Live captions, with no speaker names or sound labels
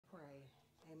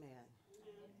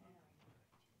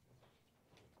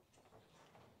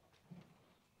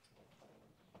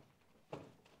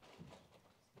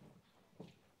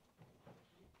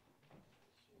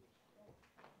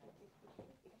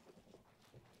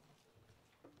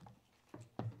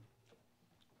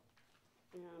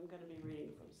I'm going to be reading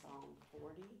from Psalm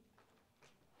 40.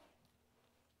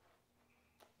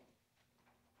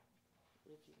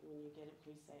 When you get it,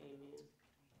 please say amen.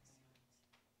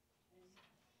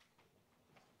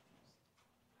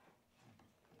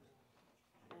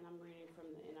 And I'm reading from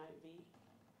the NIV.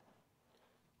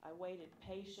 I waited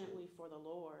patiently for the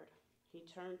Lord. He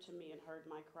turned to me and heard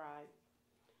my cry.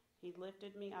 He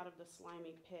lifted me out of the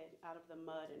slimy pit, out of the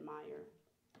mud and mire.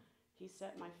 He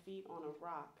set my feet on a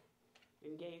rock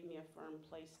and gave me a firm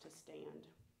place to stand.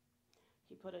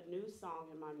 He put a new song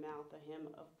in my mouth, a hymn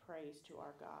of praise to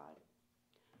our God.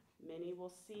 Many will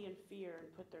see and fear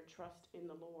and put their trust in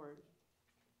the Lord.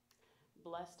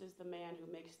 Blessed is the man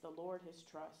who makes the Lord his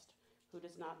trust, who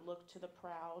does not look to the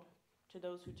proud, to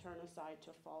those who turn aside to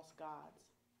false gods.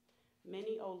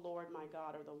 Many, O Lord my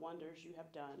God, are the wonders you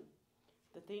have done.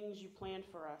 The things you planned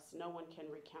for us, no one can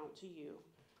recount to you.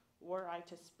 Were I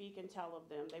to speak and tell of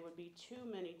them, they would be too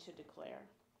many to declare.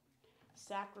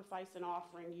 Sacrifice and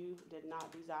offering you did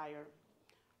not desire,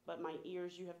 but my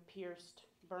ears you have pierced.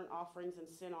 Burnt offerings and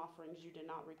sin offerings you did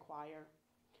not require.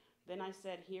 Then I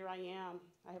said, here I am,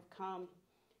 I have come.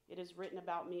 It is written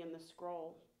about me in the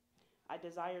scroll. I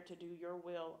desire to do your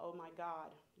will, O my God.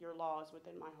 Your law is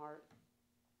within my heart.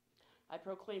 I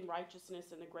proclaim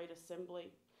righteousness in the great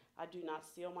assembly. I do not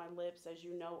seal my lips, as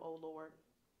you know, O Lord.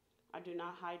 I do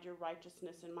not hide your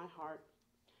righteousness in my heart.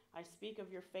 I speak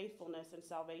of your faithfulness and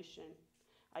salvation.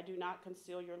 I do not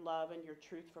conceal your love and your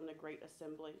truth from the great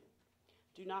assembly.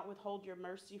 Do not withhold your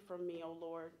mercy from me, O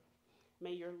Lord.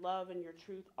 May your love and your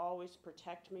truth always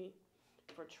protect me,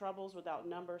 for troubles without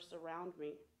number surround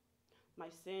me. My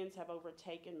sins have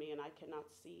overtaken me, and I cannot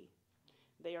see.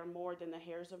 They are more than the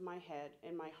hairs of my head,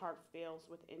 and my heart fails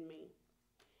within me.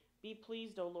 Be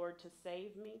pleased, O Lord, to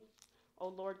save me. O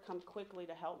Lord, come quickly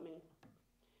to help me.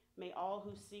 May all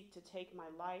who seek to take my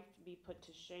life be put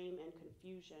to shame and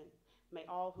confusion. May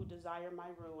all who desire my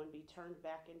ruin be turned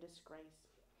back in disgrace.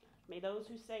 May those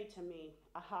who say to me,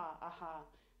 aha, aha,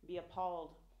 be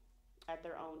appalled at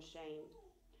their own shame.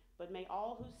 But may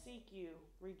all who seek you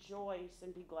rejoice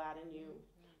and be glad in you.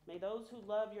 May those who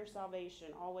love your salvation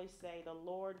always say, the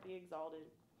Lord be exalted.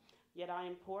 Yet I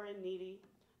am poor and needy.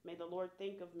 May the Lord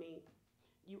think of me.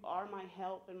 You are my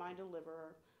help and my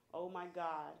deliverer. Oh my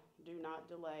God, do not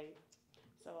delay.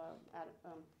 So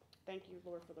thank you,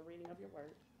 Lord, for the reading of your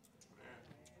word.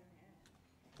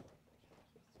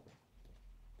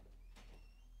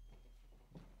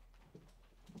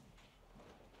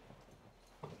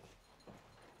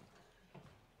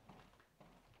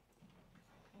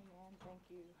 Amen. Thank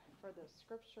you for the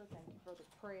scripture. Thank you for the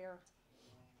prayer.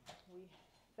 We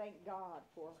thank God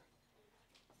for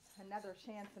another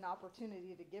chance and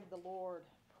opportunity to give the Lord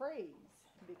praise,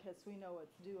 because we know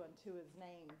it's due unto his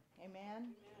name.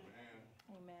 Amen? Amen.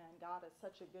 Amen. God is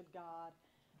such a good God.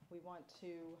 We want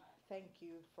to thank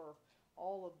you for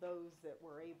all of those that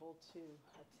were able to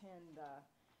attend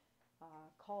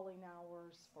calling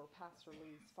hours for Pastor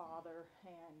Lee's father,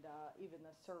 and even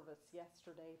the service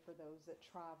yesterday for those that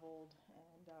traveled,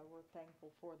 and we're thankful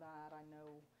for that. I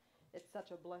know it's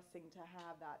such a blessing to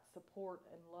have that support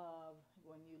and love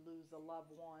when you lose a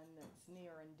loved one that's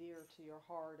near and dear to your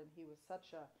heart, and he was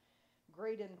such a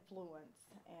great influence,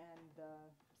 and the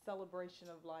celebration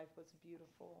of life was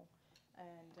beautiful.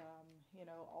 And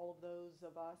all of those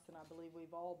of us, and I believe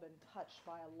we've all been touched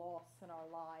by a loss in our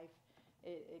life.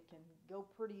 It can go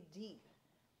pretty deep,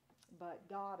 but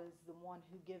God is the one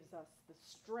who gives us the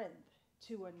strength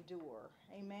to endure.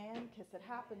 Amen? Because it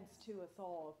happens to us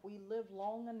all. If we live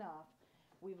long enough,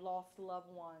 we've lost loved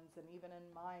ones. And even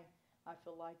in my, I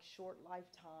feel like, short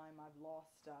lifetime, I've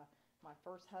lost, my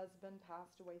first husband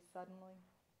passed away suddenly.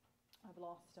 I've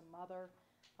lost a mother.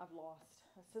 I've lost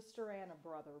a sister and a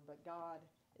brother. But God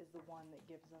is the one that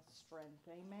gives us strength.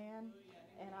 Amen?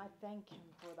 And I thank him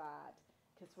for that.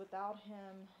 Because without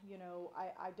him,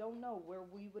 I don't know where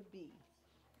we would be.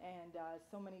 And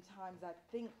so many times I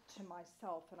think to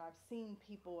myself, and I've seen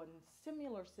people in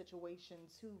similar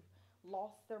situations who've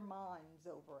lost their minds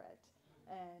over it.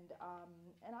 And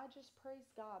I just praise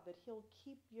God that he'll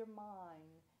keep your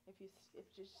mind. If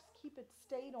just keep it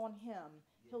stayed on him,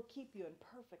 he'll keep you in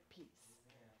perfect peace.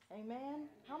 Amen?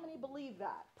 How many believe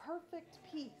that? Perfect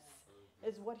peace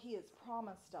is what he has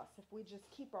promised us if we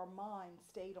just keep our mind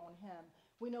stayed on him.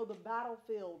 We know the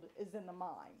battlefield is in the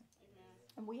mind. Amen.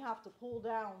 And we have to pull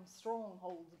down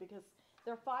strongholds because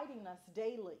they're fighting us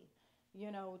daily,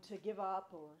 to give up,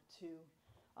 or to,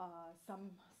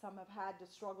 some have had to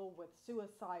struggle with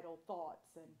suicidal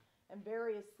thoughts and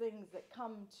various things that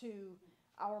come to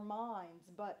our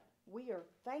minds. But we are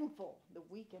thankful that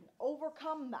we can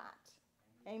overcome that.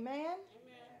 Amen? Amen.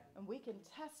 And we can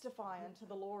testify unto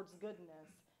the Lord's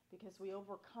goodness because we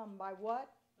overcome by what?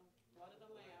 The blood of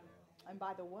the Lamb. And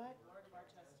by the what? Word of our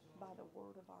testimony. By the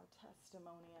word of our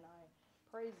testimony. And I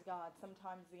praise God.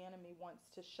 Sometimes the enemy wants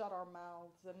to shut our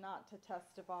mouths and not to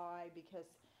testify because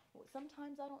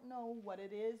sometimes I don't know what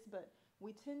it is, but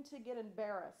we tend to get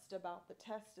embarrassed about the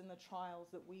tests and the trials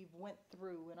that we've went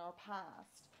through in our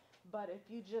past. But if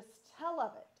you just tell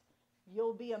of it,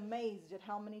 you'll be amazed at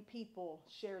how many people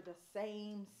share the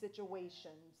same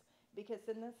situations. Because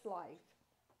in this life,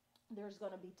 there's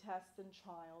going to be tests and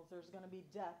trials. There's going to be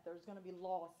death. There's going to be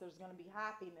loss. There's going to be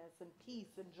happiness and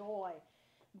peace and joy.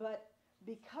 But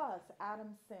because Adam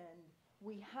sinned,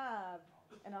 we have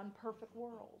an unperfect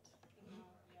world.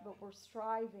 But we're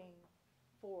striving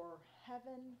for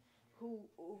heaven, who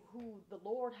the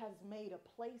Lord has made a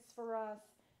place for us,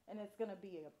 and it's going to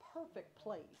be a perfect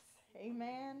place.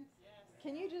 Amen?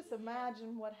 Can you just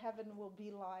imagine what heaven will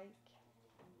be like?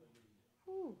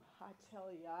 Whew, I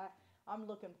tell you, I'm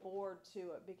looking forward to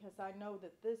it because I know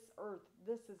that this earth,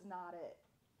 this is not it.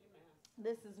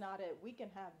 This is not it. We can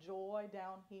have joy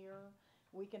down here.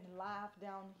 We can laugh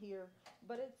down here,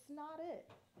 but it's not it.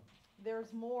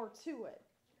 There's more to it.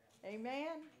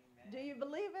 Amen? Do you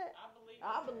believe it?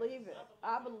 I believe it.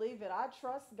 I believe it. I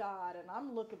trust God, and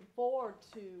I'm looking forward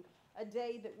to a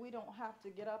day that we don't have to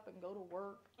get up and go to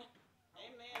work.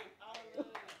 Amen.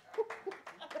 Hallelujah.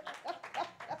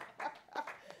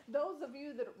 Those of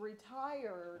you that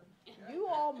retired, you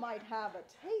all might have a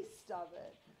taste of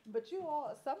it, but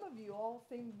some of you all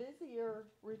seem busier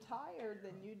retired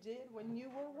than you did when you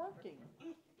were working.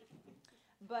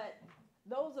 But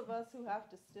those of us who have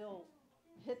to still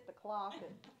hit the clock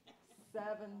at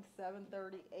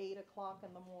 7:30, 8 o'clock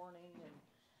in the morning, and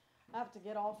have to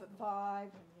get off at 5,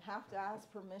 and you have to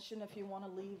ask permission if you want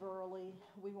to leave early,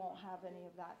 we won't have any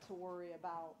of that to worry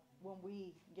about when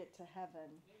we get to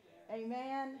heaven.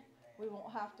 Amen? We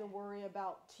won't have to worry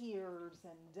about tears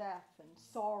and death and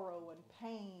sorrow and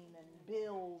pain and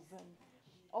bills and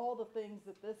all the things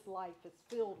that this life is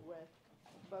filled with.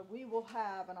 But we will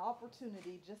have an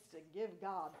opportunity just to give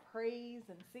God praise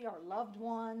and see our loved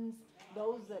ones,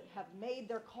 those that have made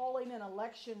their calling and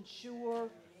election sure.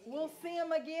 We'll see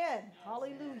them again.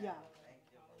 Hallelujah.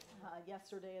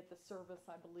 Yesterday at the service,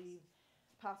 I believe,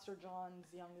 Pastor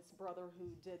John's youngest brother who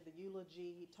did the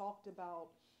eulogy, he talked about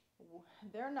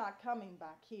they're not coming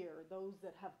back here, those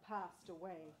that have passed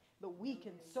away, but we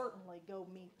can certainly go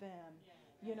meet them.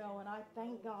 You know, and I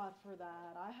thank God for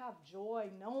that. I have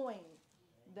joy knowing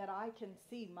that I can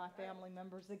see my family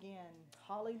members again.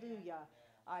 Hallelujah.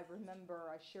 I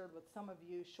remember I shared with some of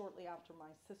you shortly after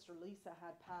my sister Lisa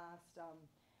had passed.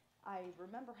 I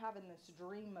remember having this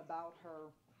dream about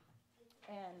her.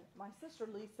 And my sister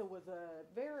Lisa was a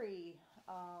very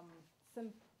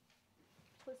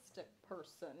simplistic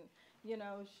person. You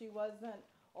know, she wasn't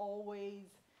always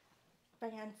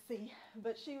fancy,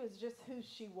 but she was just who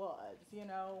she was, you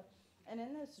know. And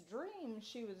in this dream,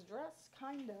 she was dressed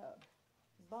kind of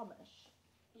bummish,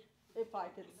 if I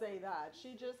could say that.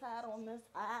 She just had on this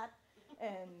hat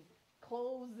and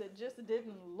clothes that just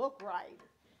didn't look right.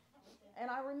 And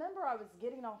I remember I was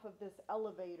getting off of this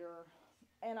elevator,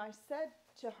 and I said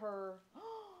to her,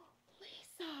 "Oh,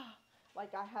 Lisa,"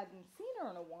 like I hadn't seen her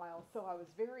in a while, so I was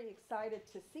very excited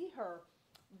to see her,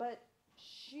 but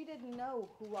she didn't know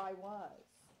who I was.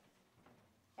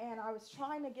 And I was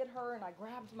trying to get her, and I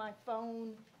grabbed my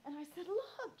phone, and I said,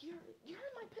 "Look, you're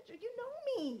in my picture. You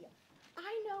know me.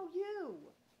 I know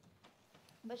you."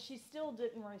 But she still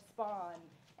didn't respond.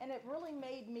 And it really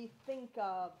made me think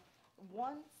of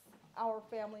once our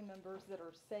family members that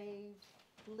are saved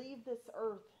leave this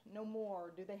earth no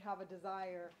more, do they have a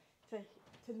desire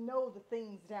to know the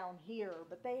things down here,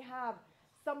 but they have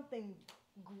something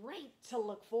great to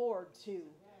look forward to.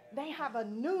 They have a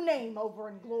new name over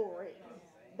in glory.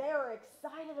 They're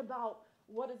excited about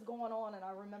what is going on. And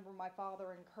I remember my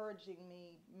father encouraging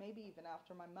me, maybe even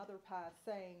after my mother passed,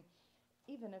 saying,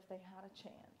 even if they had a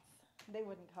chance, they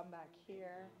wouldn't come back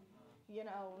here. You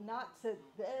know, not to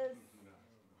this,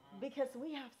 because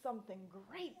we have something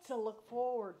great to look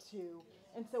forward to.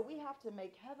 And so we have to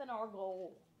make heaven our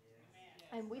goal.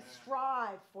 And we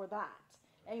strive for that.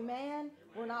 Amen?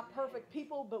 We're not perfect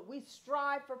people, but we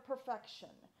strive for perfection.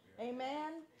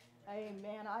 Amen?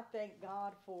 Amen. I thank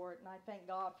God for it, and I thank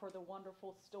God for the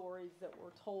wonderful stories that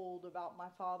were told about my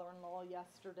father-in-law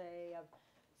yesterday of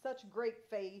such great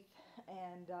faith.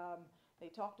 And they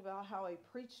talked about how he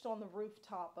preached on the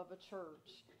rooftop of a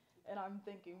church. And I'm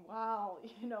thinking, wow,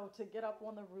 you know, to get up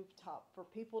on the rooftop for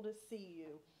people to see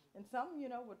you. And some, you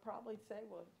know, would probably say,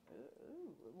 well,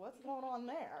 ooh, what's going on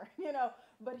there? You know,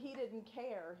 but he didn't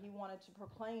care. He wanted to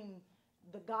proclaim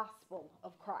the gospel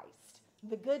of Christ,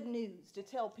 the good news, to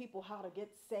tell people how to get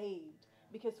saved.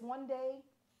 Because one day,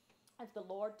 if the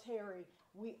Lord tarry,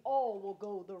 we all will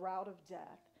go the route of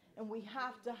death. And we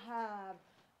have to have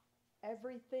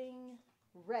everything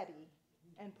ready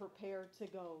and prepared to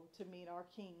go to meet our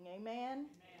King. Amen?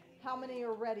 How many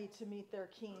are ready to meet their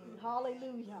King?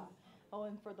 Hallelujah. Oh,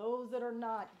 and for those that are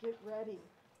not, get ready.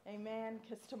 Amen?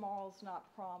 Because tomorrow's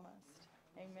not promised.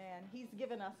 Amen. He's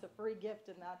given us a free gift,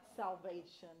 and that's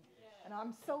salvation. And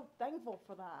I'm so thankful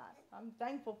for that. I'm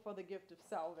thankful for the gift of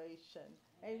salvation.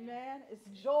 Amen. It's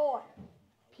joy,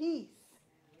 peace,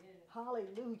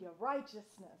 hallelujah,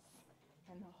 righteousness,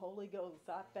 and the Holy Ghost.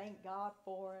 I thank God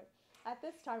for it. At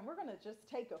this time, we're going to just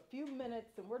take a few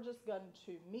minutes, and we're just going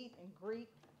to meet and greet.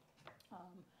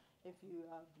 If you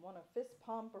want a fist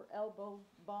pump or elbow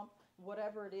bump,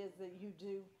 whatever it is that you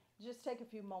do, just take a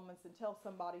few moments and tell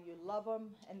somebody you love them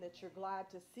and that you're glad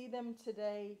to see them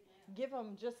today. Give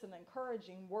them just an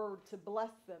encouraging word to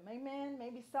bless them. Amen.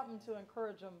 Maybe something to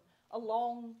encourage them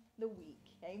along the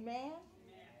week. Amen.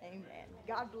 Amen.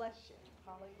 God bless you.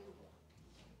 Hallelujah.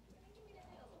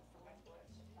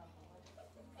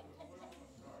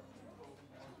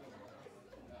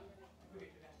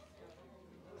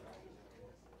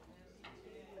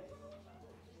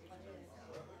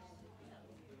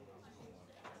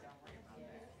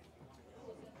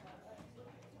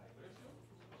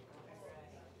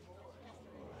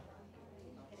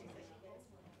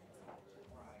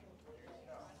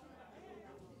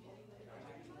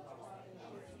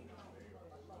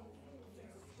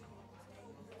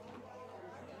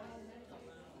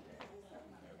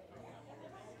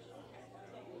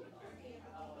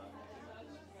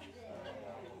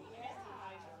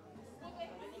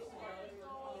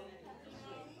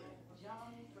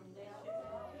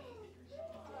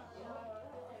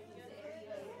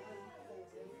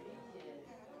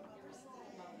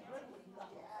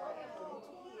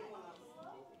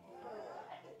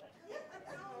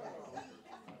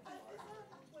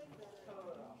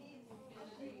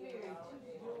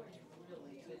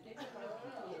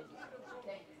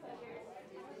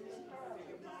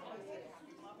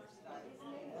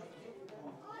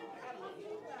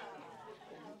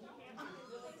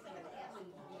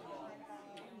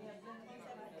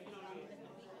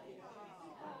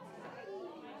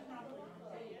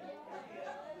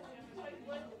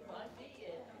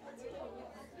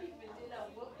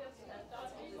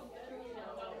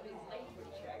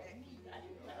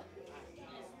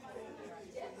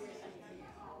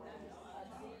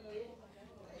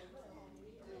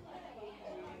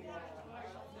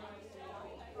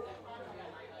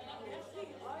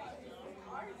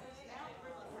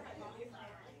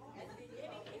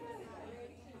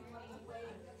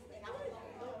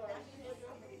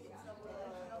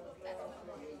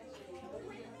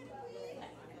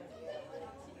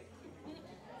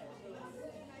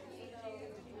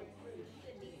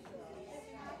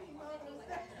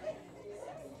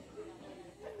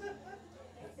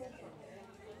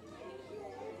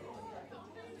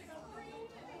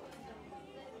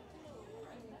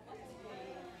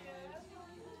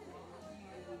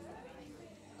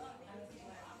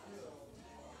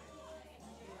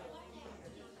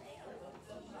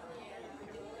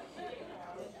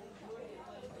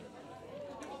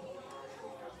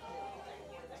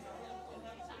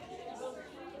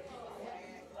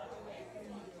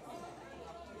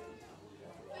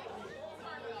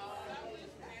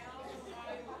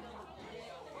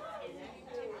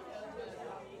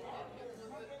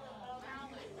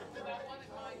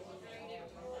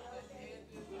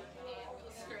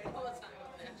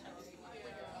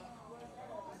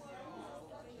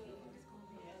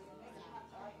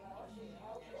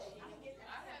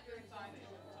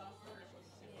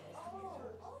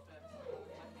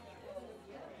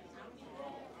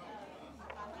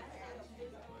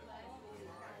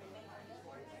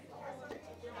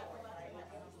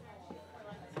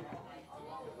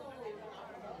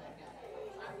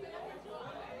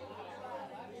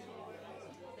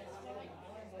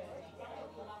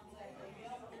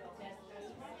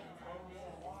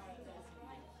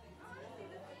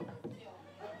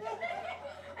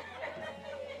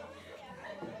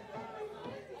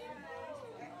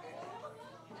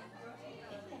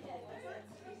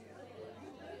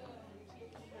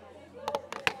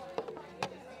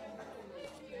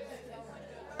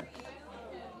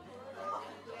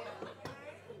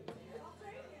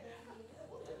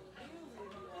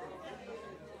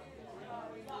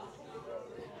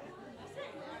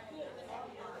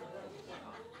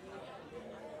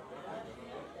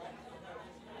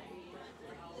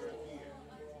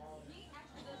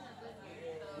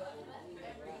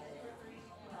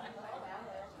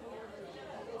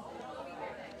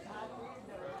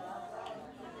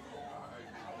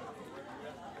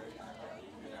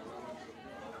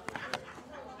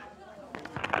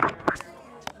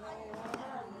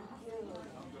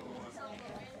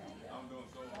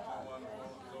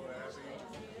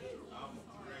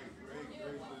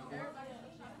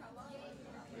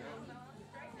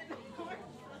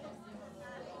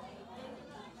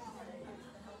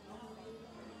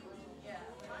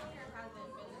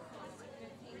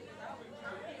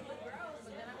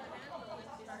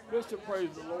 Bishop, praise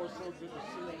the Lord. So good to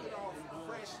see you.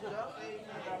 Freshened up.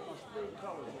 I got my spring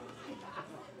colors on.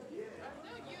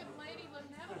 No, you and Lady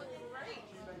Lynette look great.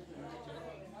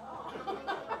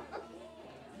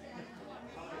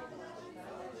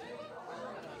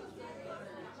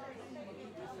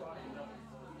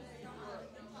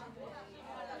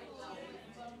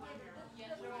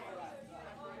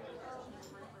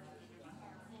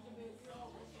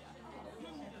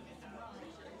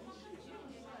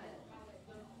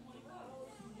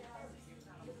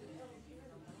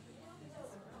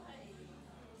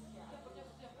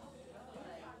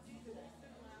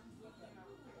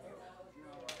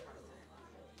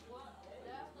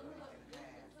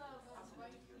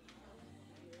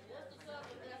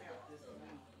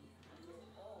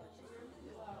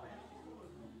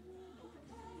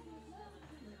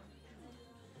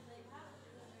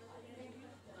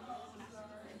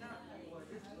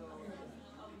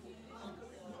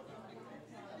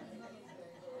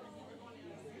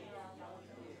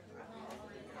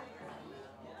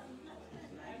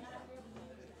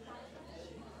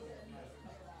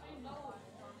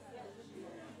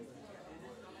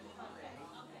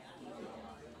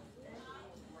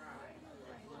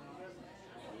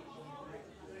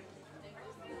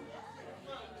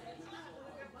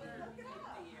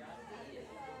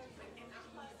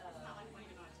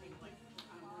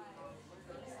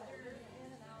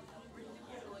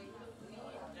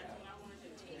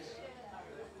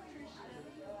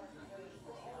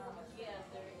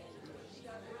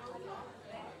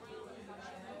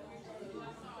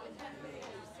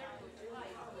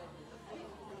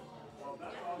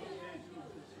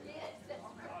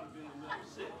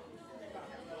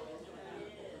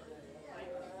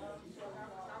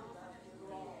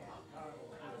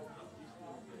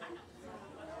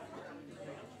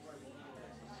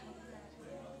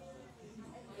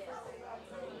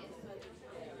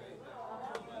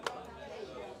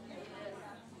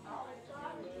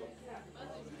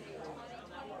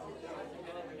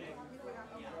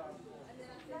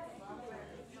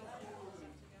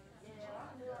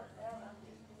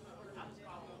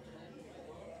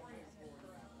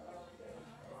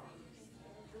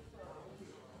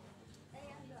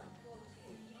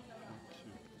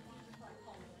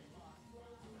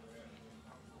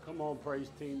 Come on, praise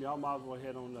team. Y'all might as well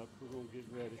head on up. We're going to get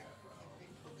ready to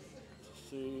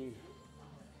sing.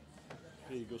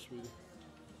 Here you go, sweetie.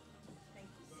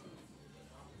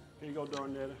 Here you go,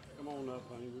 Darnetta. Come on up,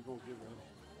 honey. We're going to get ready.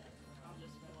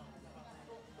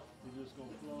 You're just going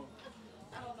to flow.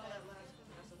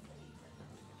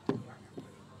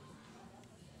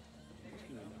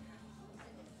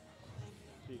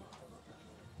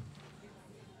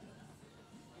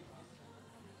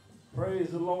 Praise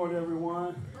the Lord,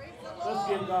 everyone. Let's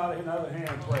give God another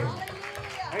hand praise.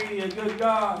 Ain't he a good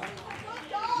God?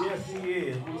 Yes, he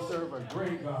is. We serve a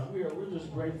great God. We're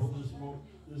just grateful this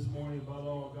morning about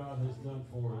all God has done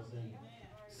for us, and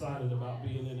excited about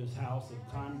being in his house and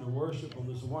time to worship on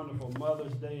this wonderful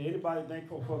Mother's Day. Anybody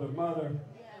thankful for the mother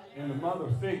and the mother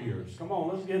figures? Come on,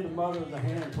 let's give the mothers a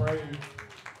hand praise.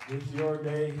 It's your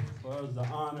day for us to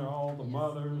honor all the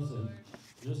mothers and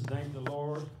just thank the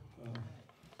Lord.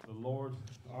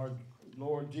 Our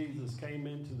Lord Jesus came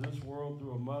into this world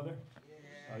through a mother,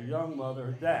 a young mother,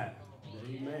 her dad.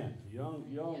 Amen.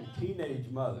 Young teenage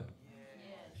mother.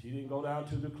 She didn't go down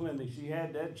to the clinic. She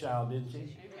had that child, didn't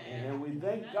she? And we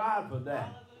thank God for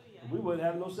that. We wouldn't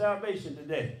have no salvation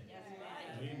today.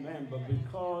 Amen. But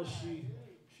because she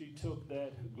took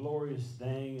that glorious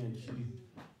thing and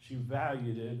she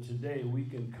valued it, today we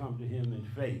can come to him in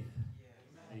faith.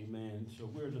 Amen. So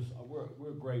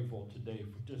we're grateful today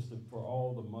for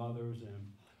all the mothers,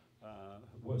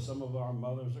 and some of our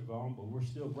mothers are gone, but we're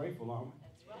still grateful, aren't we?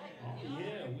 That's right.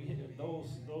 Yeah, we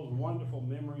those wonderful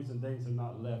memories and things have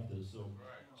not left us.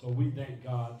 So we thank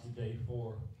God today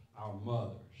for our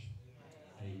mothers.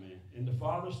 Amen. And the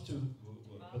fathers too,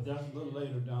 but that's a little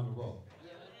later down the road.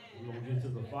 We're gonna get to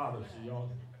the fathers, so y'all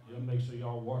make sure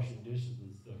y'all wash your dishes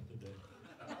and stuff today.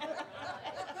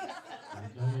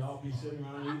 Don't y'all be sitting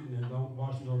around eating and don't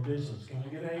wash no dishes. Can I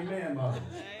get an amen, mother?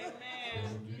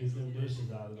 Amen. You get them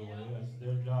dishes out of the way. That's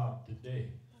their job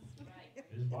today.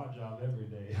 It's my job every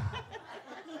day.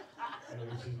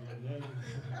 Lady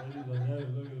Lynette,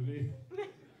 look at me.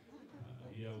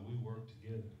 Yeah, we work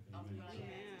together. Amen.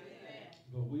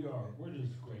 But we're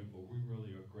just grateful. We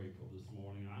really are grateful this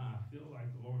morning. I feel like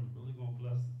the Lord is really going to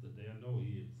bless us today. I know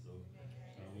he is. So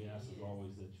we ask as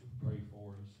always that you pray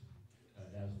for us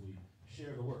as we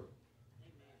share the word.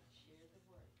 Amen. Share the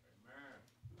word. Amen.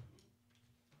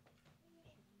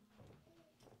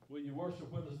 Will you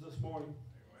worship with us this morning?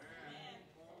 Amen.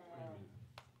 Amen.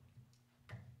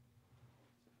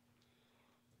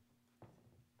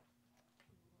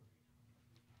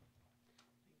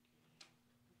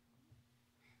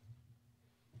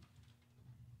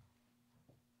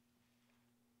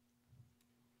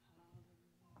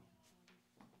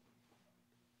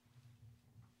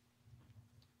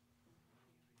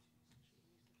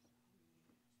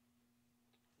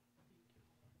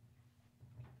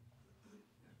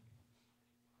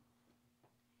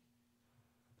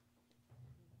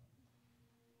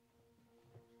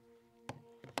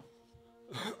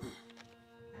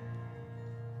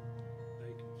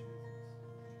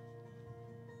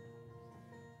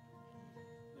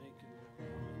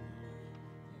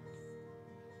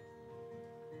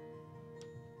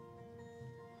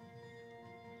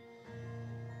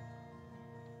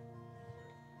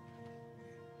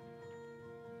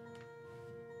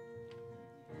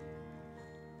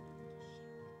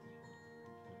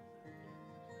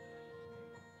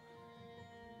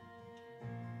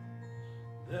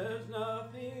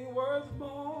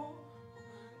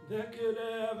 that could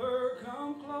ever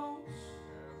come close.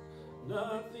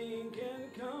 Nothing can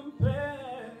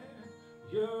compare.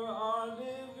 You're our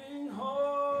living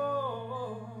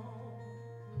hope.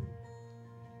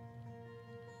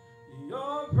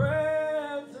 Your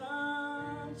presence,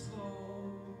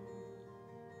 Lord.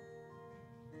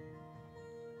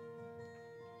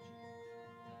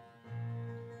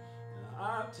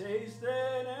 I've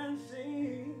tasted and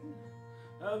seen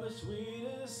of the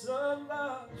sweetest of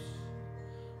loves,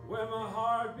 where my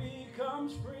heart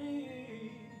becomes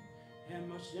free and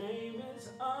my shame is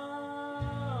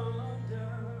undone.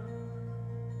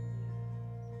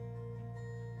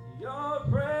 Your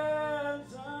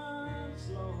presence,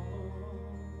 Lord.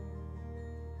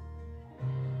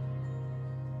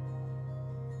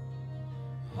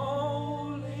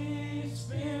 Holy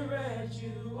Spirit,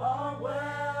 you are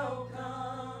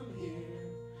welcome here.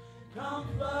 Come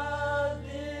flood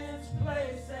this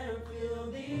place and fill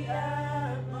the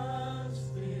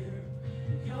atmosphere.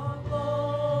 Your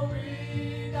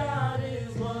glory, God,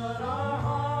 is what our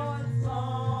hearts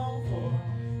long for.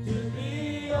 To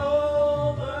be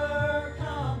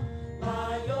overcome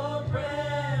by your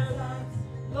presence,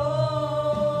 Lord.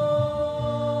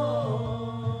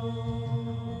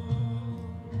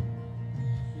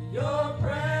 Your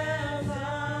presence,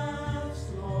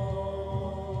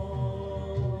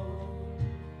 Lord.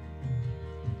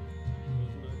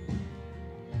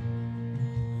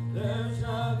 There's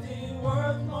nothing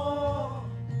worth more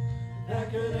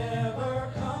that could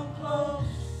ever come close.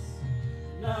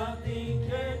 Nothing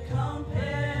can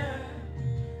compare.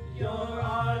 You're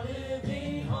our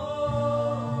living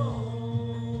hope.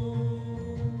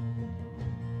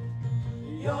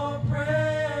 Your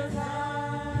presence,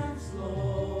 Lord.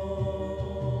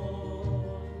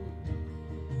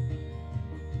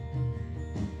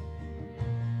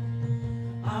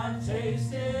 I've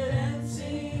tasted and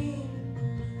seen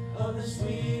of the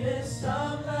sweetest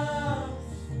of loves,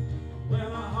 where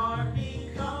my heart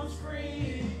becomes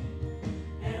free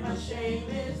and my shame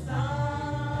is undone.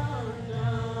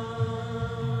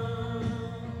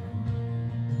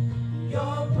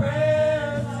 Your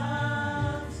presence,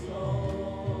 Lord.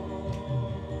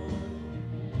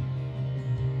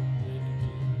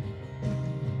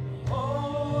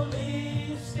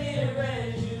 Holy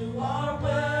Spirit, you are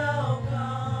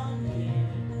welcome here.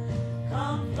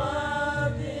 Come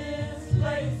flood this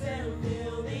place and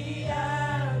fill the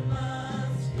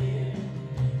atmosphere.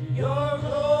 Your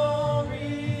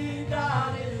glory,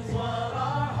 God, is what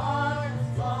our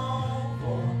hearts long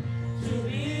for. To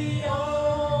be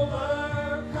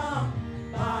overcome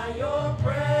by your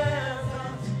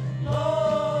presence, Lord.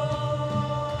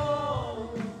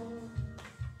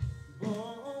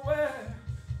 Born aware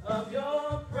of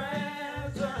your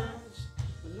presence,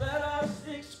 let us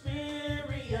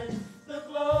experience the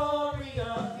glory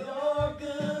of your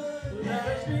good.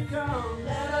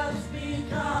 Let us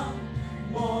become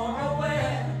more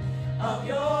aware of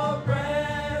your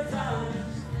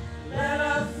presence. Let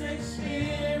us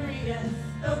experience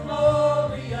the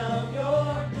glory of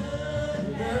your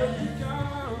good.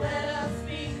 Let us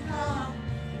become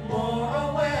more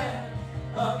aware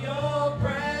of your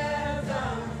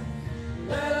presence.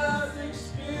 Let us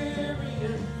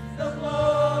experience the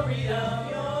glory of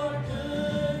your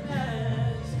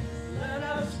goodness. Let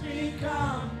us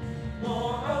become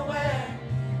more aware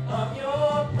of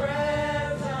your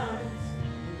presence.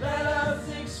 Let us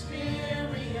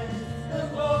experience the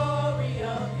glory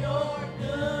of your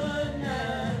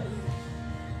goodness.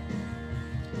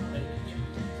 Thank you, Jesus.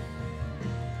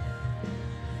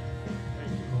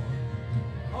 Thank you, Lord.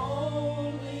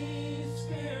 Holy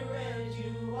Spirit,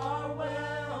 you are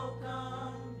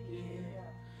welcome here.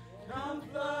 Come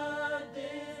flood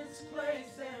this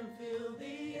place and fill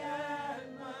the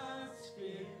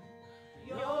atmosphere.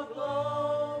 Your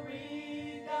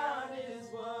glory, God, is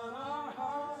what our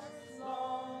hearts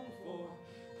long for.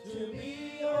 To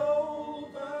be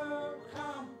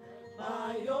overcome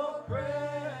by your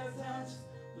presence,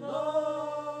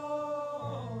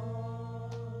 Lord.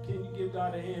 Can you give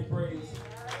God a hand praise?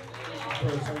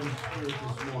 Praise Holy Spirit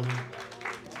this morning.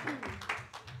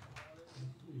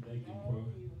 We thank you for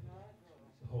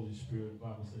the Holy Spirit. The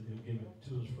Bible said he'll give it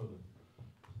to us for the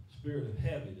spirit of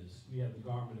heaviness. We have the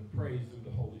garment of praise through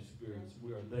the Holy Spirit. So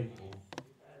we are thankful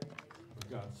for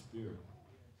God's Spirit.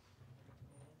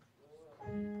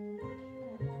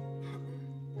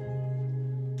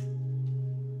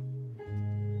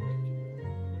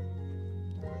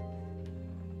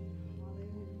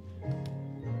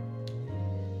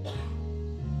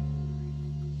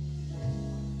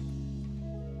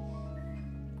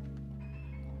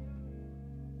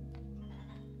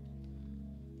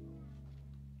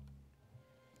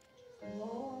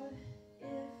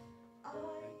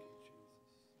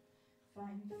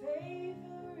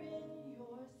 favor in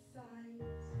your sight.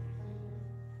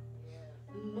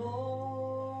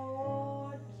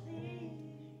 Lord, please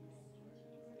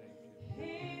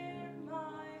hear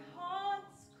my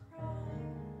heart's cry.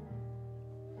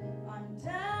 I'm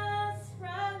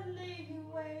desperately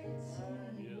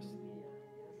waiting Yes,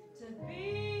 to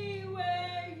be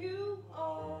where you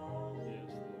are.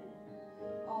 yes,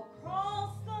 I'll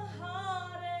cross the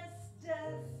hottest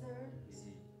desert.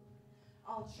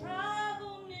 I'll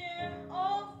travel near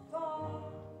or far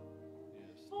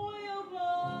for your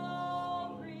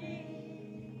glory.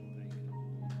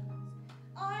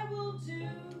 I will do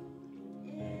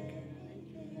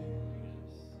anything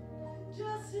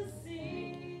just to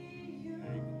see you,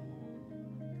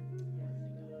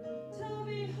 to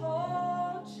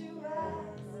behold you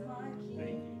as my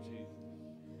King.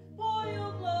 For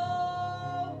your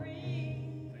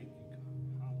glory,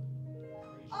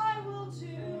 I will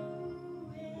do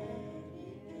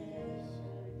anything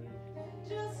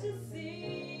just to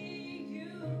see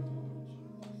you,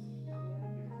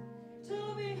 to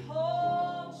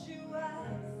behold you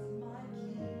as my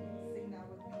King. Sing that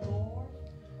with me, Lord.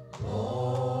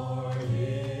 Lord,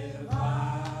 if I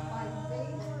My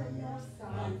favor in your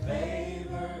sight.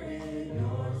 favor in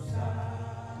your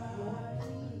sight, Lord,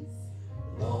 please.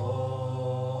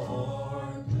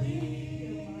 Lord,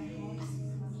 please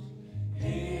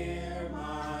hear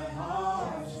my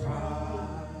heart's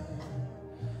cry.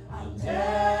 I'm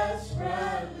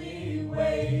desperately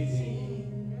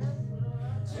waiting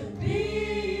to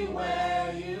be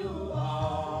where you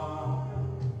are.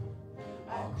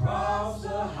 I'll cross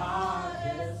the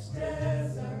hottest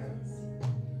deserts.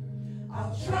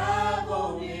 I'll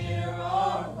travel near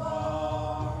or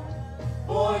far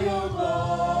for your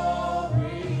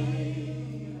glory.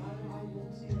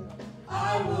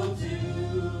 I will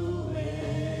do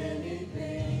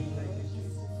anything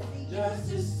just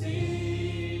to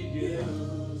see you,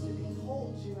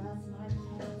 Behold you as my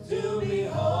King. to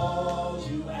behold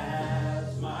you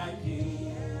as my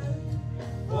King.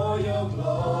 For your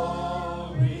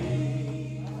glory,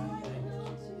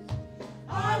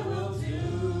 I will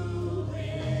do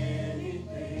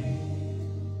anything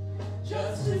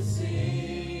just to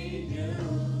see you,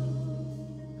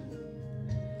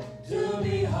 to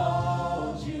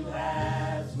behold you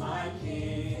as my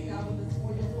King. Now with us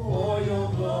for your glory. For your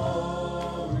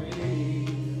glory,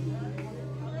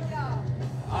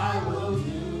 I will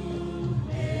do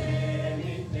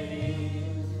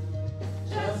anything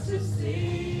just to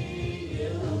see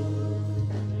you,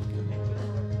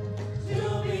 to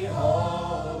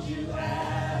behold you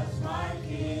as my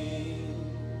King.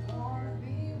 I wanna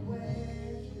be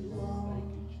where you are.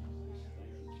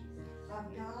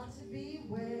 I've got to be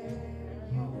where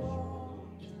you are.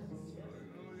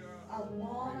 I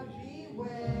wanna be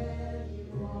where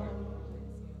you are.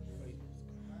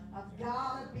 I've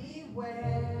gotta be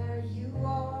where you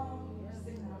are.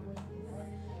 Sing that with me.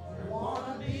 I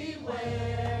wanna be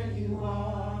where you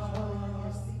are. Join in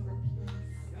your secret place.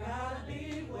 Gotta be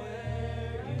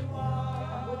where you I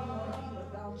are. wouldn't wanna be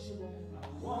without you,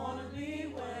 Lord. Wanna be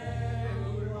where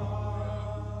you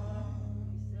are.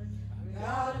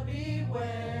 Gotta be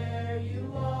where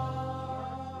you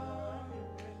are.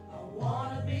 I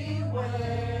wanna be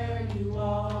where you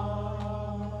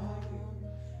are.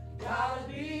 Gotta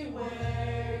be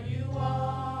where you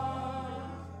are.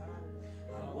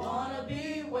 I wanna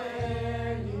be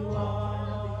where you By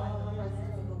are. the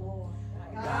presence of the Lord.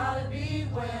 Gotta be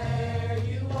where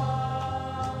you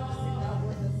are. Sing that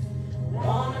with us.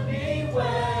 Wanna be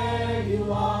where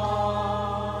you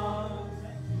are.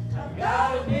 I've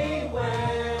gotta be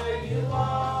where you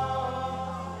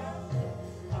are.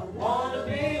 I wanna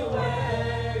be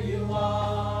where you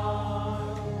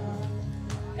are.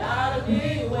 Gotta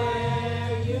be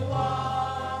where you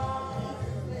are.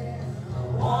 I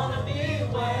wanna be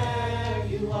where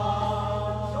you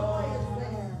are. Joy is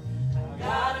there.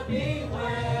 Gotta be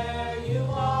where you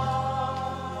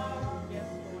are.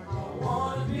 I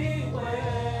wanna be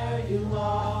where you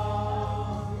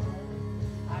are.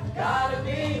 I gotta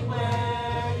be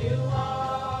where you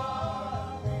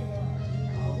are.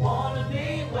 I wanna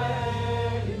be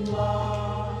where you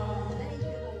are. Thank you,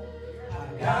 Lord.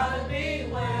 I gotta be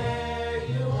where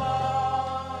you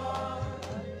are.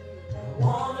 I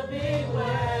wanna be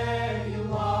where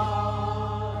you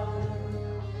are.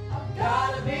 I've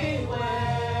gotta be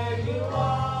where you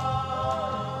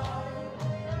are.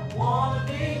 I wanna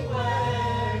be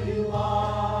where you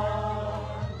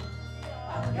are.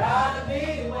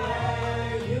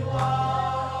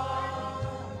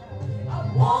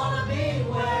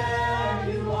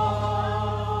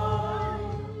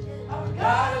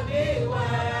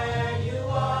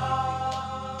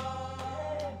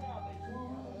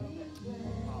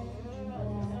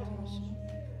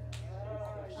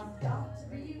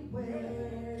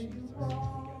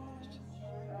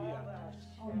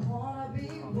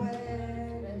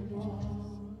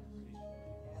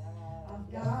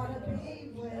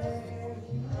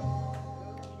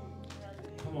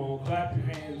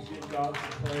 hands, give God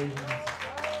some praise.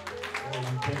 Oh, we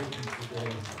thank you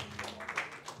today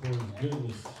for his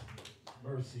goodness,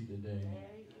 mercy today.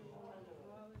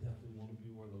 Definitely want to be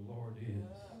where the Lord is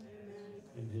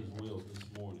in his will this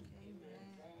morning.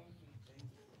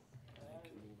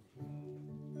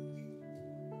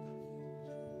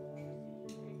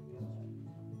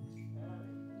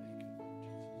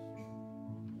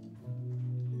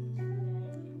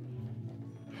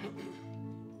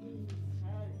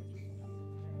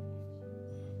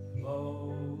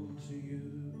 Flow to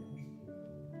you,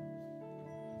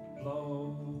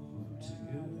 flow to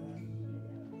you.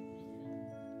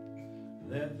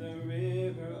 Let the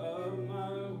river of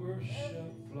my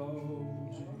worship flow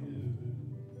to you.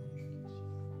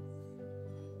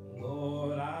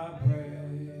 Lord, I pray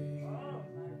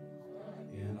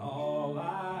in all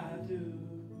I do.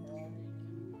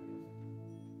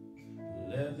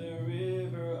 Let the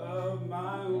river of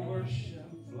my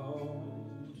worship flow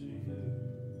to you.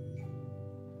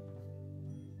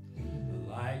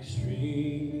 Like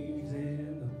streams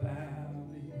in the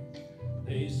valley,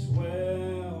 they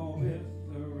swell with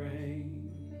the rain.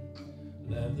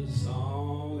 Let the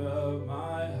song of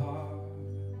my heart,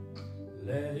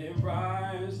 let it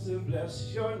rise to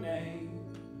bless your name.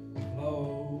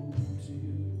 Flow to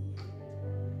you,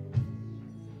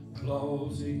 flow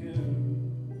to you.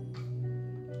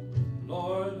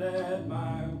 Lord, let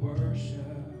my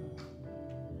worship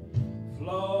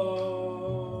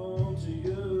flow to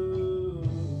you.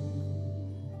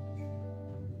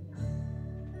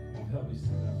 Oh, help me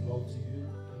sing that. Flow to you.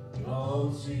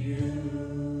 Flow to you.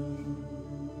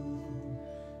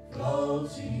 Flow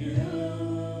to you.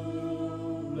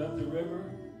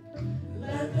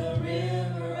 Let the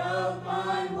river of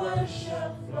my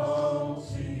worship flow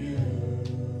to you.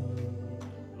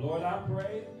 Lord, I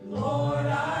pray. Lord,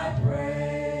 I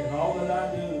pray. In all that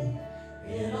I do.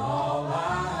 In all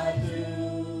I do.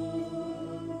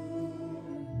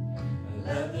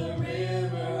 Let the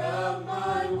river of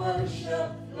my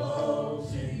worship flow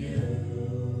to you.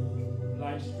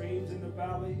 Like streams in the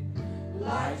valley.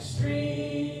 Like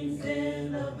streams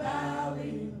in the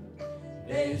valley.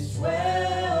 They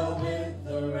swell with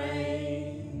the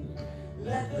rain.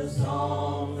 Let the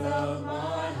songs of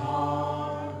my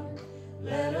heart,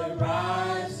 let it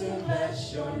rise and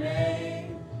bless your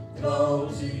name. Flow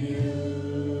to you,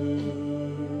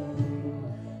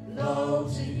 flow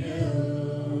to you.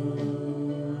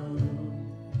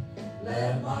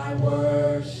 Let my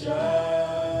worship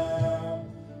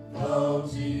flow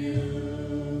to you.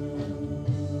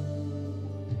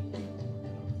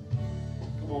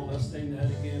 Come on, let's sing that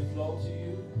again. Flow to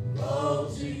you, flow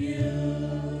to you,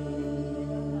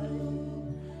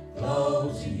 flow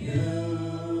to you.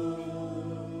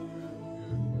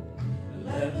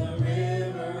 Let the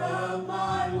river of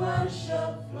my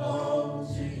worship flow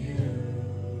to you.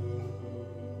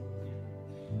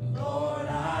 Lord,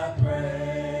 I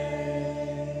pray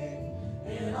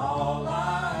in all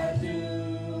I do.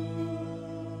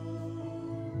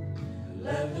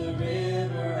 Let the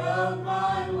river of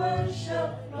my worship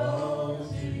flow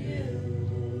to you.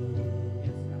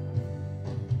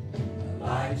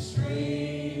 Like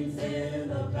streams in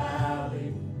the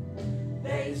valley,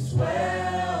 they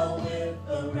swell with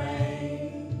the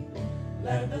rain.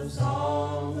 Let the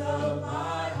songs of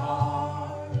my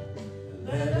heart,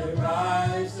 let it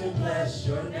rise and bless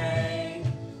your name.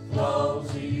 Flow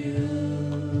to you,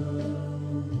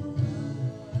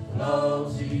 flow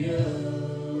to you.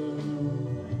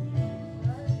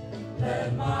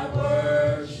 Let my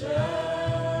worship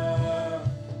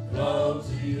flow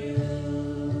to you.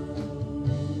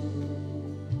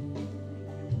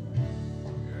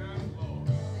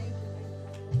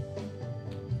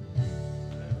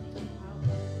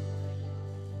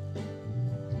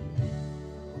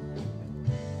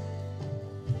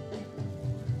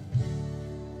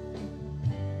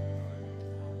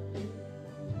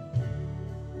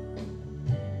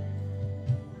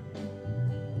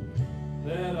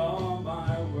 Let all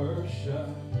my worship,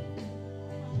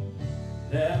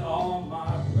 let all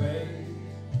my praise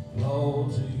flow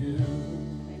to you.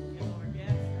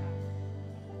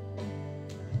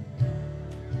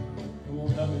 Come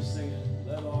on, let me sing it.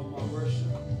 Let all my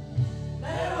worship,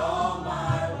 let all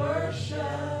my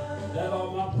worship, let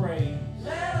all my praise,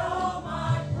 let all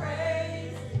my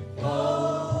praise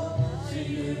flow to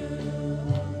you.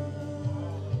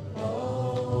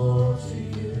 Flow to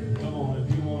you. Come on,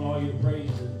 if you want all your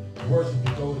praise and worship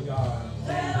to go to God.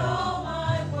 Let all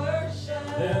my worship,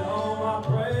 let all my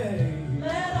praise,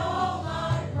 let all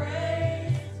my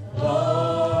praise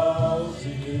flow to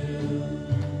you.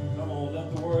 Come on,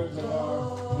 let the words of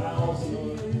our mouths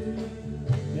and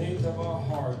the names of our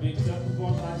heart be acceptable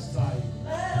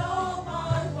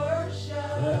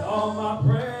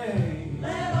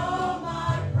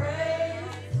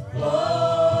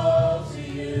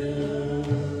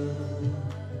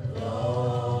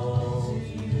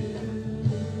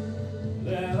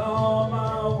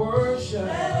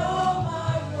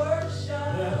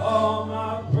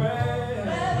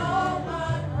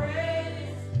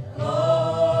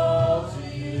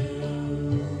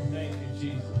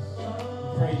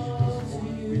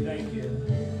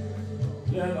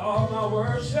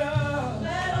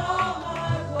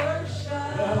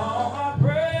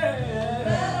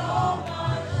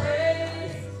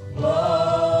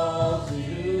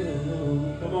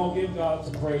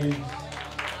God some praise?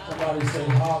 Somebody say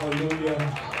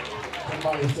hallelujah.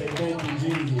 Somebody say thank you,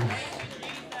 Jesus.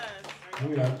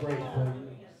 We are grateful.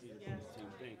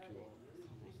 Thank you.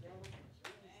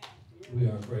 We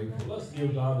are grateful. Let's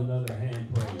give God another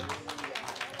hand praise.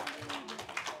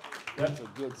 That's a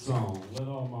good song. Let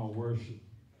all my worship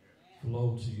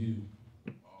flow to you.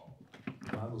 The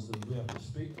Bible says we have to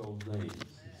speak those things.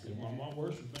 You say, well, my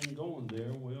worship ain't going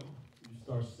there. Well, you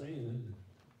start saying it,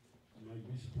 you might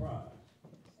be surprised.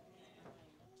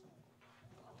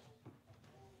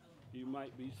 You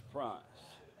might be surprised.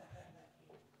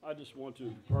 I just want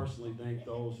to personally thank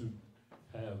those who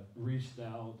have reached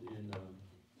out in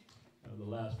the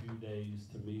last few days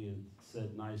to me and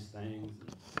said nice things.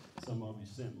 And some of you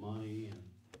sent money,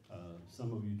 and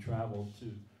some of you traveled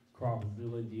to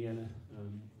Crawfordsville, Indiana,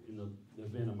 in the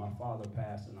event of my father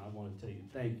passing. I want to tell you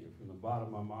thank you from the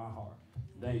bottom of my heart.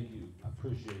 Thank you. I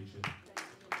appreciate you.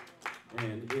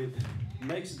 And it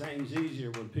makes things easier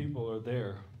when people are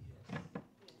there.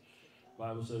 The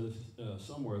Bible says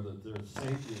somewhere that there's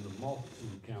safety in the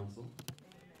multitude of counsel.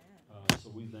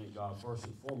 So we thank God first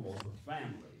and foremost for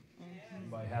family.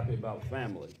 Everybody happy about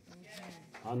family?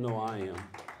 I know I am.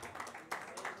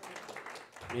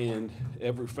 And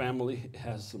every family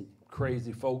has some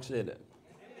crazy folks in it.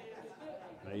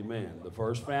 Amen. The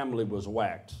first family was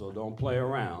whacked, so don't play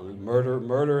around.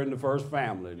 Murder in the first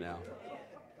family now.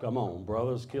 Come on,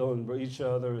 brothers killing each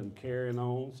other and carrying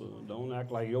on, so don't act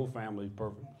like your family's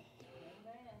perfect.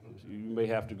 You may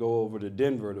have to go over to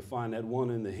Denver to find that one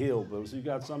in the hill, but you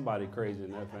got somebody crazy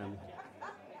in that family.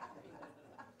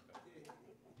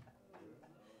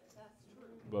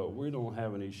 But we don't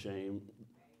have any shame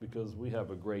because we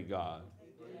have a great God.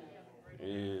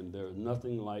 And there's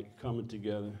nothing like coming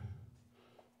together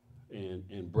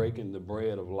and breaking the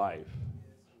bread of life.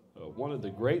 One of the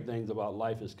great things about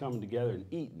life is coming together and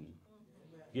eating.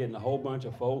 Getting a whole bunch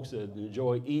of folks that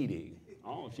enjoy eating.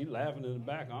 Oh, she's laughing in the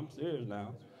back. I'm serious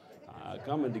now.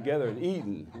 Coming together and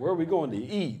eating. Where are we going to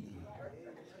eat?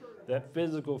 That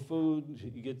physical food,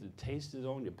 you get to taste it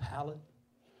on your palate.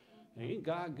 Ain't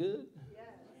God good?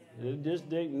 It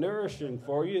just ain't nourishing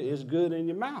for you. It's good in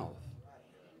your mouth.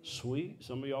 Sweet.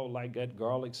 Some of y'all like that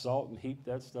garlic salt and heap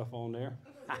that stuff on there.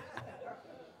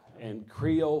 And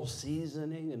Creole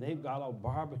seasoning, and they've got a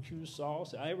barbecue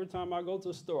sauce. Every time I go to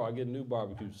the store, I get a new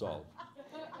barbecue sauce.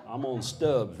 I'm on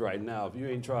Stubbs right now. If you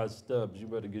ain't tried Stubbs, you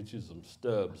better get you some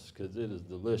Stubbs because it is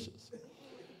delicious.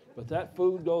 But that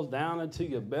food goes down into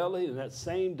your belly, and that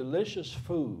same delicious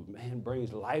food, man,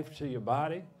 brings life to your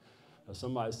body.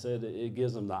 Somebody said it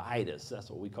gives them the itis.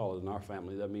 That's what we call it in our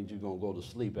family. That means you're going to go to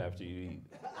sleep after you eat.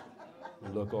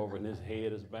 You look over, and his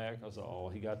head is back. I said, oh,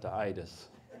 he got the itis.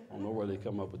 I don't know where they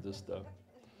come up with this stuff.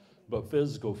 But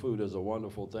physical food is a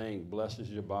wonderful thing. Blesses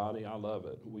your body. I love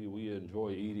it. We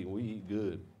enjoy eating. We eat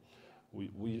good.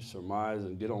 We surmise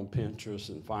and get on Pinterest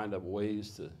and find out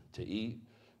ways to eat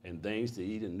and things to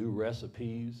eat and new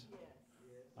recipes.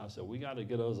 I said, we got to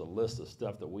get us a list of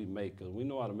stuff that we make because we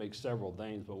know how to make several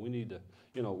things, but we need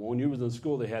to, when you was in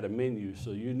school, they had a menu,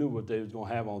 so you knew what they was going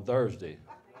to have on Thursday.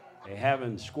 They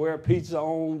having square pizza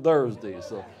on Thursday,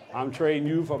 so I'm trading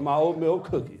you for my oatmeal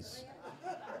cookies.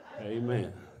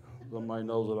 Amen. Somebody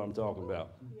knows what I'm talking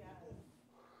about.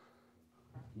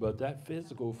 But that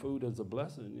physical food is a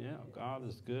blessing. Yeah, God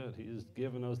is good. He has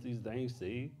given us these things to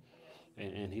eat.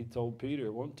 And he told Peter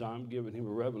at one time, giving him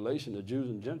a revelation, the Jews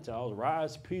and Gentiles,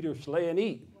 rise, Peter, slay and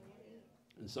eat.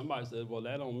 And somebody said, well,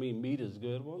 that don't mean meat is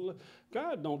good. Well, look,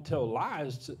 God don't tell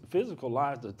lies, physical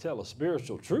lies, to tell a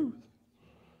spiritual truth.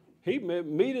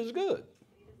 Meat is good.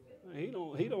 He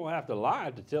don't have to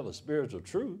lie to tell a spiritual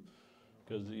truth.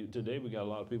 Because today we got a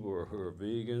lot of people who are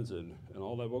vegans and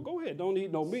all that. Well, go ahead, don't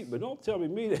eat no meat, but don't tell me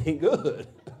meat ain't good.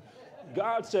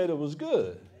 God said it was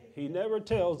good. He never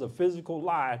tells a physical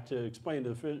lie to explain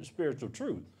the spiritual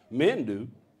truth. Men do,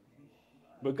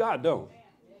 but God don't.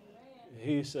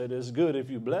 He said it's good if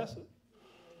you bless it.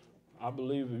 I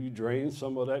believe if you drain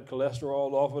some of that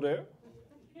cholesterol off of there,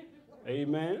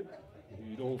 amen.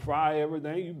 You don't fry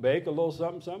everything. You bake a little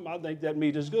something. I think that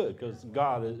meat is good because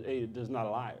God is not a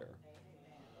liar.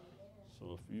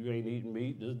 So if you ain't eating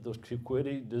meat, just quit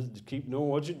eating. Just keep doing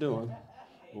what you're doing.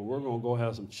 Well, we're going to go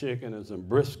have some chicken and some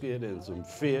brisket and some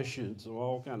fish and some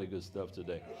all kind of good stuff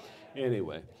today.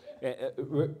 Anyway,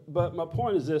 but my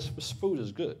point is this, food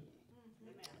is good.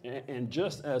 And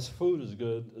just as food is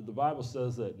good, the Bible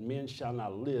says that men shall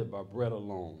not live by bread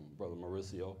alone, Brother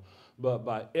Mauricio, but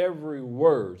by every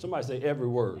word. Somebody say every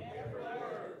word. Every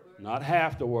word. Not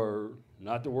half the word,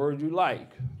 not the word you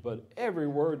like, but every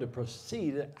word that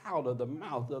proceeded out of the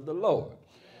mouth of the Lord.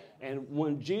 And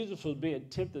when Jesus was being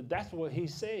tempted, that's what he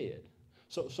said.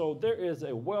 So there is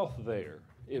a wealth there.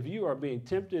 If you are being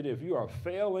tempted, if you are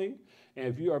failing, and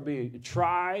if you are being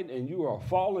tried and you are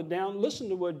falling down, listen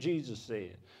to what Jesus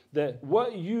said. That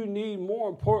what you need more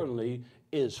importantly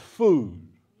is food.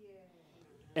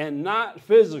 And not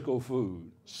physical food,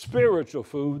 spiritual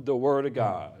food, the Word of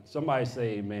God. Somebody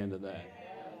say amen to that.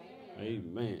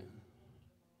 Amen.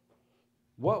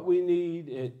 What we need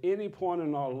at any point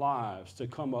in our lives to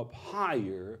come up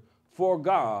higher for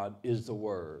God is the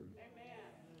Word.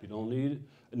 You don't need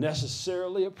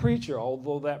necessarily a preacher,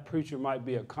 although that preacher might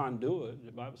be a conduit.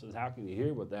 The Bible says, how can you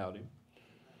hear without him?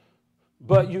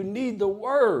 But you need the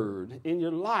Word in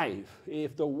your life.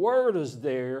 If the Word is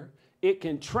there, it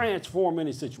can transform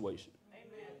any situation.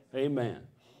 Amen.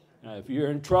 Now, if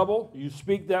you're in trouble, you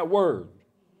speak that word.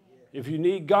 If you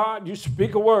need God, you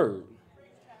speak a word.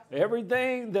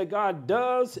 Everything that God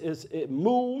does is it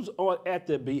moves at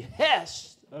the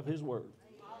behest of his word.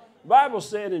 The Bible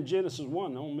said in Genesis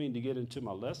 1, I don't mean to get into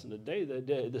my lesson today,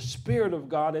 that the Spirit of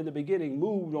God in the beginning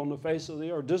moved on the face of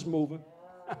the earth, just moving.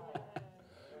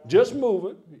 Just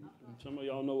moving. Some of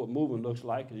y'all know what moving looks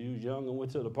like because you was young and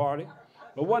went to the party.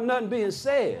 But wasn't nothing being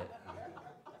said.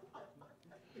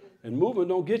 And moving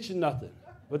don't get you nothing.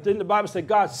 But then the Bible said,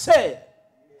 God said,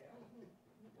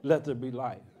 let there be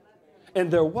light.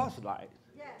 And there was light.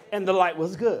 And the light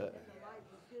was good.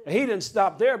 And he didn't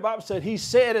stop there. The Bible said he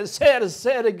said and said and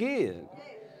said again.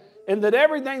 And that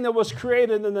everything that was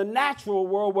created in the natural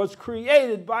world was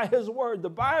created by his word. The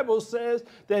Bible says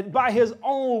that by his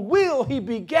own will he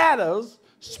begat us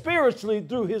spiritually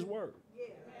through his word.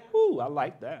 Ooh, I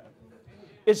like that.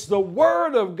 It's the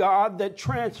word of God that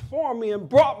transformed me and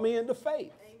brought me into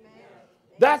faith.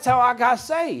 That's how I got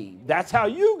saved. That's how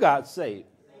you got saved.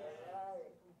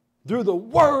 Through the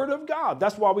word of God.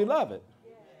 That's why we love it.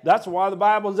 That's why the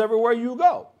Bible is everywhere you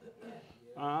go.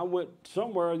 I went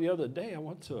somewhere the other day. I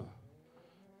went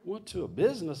to a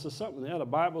business or something. They had a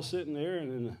Bible sitting there,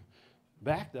 and in the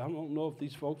back, I don't know if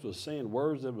these folks were saying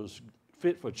words that was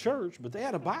fit for church, but they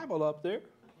had a Bible up there.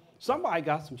 Somebody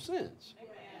got some sense.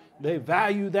 They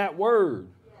value that word.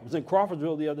 I was in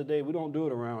Crawfordsville the other day. We don't do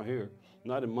it around here,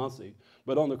 not in Muncie.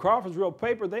 But on the Crawfordsville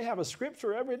paper, they have a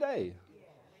scripture every day.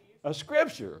 A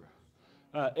scripture.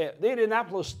 The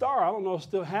Indianapolis Star, I don't know if it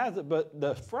still has it, but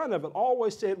the front of it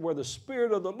always said, where the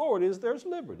Spirit of the Lord is, there's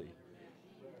liberty.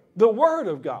 The Word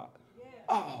of God.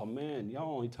 Oh, man,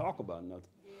 y'all only talk about nothing.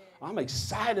 I'm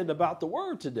excited about the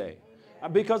Word today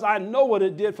because I know what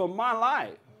it did for my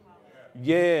life.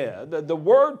 Yeah, the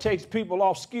word takes people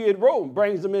off Skid Row and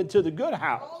brings them into the good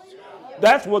house.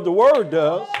 That's what the word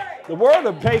does. The word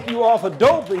will take you off of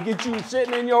dope and get you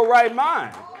sitting in your right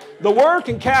mind. The word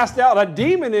can cast out a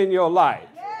demon in your life.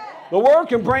 The word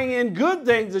can bring in good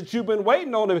things that you've been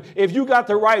waiting on if you got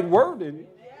the right word in it.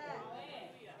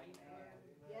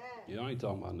 Yeah, I ain't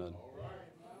talking about nothing.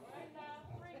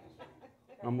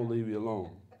 I'm going to leave you alone.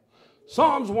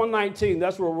 Psalms 119,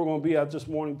 that's where we're going to be at this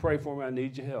morning. Pray for me. I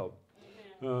need your help.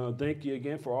 Thank you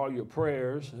again for all your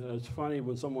prayers. It's funny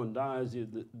when someone dies,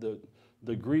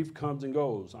 the grief comes and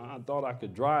goes. I thought I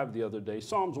could drive the other day.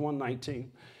 Psalms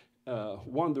 119,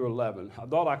 1 through 11. I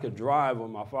thought I could drive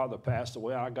when my father passed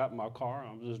away. I got in my car.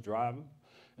 I was just driving.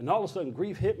 And all of a sudden,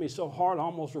 grief hit me so hard, I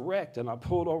almost wrecked. And I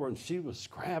pulled over, and she was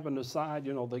grabbing the side.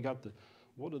 You know, they got the,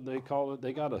 what did they call it?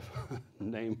 They got a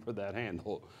name for that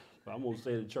handle. I won't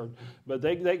say the church, but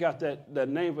they got that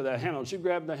name for that handle. She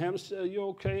grabbed the handle and said, "Are you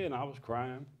okay?" And I was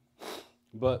crying.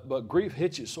 But grief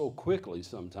hits you so quickly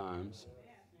sometimes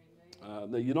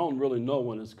that you don't really know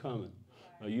when it's coming.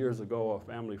 Years ago, a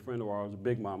family friend of ours, a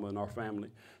big mama in our family,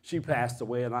 she passed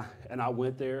away, and I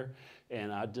went there,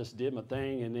 and I just did my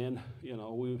thing, and then, you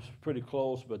know, we was pretty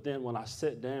close. But then when I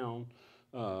sat down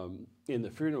in the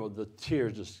funeral, the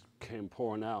tears just came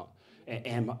pouring out.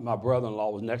 And my brother-in-law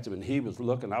was next to me, and he was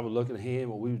looking. I was looking at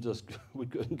him, and we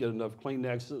couldn't get enough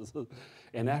Kleenexes.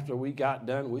 And after we got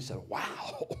done, we said,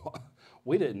 "Wow,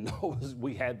 we didn't know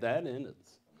we had that in it."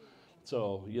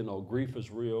 So, you know, grief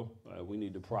is real. We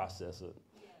need to process it.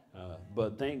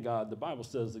 But thank God, the Bible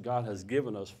says that God has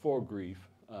given us for grief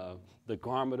the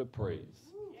garment of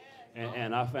praise.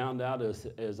 And I found out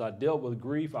as I dealt with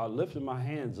grief, I lifted my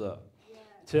hands up,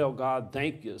 tell God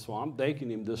thank you. So I'm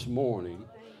thanking him this morning.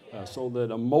 So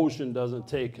that emotion doesn't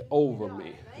take over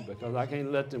me, because I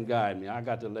can't let them guide me. I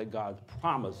got to let God's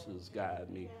promises guide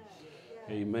me.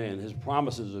 Amen. His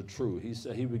promises are true. He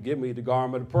said he would give me the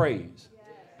garment of praise.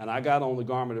 And I got on the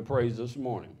garment of praise this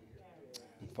morning.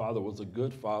 Father was a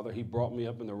good father. He brought me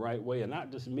up in the right way. And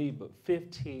not just me, but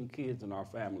 15 kids in our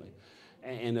family.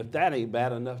 And if that ain't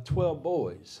bad enough, 12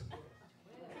 boys.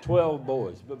 12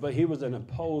 boys. But he was an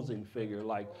imposing figure,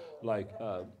 like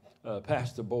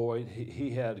Pastor Boyd.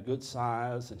 He had good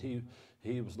size, and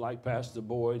he was like Pastor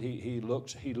Boyd. He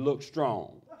looked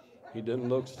strong. He didn't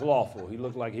look slothful. He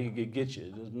looked like he could get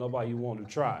you. There's nobody you want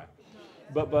to try.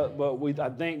 But I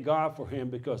thank God for him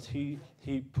because he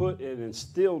put and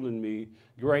instilled in me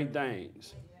great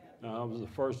things. I was the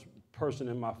first person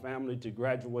in my family to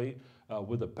graduate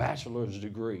with a bachelor's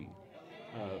degree.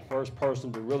 First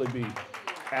person to really be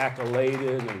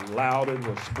accoladed and lauded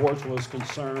where sports was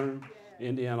concerned.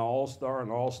 Indiana All-Star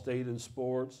and All-State in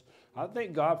sports. I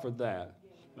thank God for that.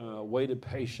 Waited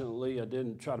patiently. I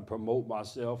didn't try to promote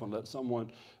myself and let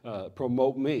someone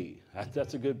promote me.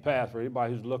 That's a good path for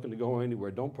anybody who's looking to go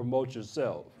anywhere. Don't promote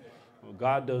yourself. Well,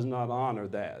 God does not honor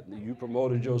that. You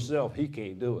promoted yourself, he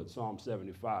can't do it. Psalm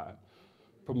 75.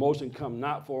 Promotion come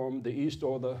not from the east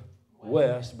or the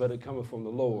west, but it cometh from the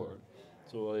Lord.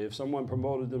 So if someone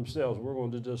promoted themselves, we're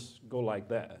going to just go like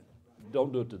that.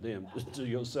 Don't do it to them. Just to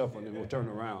yourself, and then we'll turn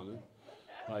around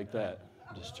like that.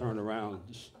 Just turn around.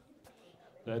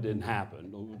 That didn't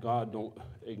happen. God don't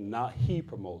ignite. He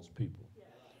promotes people.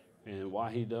 And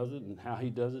why he does it and how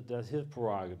he does it, that's his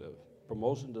prerogative.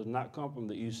 Promotion does not come from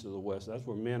the east or the west. That's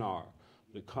where men are.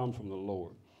 It comes from the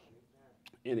Lord.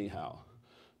 Anyhow,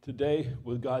 today,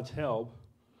 with God's help,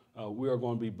 we are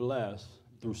going to be blessed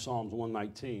through Psalms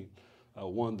 119,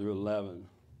 1 through 11.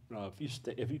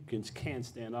 If you can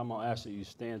stand, I'm going to ask that you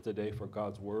stand today for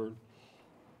God's word.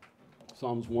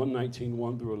 Psalms 119,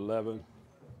 1 through 11.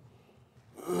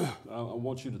 I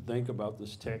want you to think about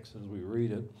this text as we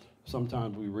read it.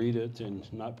 Sometimes we read it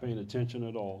and not paying attention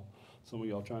at all. Some of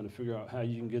y'all trying to figure out how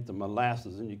you can get the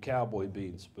molasses in your cowboy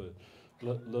beans, but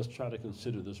let's try to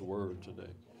consider this word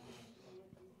today.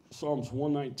 Psalms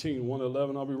 119,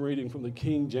 111, I'll be reading from the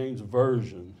King James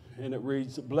Version, and it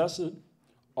reads, "Blessed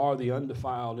are the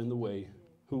undefiled in the way,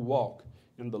 who walk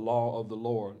in the law of the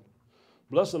Lord.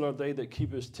 Blessed are they that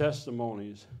keep his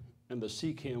testimonies and that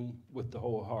seek him with the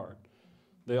whole heart.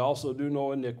 They also do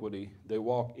no iniquity, they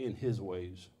walk in his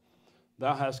ways.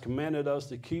 Thou hast commanded us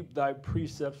to keep thy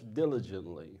precepts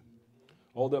diligently.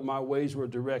 Oh, that my ways were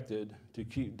directed to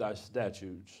keep thy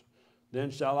statutes. Then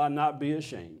shall I not be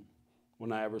ashamed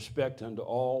when I have respect unto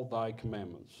all thy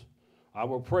commandments. I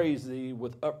will praise thee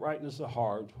with uprightness of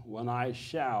heart when I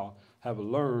shall have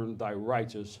learned thy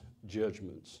righteous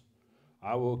judgments.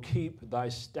 I will keep thy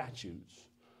statutes.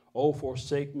 O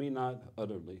forsake me not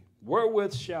utterly.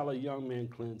 Wherewith shall a young man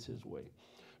cleanse his way?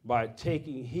 By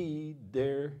taking heed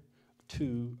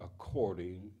thereto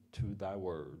according to thy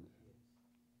word.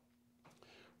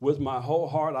 With my whole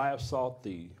heart I have sought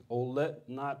thee. O let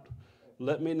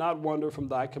me not wander from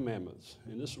thy commandments."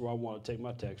 And this is where I want to take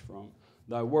my text from.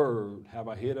 "Thy word have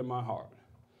I hid in my heart,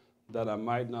 that I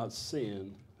might not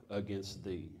sin against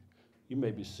thee." You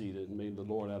may be seated, and may the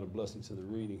Lord add a blessing to the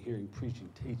reading, hearing, preaching,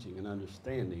 teaching, and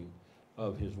understanding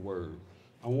of his word.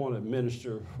 I want to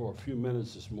minister for a few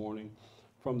minutes this morning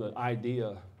from the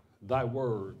idea, thy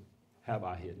word have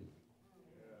I hidden.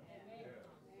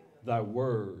 Thy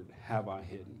word have I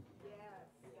hidden.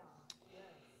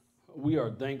 We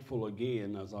are thankful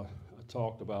again, as I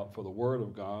talked about, for the word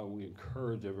of God. We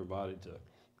encourage everybody to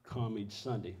come each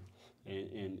Sunday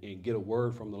and get a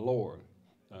word from the Lord.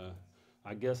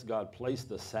 I guess God placed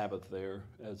the Sabbath there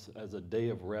as a day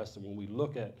of rest. And when we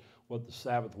look at what the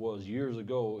Sabbath was years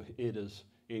ago, it is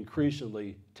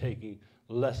increasingly taking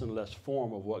less and less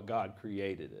form of what God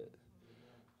created it.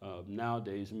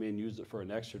 Nowadays, men use it for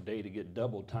an extra day to get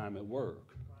double time at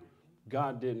work.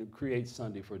 God didn't create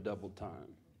Sunday for double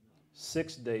time.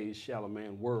 6 days shall a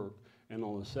man work, and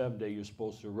on the seventh day you're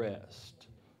supposed to rest.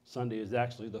 Sunday is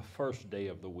actually the first day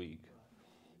of the week.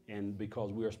 And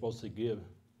because we are supposed to give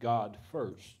God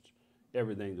first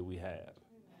everything that we have.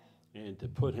 And to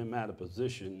put him out of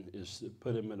position is to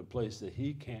put him in a place that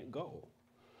he can't go.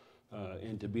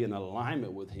 And to be in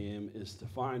alignment with him is to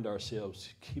find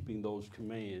ourselves keeping those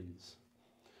commands.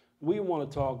 We want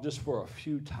to talk just for a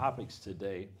few topics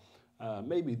today,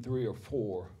 maybe 3 or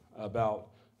 4,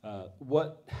 about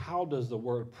how does the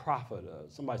word prophet,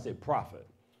 somebody say prophet.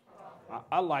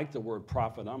 I like the word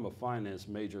prophet. I'm a finance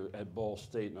major at Ball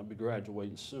State, and I'll be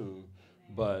graduating soon.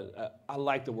 But I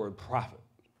like the word prophet.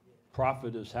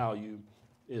 Profit is how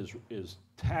is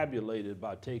tabulated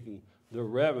by taking the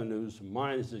revenues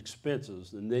minus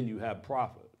expenses, and then you have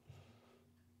profit.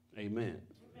 Amen.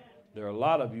 There are a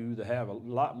lot of you that have a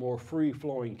lot more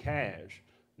free-flowing cash,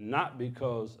 not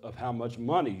because of how much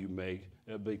money you make,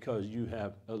 but because you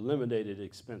have eliminated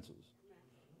expenses.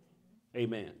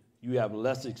 Amen. You have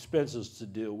less expenses to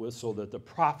deal with so that the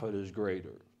profit is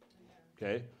greater.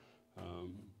 Okay?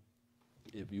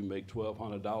 If you make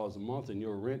 $1,200 a month and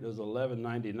your rent is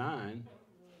 $11.99,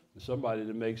 Somebody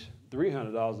that makes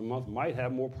 $300 a month might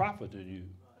have more profit than you.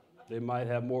 They might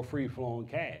have more free-flowing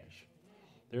cash.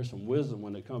 There's some wisdom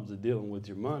when it comes to dealing with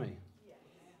your money.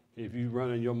 If you're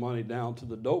running your money down to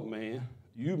the dope man,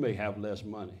 you may have less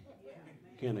money.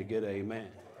 Can I get an amen?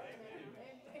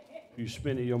 If you're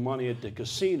spending your money at the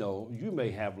casino, you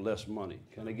may have less money.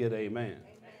 Can I get an amen?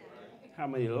 How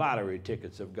many lottery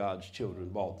tickets have God's children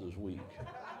bought this week?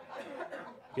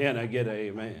 Can I get an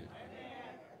amen?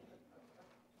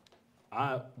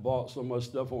 I bought so much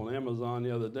stuff on Amazon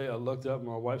the other day. I looked up and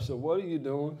my wife said, "What are you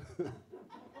doing?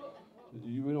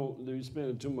 You're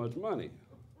spending too much money."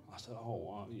 I said,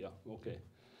 "Oh, yeah, okay."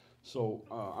 So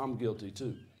I'm guilty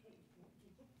too.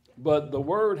 But the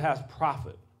word has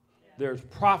profit. There's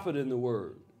profit in the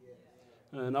word.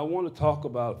 And I want to talk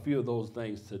about a few of those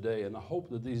things today, and I hope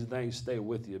that these things stay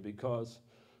with you, because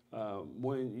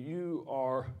when you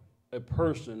are a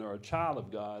person or a child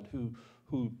of God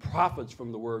who profits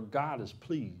from the word, God is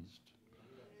pleased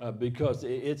because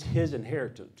it's his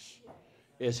inheritance.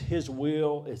 It's his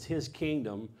will, it's his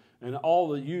kingdom, and all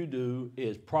that you do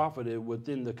is profited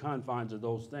within the confines of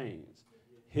those things.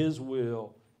 His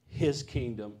will, his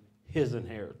kingdom, his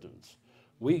inheritance.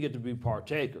 We get to be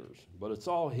partakers, but it's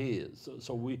all his.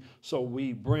 So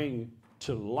we bring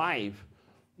to life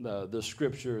the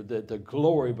scripture that the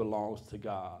glory belongs to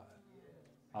God.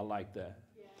 I like that.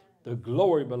 The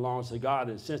glory belongs to God,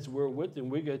 and since we're with him,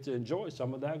 we get to enjoy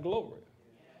some of that glory.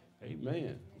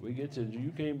 Amen.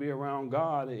 You can't be around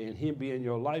God and him be in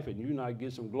your life and you not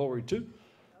get some glory too.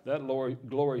 That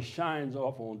glory shines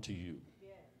off onto you.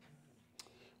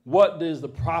 What is the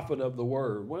profit of the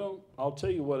word? Well, I'll tell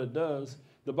you what it does.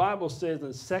 The Bible says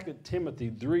in 2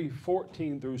 Timothy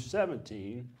 3:14 through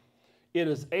 17, it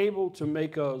is able to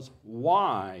make us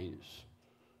wise.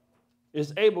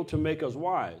 It's able to make us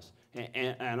wise.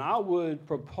 And I would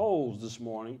propose this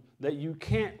morning that you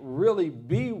can't really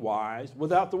be wise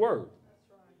without the word.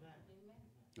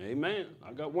 Amen.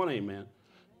 I got one amen.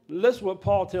 Listen what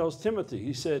Paul tells Timothy.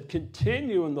 He said,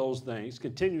 continue in those things.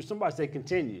 Continue. Somebody say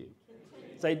continue.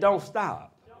 Say don't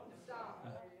stop.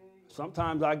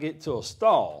 Sometimes I get to a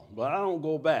stall, but I don't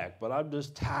go back. But I'm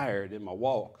just tired in my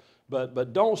walk.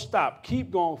 But don't stop.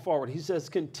 Keep going forward. He says,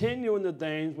 continue in the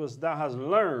things which thou hast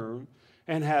learned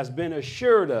and has been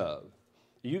assured of.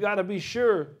 You got to be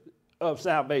sure of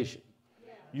salvation.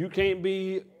 You can't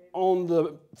be on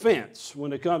the fence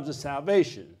when it comes to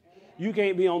salvation. You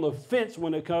can't be on the fence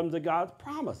when it comes to God's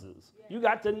promises. You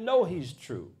got to know he's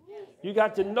true. You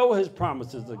got to know his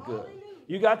promises are good.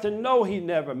 You got to know he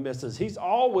never misses. He's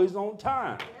always on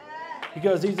time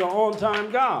because he's an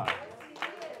on-time God.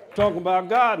 Talking about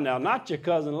God now, not your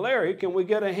cousin Larry. Can we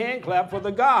get a hand clap for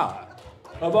the God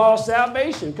of all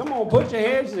salvation? Come on, put your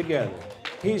hands together.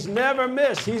 He's never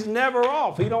missed. He's never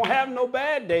off. He don't have no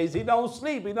bad days. He don't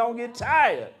sleep. He don't get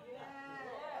tired.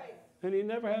 And he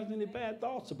never has any bad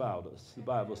thoughts about us, the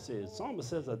Bible says. Psalmist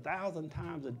says 1,000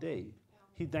 times a day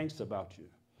he thinks about you.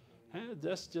 And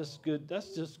that's just good.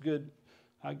 That's just good,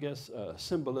 I guess,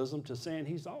 symbolism to saying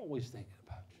he's always thinking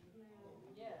about you.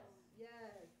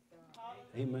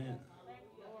 Amen.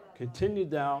 Continue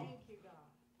thou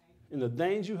in the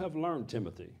things you have learned,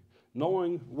 Timothy,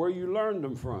 knowing where you learned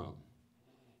them from.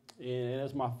 And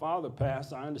as my father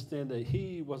passed, I understand that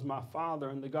he was my father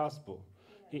in the gospel.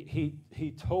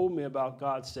 He told me about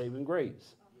God's saving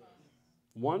grace.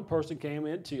 One person came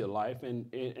into your life and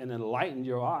enlightened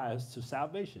your eyes to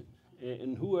salvation.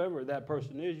 And whoever that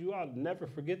person is, you ought to never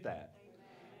forget that.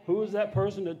 Who is that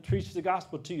person that preached the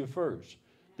gospel to you first,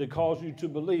 that caused you to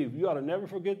believe? You ought to never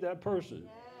forget that person.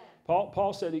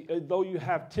 Paul said, though you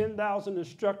have 10,000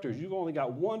 instructors, you've only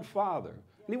got one father.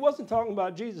 And he wasn't talking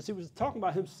about Jesus. He was talking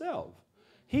about himself.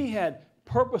 He had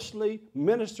purposely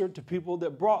ministered to people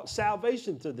that brought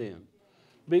salvation to them.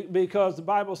 Because the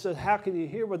Bible says, how can you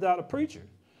hear without a preacher?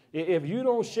 If you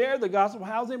don't share the gospel,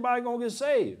 how's anybody going to get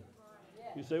saved?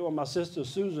 You say, well, my sister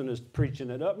Susan is preaching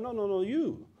it up. No,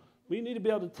 you. We need to be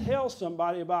able to tell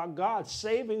somebody about God's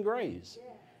saving grace.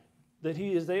 That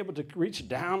he is able to reach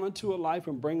down into a life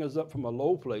and bring us up from a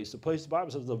low place, a place the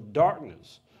Bible says of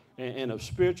darkness and of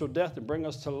spiritual death, and bring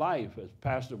us to life, as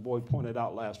Pastor Boyd pointed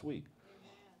out last week.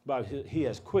 But he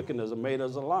has quickened us and made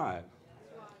us alive.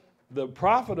 The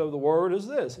profit of the word is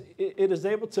this. It is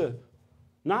able to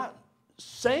not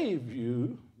save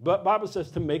you, but Bible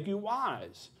says to make you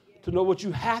wise, to know what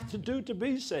you have to do to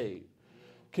be saved.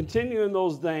 Continue in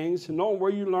those things, knowing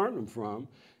where you learned them from.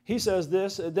 He says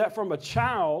this, that from a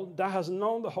child thou hast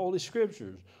known the Holy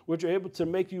Scriptures, which are able to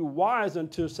make you wise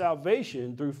unto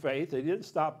salvation through faith. They didn't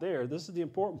stop there. This is the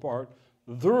important part.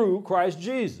 Through Christ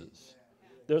Jesus.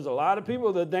 There's a lot of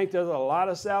people that think there's a lot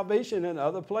of salvation in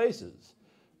other places.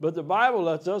 But the Bible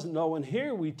lets us know, and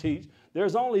here we teach,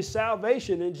 there's only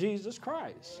salvation in Jesus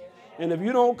Christ. And if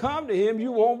you don't come to him,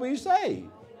 you won't be saved.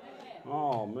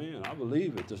 Oh, man, I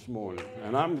believe it this morning.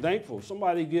 And I'm thankful.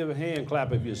 Somebody give a hand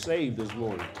clap if you're saved this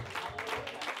morning.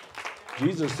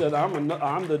 Jesus said,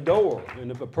 I'm the door. And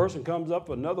if a person comes up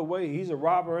another way, he's a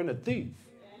robber and a thief.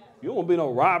 You won't be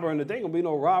no robber, and there ain't going to be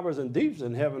no robbers and thieves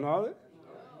in heaven, are there?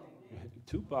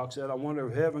 Tupac said, I wonder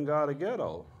if heaven got a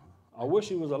ghetto. I wish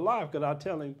he was alive. Could I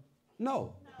tell him,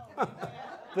 no.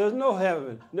 There's no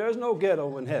heaven. There's no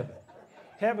ghetto in heaven.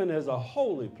 Heaven is a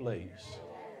holy place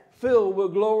filled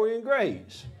with glory and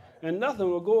grace. And nothing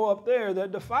will go up there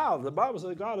that defiles. The Bible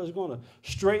says God is going to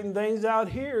straighten things out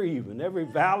here even. Every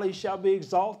valley shall be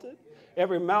exalted.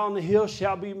 Every mountain and hill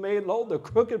shall be made low. The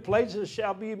crooked places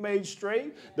shall be made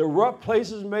straight. The rough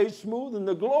places made smooth. And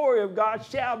the glory of God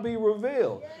shall be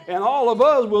revealed. And all of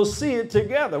us will see it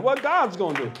together. What God's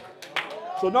going to do.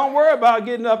 So don't worry about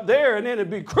getting up there and then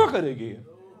it'd be crooked again.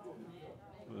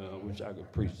 Well, I wish I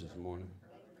could preach this morning.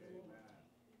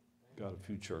 Got a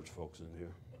few church folks in here.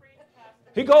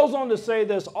 He goes on to say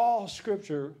this, all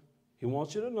scripture, he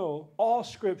wants you to know, all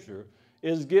scripture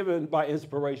is given by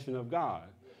inspiration of God.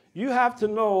 You have to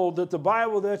know that the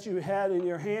Bible that you had in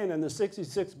your hand and the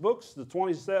 66 books, the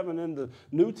 27 in the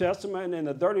New Testament and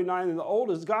the 39 in the Old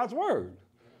is God's word.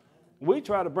 We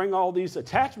try to bring all these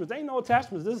attachments. There ain't no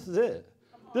attachments. This is it.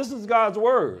 This is God's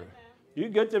word. You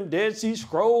get them Dead Sea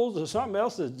Scrolls or something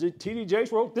else that T.D.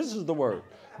 Jakes wrote. This is the word.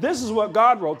 This is what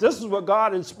God wrote. This is what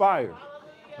God inspired.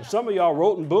 Some of y'all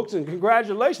wrote in books, and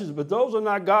congratulations, but those are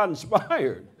not God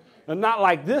inspired. And not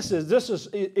like this is. This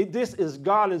is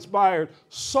God inspired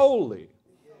solely.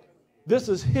 This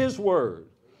is his word.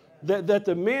 That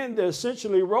the men that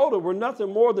essentially wrote it were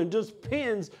nothing more than just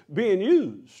pens being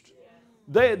used.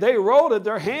 They wrote it,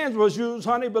 their hands was used,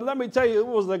 honey, but let me tell you,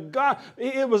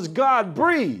 it was God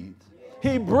breathed.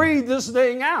 He breathed this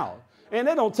thing out. And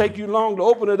it don't take you long to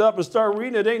open it up and start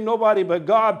reading it. Ain't nobody but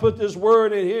God put this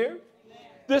word in here.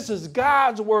 This is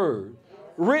God's word,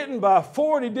 written by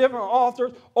 40 different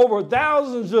authors over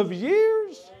thousands of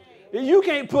years. You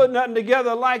can't put nothing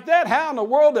together like that. How in the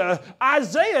world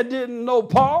Isaiah didn't know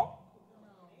Paul?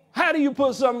 How do you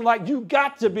put something like, you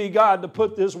got to be God to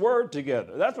put this word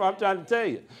together? That's what I'm trying to tell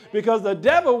you. Because the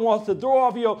devil wants to throw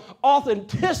off your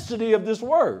authenticity of this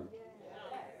word.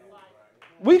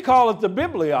 We call it the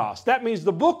Biblios. That means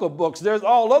the book of books. There's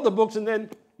all other books, and then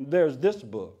there's this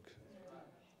book.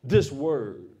 This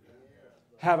word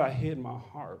have I hid in my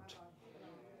heart,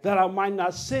 that I might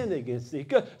not sin against thee.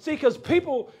 See, because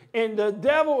people and the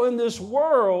devil in this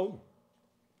world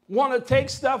want to take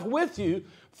stuff with you,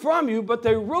 from you, but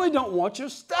they really don't want your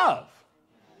stuff.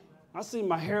 I see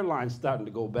my hairline starting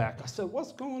to go back. I said,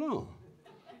 what's going on?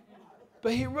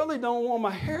 But he really don't want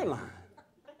my hairline.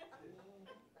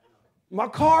 My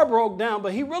car broke down,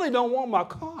 but he really don't want my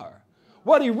car.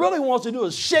 What he really wants to do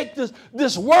is shake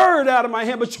this word out of my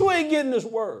hand, but you ain't getting this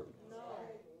word.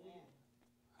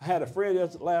 I had a friend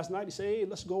last night. He said, hey,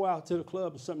 let's go out to the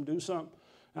club and do something.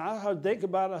 And I had to think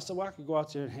about it. I said, well, I could go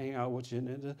out there and hang out with you.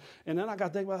 And then I got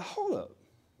to think about it. Hold up.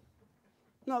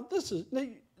 Now, this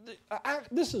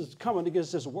is coming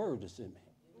against this word that's in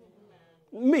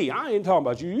me. Me, I ain't talking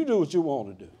about you. You do what you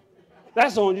want to do.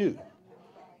 That's on you.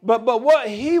 But what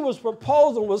he was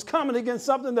proposing was coming against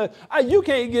something that, you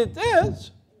can't get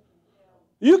this.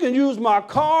 You can use my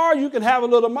car. You can have a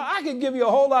little money. I can give you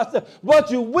a whole lot of stuff. But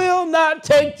you will not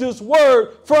take this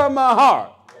word from my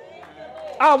heart.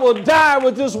 I will die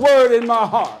with this word in my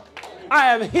heart. I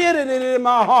have hidden it in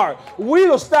my heart.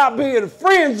 We'll stop being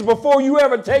friends before you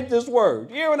ever take this word.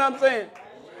 You hear what I'm saying?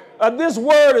 This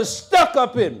word is stuck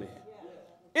up in me.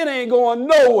 It ain't going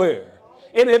nowhere.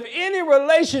 And if any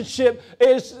relationship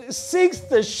seeks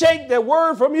to shake that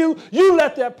word from you, you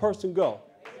let that person go.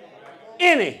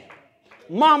 Any.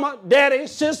 Mama, daddy,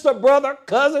 sister, brother,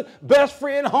 cousin, best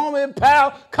friend, homie,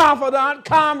 pal, confidant,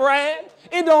 comrade.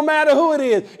 It don't matter who it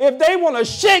is. If they want to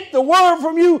shake the word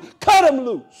from you, cut them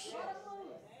loose.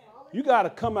 You got to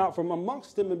come out from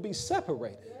amongst them and be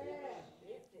separated.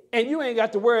 And you ain't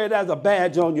got to wear it as a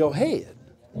badge on your head,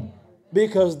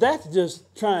 because that's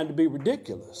just trying to be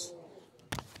ridiculous.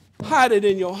 Hide it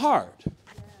in your heart,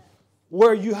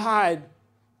 where you hide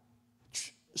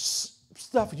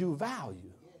stuff you value.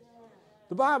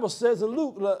 The Bible says in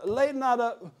Luke, lay not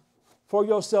up for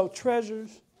yourself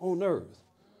treasures on earth,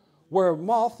 where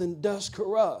moth and dust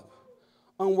corrupt,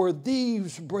 and where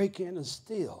thieves break in and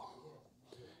steal.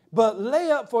 But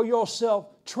lay up for yourself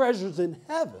treasures in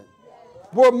heaven,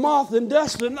 where moth and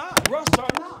dust are not, rust are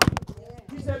not.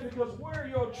 He said, because where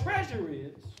your treasure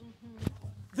is,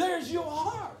 there's your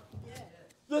heart.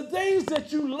 The things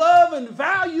that you love and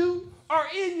value are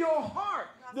in your heart,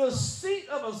 the seat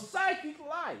of a psychic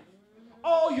life.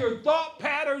 All your thought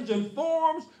patterns and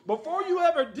forms, before you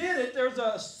ever did it, there's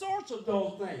a source of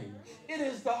those things. It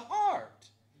is the heart.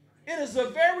 It is the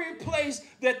very place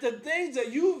that the things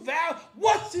that you value,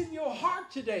 what's in your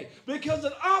heart today? Because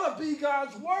it ought to be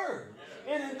God's word.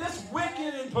 And in this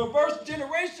wicked and perverse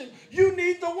generation, you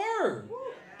need the word.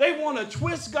 They want to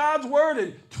twist God's word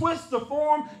and twist the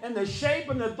form and the shape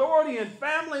and authority and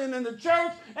family and in the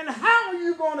church. And how are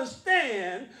you going to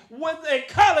stand with a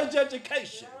college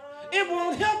education? It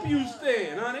won't help you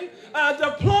stand, honey. A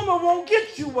diploma won't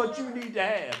get you what you need to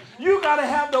have. You got to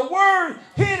have the word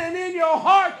hidden in your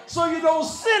heart so you don't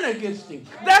sin against him.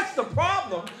 That's the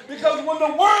problem, because when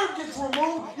the word gets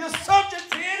removed, you're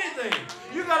subject to anything.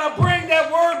 You got to bring that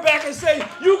word back and say,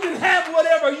 you can have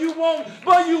whatever you want,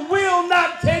 but you will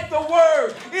not take the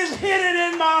word. It's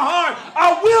hidden in my heart.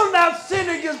 I will not sin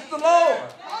against the Lord.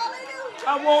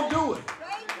 I won't do it.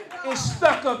 It's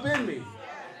stuck up in me.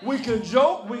 We can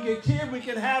joke, we can kid, we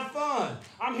can have fun.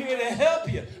 I'm here to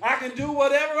help you. I can do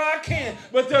whatever I can,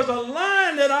 but there's a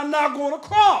line that I'm not going to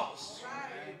cross.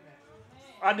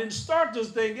 I didn't start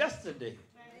this thing yesterday.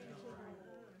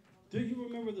 Do you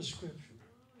remember the scripture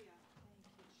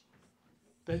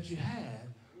that you had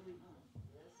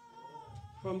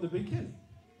from the beginning,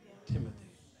 Timothy?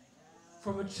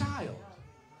 From a child.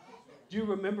 Do you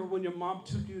remember when your mom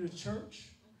took you to church?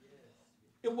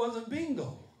 It wasn't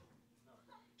bingo.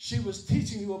 She was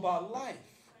teaching you about life,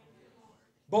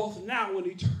 both now and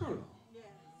eternal,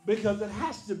 because it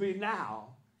has to be now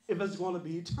if it's going to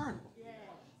be eternal.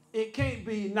 It can't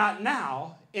be not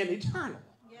now and eternal.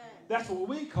 That's what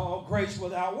we call grace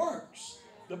without works.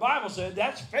 The Bible said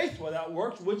that's faith without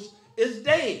works, which is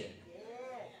dead.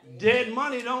 Dead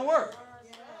money don't work.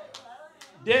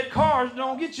 Dead cars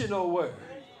don't get you nowhere.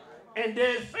 And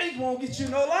dead faith won't get you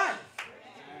no life.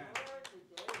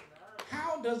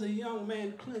 How does a young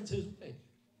man cleanse his faith?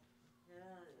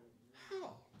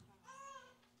 How?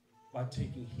 By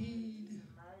taking heed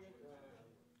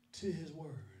to his word.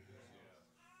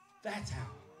 That's how.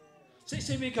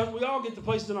 See, because we all get to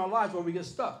places in our lives where we get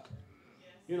stuck.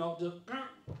 You know, just,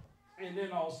 and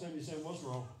then all of a sudden you say, what's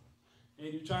wrong?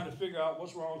 And you're trying to figure out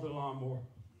what's wrong with the lawnmower.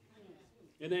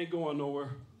 It ain't going nowhere.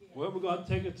 Well, we're going to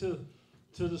take it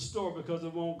to the store because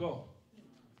it won't go.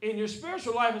 In your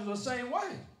spiritual life is the same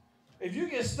way. If you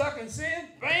get stuck in sin,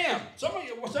 bam. Some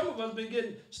of us have been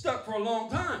getting stuck for a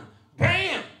long time.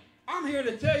 Bam. I'm here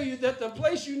to tell you that the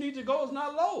place you need to go is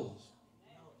not Lowe's.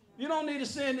 You don't need to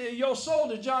send your soul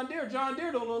to John Deere. John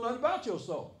Deere don't know nothing about your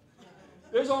soul.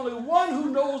 There's only one who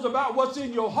knows about what's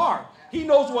in your heart. He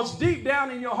knows what's deep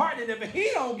down in your heart. And if he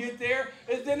don't get there,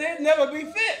 then it'll never be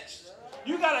fixed.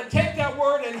 You got to take that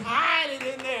word and hide it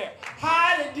in there.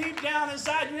 Hide it deep down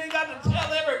inside. You ain't got to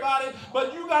tell everybody,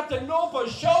 but you got to know for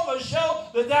sure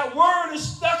that word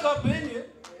is stuck up in you.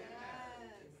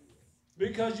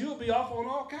 Because you'll be off on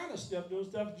all kind of stuff, doing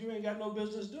stuff that you ain't got no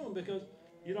business doing because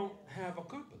you don't have a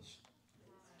compass.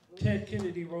 Ted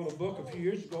Kennedy wrote a book a few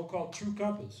years ago called True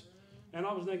Compass. And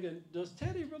I was thinking, does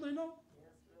Teddy really know?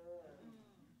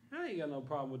 I ain't got no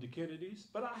problem with the Kennedys,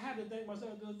 but I had to think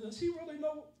myself, does he really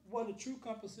know what a true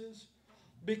compass is?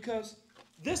 Because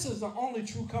this is the only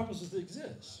true compass that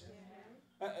exists.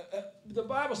 The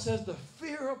Bible says the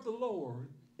fear of the Lord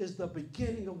is the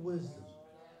beginning of wisdom.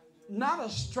 Not a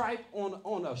stripe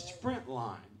on a sprint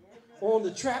line or on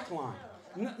the track line.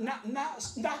 Not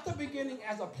the beginning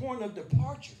as a point of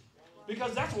departure.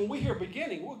 Because that's when we hear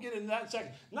beginning. We'll get into that in a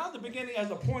second. Not the beginning as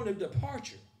a point of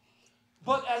departure,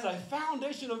 but as a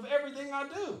foundation of everything I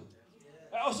do.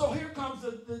 So here comes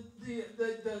the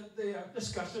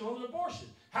discussion on abortion.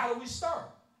 How do we start?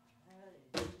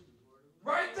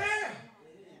 Right there.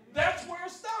 That's where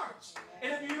it starts.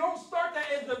 And if you don't start that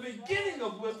as the beginning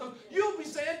of wisdom, you'll be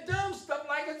saying dumb stuff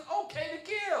like it's okay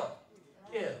to kill.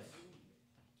 If.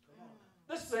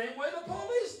 The same way the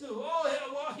police do. Oh,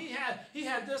 well, he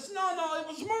had this. No, it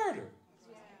was murder.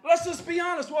 Let's just be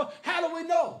honest. Well, how do we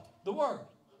know? The word.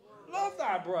 Love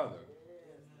thy brother.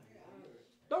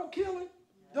 Don't kill him.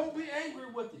 Don't be angry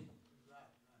with him.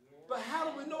 But how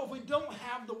do we know if we don't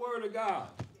have the word of God?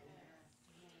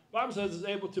 The Bible says it's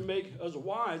able to make us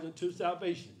wise unto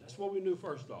salvation. That's what we knew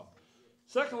first off.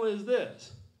 Secondly is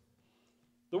this.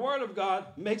 The word of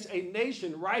God makes a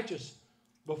nation righteous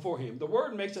before him. The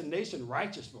word makes a nation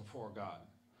righteous before God.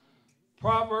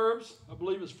 Proverbs, I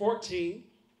believe it's 14.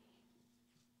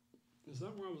 Is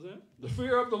that where I was at? The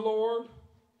fear of the Lord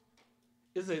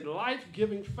is a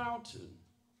life-giving fountain.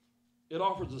 It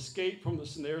offers escape from the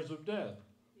snares of death.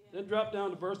 Then drop down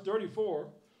to verse 34.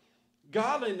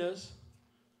 Godliness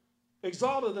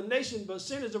exalted a nation, but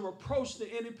sin is a reproach to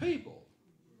any people.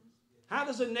 How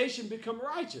does a nation become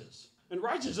righteous? And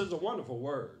righteous is a wonderful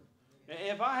word. And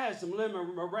if I had some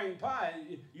lemon meringue pie,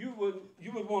 you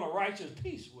would want a righteous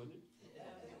piece, wouldn't you?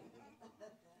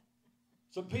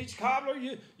 Some peach cobbler,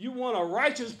 you want a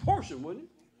righteous portion, wouldn't you?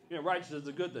 Yeah, righteous is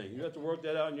a good thing. You have to work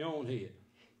that out in your own head.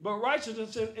 But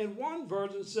righteousness in one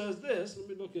version says this. Let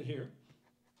me look at here.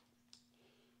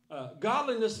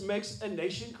 Godliness makes a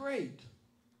nation great,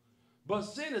 but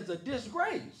sin is a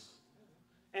disgrace.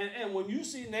 And when you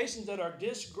see nations that are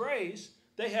disgraced,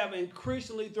 they have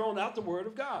increasingly thrown out the word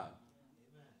of God.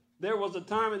 There was a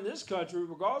time in this country,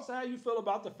 regardless of how you feel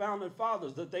about the founding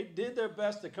fathers, that they did their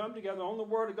best to come together on the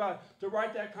word of God to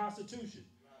write that Constitution.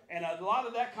 And a lot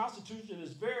of that Constitution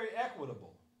is very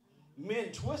equitable.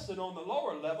 Men twisted on the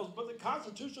lower levels, but the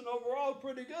Constitution overall is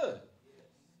pretty good.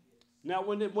 Now,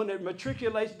 when it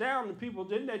matriculates down, the people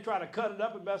didn't they try to cut it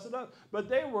up and mess it up, but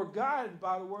they were guided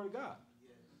by the word of God.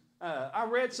 I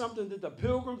read something that the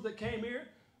pilgrims that came here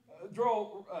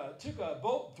took a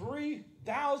boat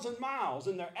 3,000 miles,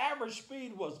 and their average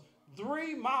speed was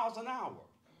 3 miles an hour.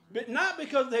 But not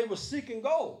because they were seeking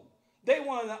gold. They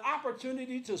wanted an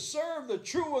opportunity to serve the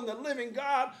true and the living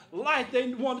God like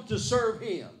they wanted to serve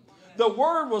him. The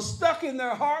word was stuck in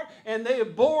their heart, and they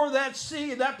bore that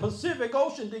sea, that Pacific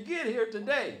Ocean to get here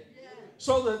today.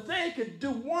 So that they could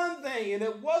do one thing, and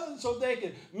it wasn't so they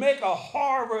could make a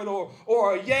Harvard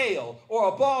or a Yale or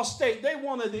a Ball State. They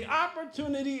wanted the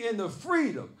opportunity and the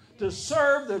freedom to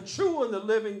serve the true and the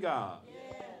living God.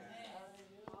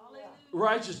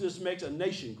 Righteousness makes a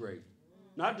nation great.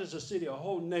 Not just a city, a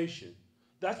whole nation.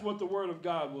 That's what the word of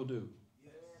God will do.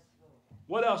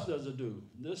 What else does it do?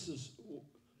 This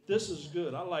is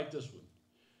good. I like this one.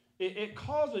 It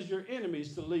causes your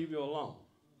enemies to leave you alone.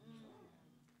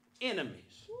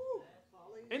 Enemies.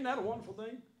 Isn't that a wonderful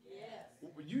thing? Yes.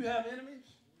 You have enemies?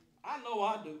 I know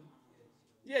I do.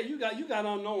 Yeah, you got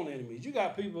unknown enemies. You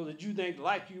got people that you think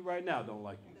like you right now don't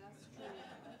like you.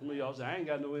 Some of y'all say, I ain't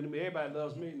got no enemy. Everybody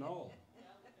loves me. No.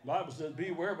 The Bible says,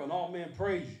 beware when all men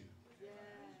praise you.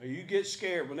 And you get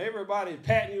scared. When everybody's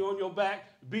patting you on your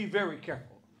back, be very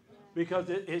careful. Because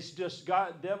it's just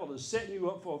God, the devil is setting you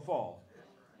up for a fall.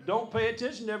 Don't pay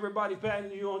attention to everybody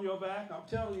patting you on your back. I'm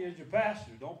telling you as your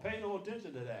pastor, don't pay no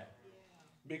attention to that.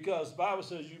 Because the Bible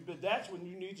says that's when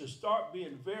you need to start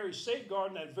being very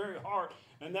safeguarding that very heart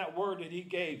and that word that he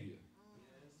gave you.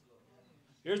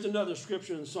 Here's another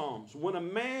scripture in Psalms. When a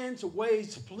man's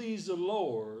ways please the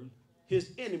Lord,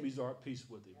 his enemies are at peace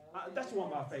with him. That's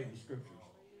one of my favorite scriptures.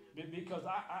 Because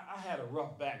I had a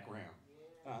rough background.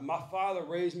 My father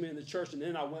raised me in the church, and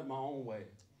then I went my own way.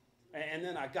 And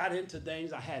then I got into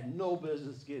things I had no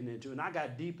business getting into, and I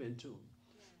got deep into them.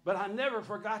 But I never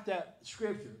forgot that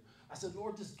scripture. I said,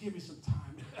 Lord, just give me some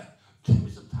time. Give me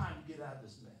some time to get out of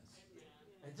this mess.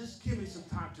 And just give me some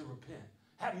time to repent.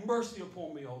 Have mercy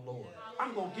upon me, oh Lord.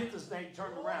 I'm going to get this thing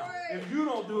turned around. If you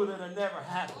don't do it, it'll never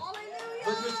happen.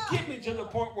 But just get me to the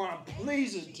point where I'm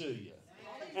pleasing to you.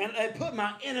 And put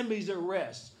my enemies at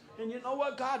rest. And you know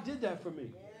what? God did that for me.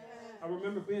 I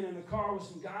remember being in the car with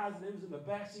some guys, and they was in the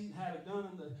back seat and had a gun.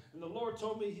 And the Lord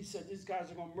told me, he said, these guys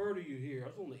are going to murder you here. I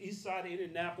was on the east side of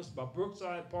Indianapolis by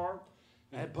Brookside Park.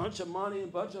 I had a bunch of money and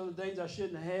a bunch of other things I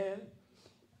shouldn't have had.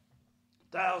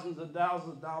 Thousands and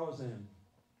thousands of dollars in.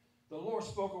 The Lord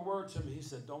spoke a word to me. He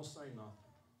said, don't say nothing.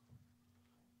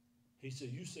 He said,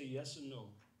 you say yes or no,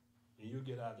 and you'll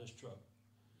get out of this truck.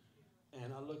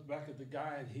 And I looked back at the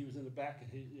guy, and he was in the back, and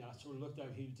I sort of looked at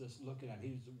him. He was just looking at me.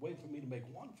 He was waiting for me to make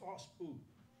one false move.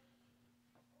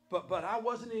 But I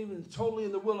wasn't even totally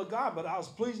in the will of God, but I was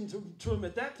pleasing to him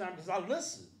at that time because I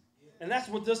listened. And that's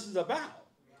what this is about,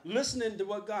 listening to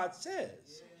what God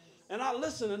says. And I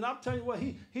listened, and I'm telling you what,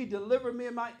 he delivered me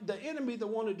and the enemy that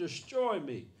wanted to destroy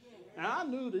me. And I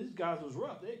knew these guys was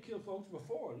rough. They had killed folks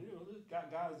before. You know, these guys,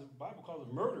 the Bible calls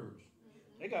them murderers.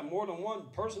 They got more than one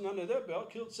person under their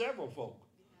belt, killed several folk.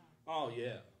 Oh,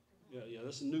 yeah. Yeah,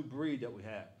 that's a new breed that we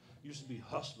have. Used to be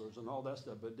hustlers and all that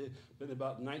stuff, but then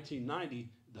about 1990,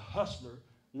 the hustler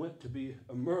went to be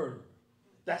a murderer.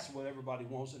 That's what everybody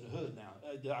wants in the hood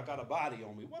now. I got a body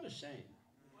on me. What a shame.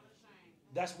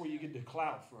 That's where you get the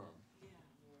clout from.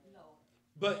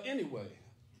 But anyway,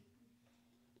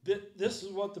 this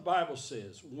is what the Bible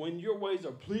says. When your ways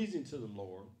are pleasing to the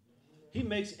Lord, he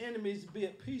makes enemies be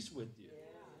at peace with you.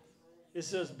 It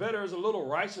says, better is a little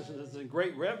righteousness than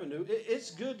great revenue.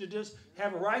 It's good to just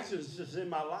have righteousness in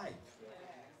my life.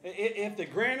 If the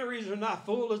granaries are not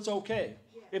full, it's okay.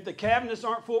 If the cabinets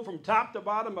aren't full from top to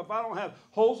bottom, if I don't have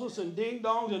hostess and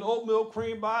ding-dongs and oatmeal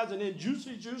cream pies and then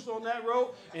juicy juice on that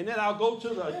road, and then I'll go to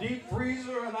the deep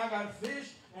freezer and I got fish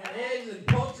and eggs and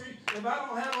poultry, if I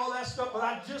don't have all that stuff, but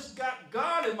I just got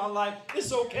God in my life,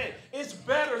 it's okay. It's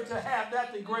better to have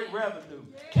that than great revenue.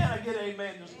 Can I get an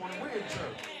amen this morning? We're in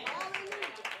church.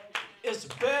 It's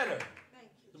better.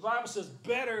 The Bible says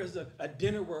better is a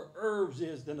dinner where herbs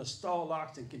is than a stall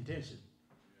ox in contention.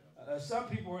 Some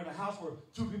people are in a house where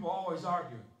two people are always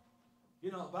arguing.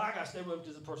 You know, but I got to stay with them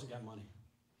because the person got money.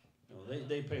 You know,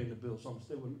 they paying the bill, so I'm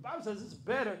staying with them. The Bible says it's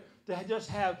better to just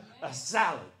have a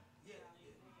salad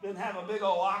than have a big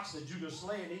old ox that you just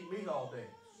slay and eat meat all day.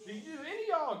 Do any of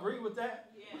y'all agree with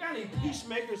that? We got any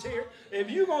peacemakers here? If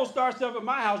you're going to start stuff at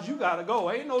my house, you got to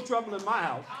go. Ain't no trouble in my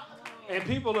house. And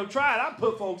people have tried. I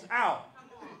put folks out.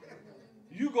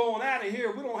 You going out of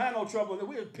here, we don't have no trouble.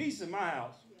 We're at peace in my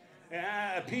house.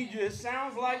 Peace, it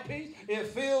sounds like peace. It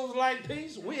feels like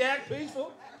peace. We act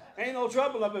peaceful. Ain't no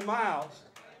trouble up in my house.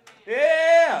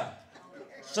 Yeah.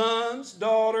 Sons,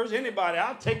 daughters, anybody.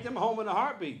 I'll take them home in a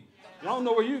heartbeat. You don't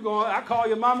know where you're going. I call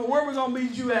your mama. Where we going to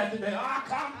meet you at today? I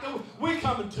come through. We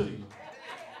coming to you.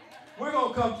 We're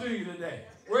going to come to you today.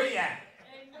 Where you at?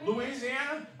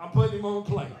 Louisiana? I'm putting him on a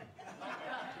plane.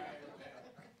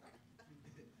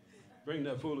 Bring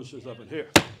that foolishness up in here.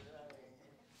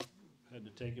 Had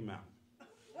to take him out.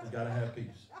 We got to have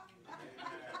peace.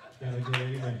 Got to get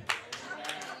amen.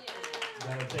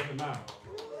 Got to take him out.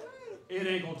 It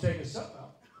ain't going to take itself out.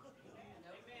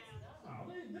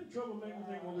 Them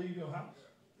troublemakers ain't going to leave your house.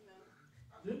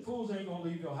 Them fools ain't going to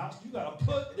leave your house. You got to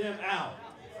put them out.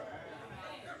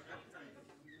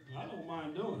 I don't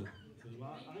mind doing it. Because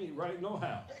I ain't right no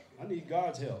how. I need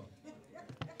God's help.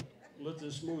 Let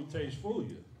this smooth taste fool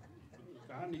you.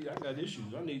 I got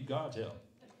issues. I need God's help.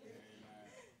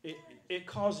 It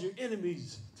causes your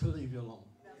enemies to leave you alone.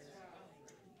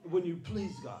 When you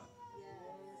please God.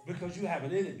 Because you have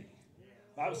an enemy.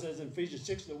 The Bible says in Ephesians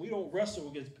 6 that we don't wrestle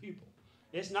against people.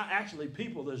 It's not actually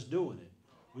people that's doing it.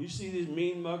 When you see these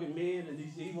mean mugging men and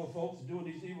these evil folks doing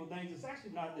these evil things, it's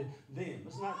actually not them.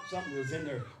 It's not something that's in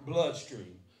their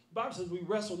bloodstream. The Bible says we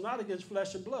wrestle not against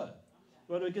flesh and blood,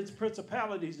 but against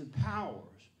principalities and powers.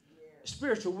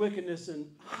 Spiritual wickedness in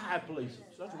high places.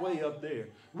 That's way up there.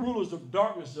 Rulers of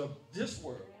darkness of this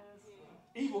world.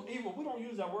 Evil. We don't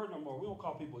use that word no more. We don't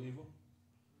call people evil.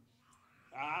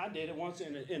 I did it once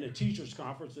in a teacher's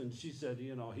conference, and she said,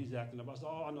 you know, he's acting up. I said,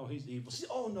 oh, I know he's evil. She said,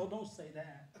 oh, no, don't say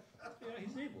that. Yeah,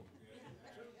 he's evil.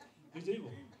 He's evil.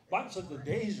 The Bible says the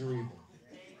days are evil.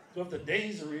 So if the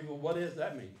days are evil, what does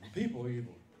that mean? People are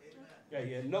evil.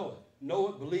 Yeah, know it. Know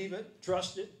it, believe it,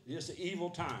 trust it. It's an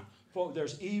evil time. Folks,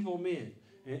 there's evil men.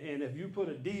 And if you put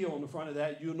a D on the front of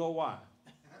that, you'll know why.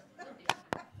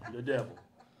 The devil.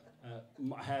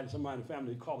 I had somebody in the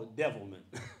family call it devilment.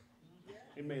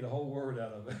 He made a whole word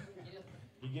out of it.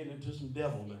 You're getting into some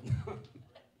devilment.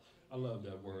 I love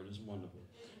that word. It's wonderful.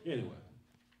 Anyway,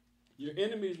 your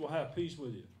enemies will have peace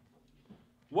with you.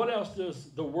 What else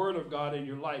does the word of God in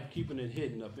your life, keeping it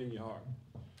hidden up in your heart?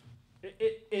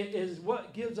 It is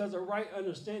what gives us a right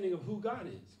understanding of who God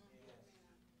is.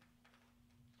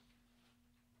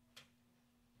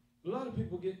 A lot of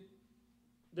people get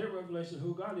their revelation of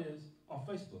who God is on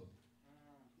Facebook.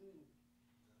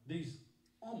 These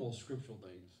almost scriptural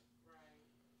things.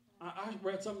 I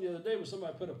read something the other day where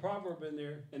somebody put a proverb in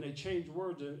there and they changed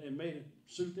words and made it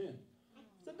suit in.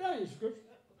 I said, that ain't scripture.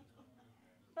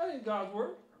 That ain't God's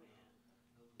word.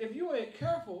 If you ain't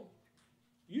careful,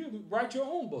 you write your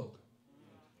own book.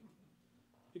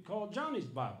 It's called Johnny's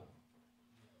Bible.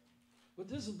 But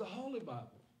this is the Holy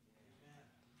Bible.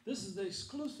 This is the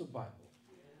exclusive Bible.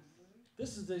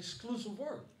 This is the exclusive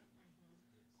word.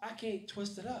 I can't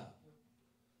twist it up.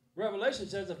 Revelation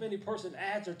says if any person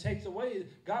adds or takes away,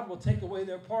 God will take away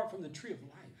their part from the tree of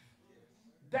life.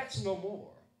 That's no more.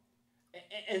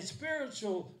 And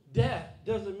spiritual death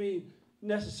doesn't mean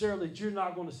necessarily that you're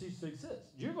not going to cease to exist.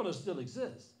 You're going to still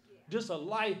exist. Just a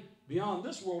life beyond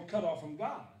this world cut off from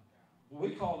God.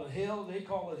 We call it hell. They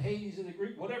call it Hades in the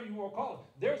Greek. Whatever you want to call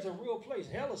it. There's a real place.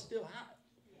 Hell is still hot.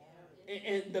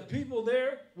 And the people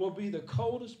there will be the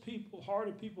coldest people,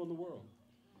 hearted people in the world.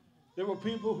 There were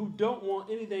people who don't want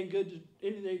anything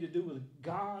to do with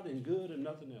God and good and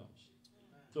nothing else.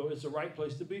 So it's the right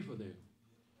place to be for them.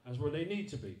 That's where they need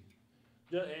to be.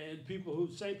 And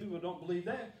same people don't believe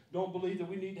that, don't believe that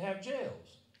we need to have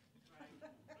jails.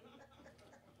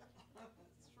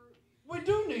 We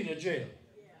do need a jail.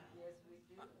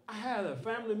 I had a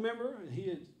family member, and he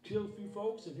had killed a few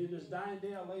folks, and in his dying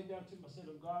day, I laid down to him. I said,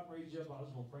 if God raised you up, I was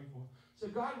going to pray for him. I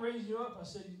said, God raised you up. I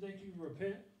said, you think you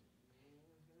repent?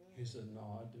 He said,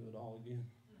 no, I'd do it all again.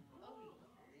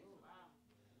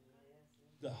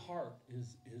 The heart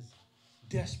is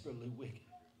desperately wicked.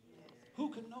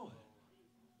 Who can know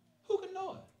it? Who can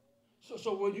know it?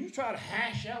 So when you try to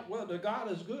hash out whether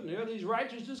God is good and there these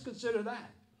righteous, just consider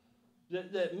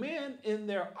that men in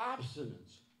their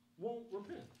obstinance won't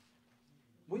repent.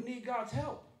 We need God's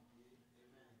help.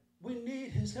 We need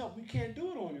his help. You can't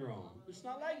do it on your own. It's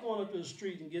not like going up to the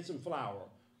street and get some flour.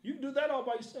 You can do that all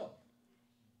by yourself,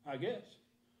 I guess.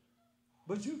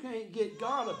 But you can't get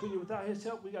God up in you without his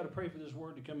help. We got to pray for this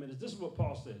word to come in. This is what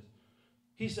Paul says.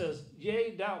 He says,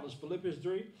 yea, doubtless, Philippians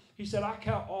 3. He said, I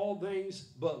count all things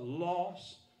but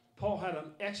loss. Paul had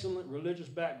an excellent religious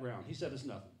background. He said it's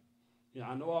nothing. You know,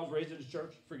 I know I was raised in the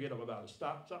church. Forget about it.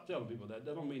 Stop telling people that.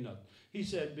 That don't mean nothing. He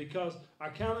said, because I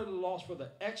counted a loss for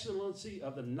the excellency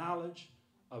of the knowledge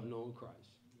of knowing Christ.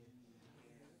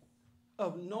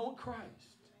 Of knowing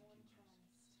Christ.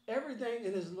 Everything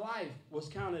in his life was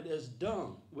counted as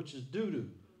dung, which is doo-doo.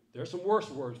 There's some worse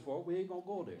words for it. We ain't going to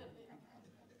go there.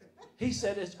 He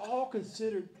said it's all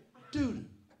considered doo-doo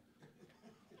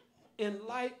in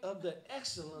light of the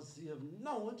excellency of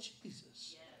knowing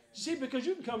Jesus. See, because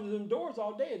you can come to them doors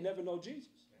all day and never know Jesus.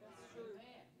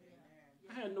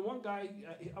 I had one guy,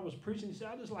 I was preaching, he said,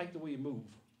 I just like the way you move.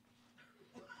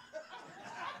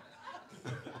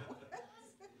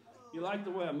 You like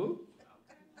the way I move?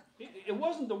 It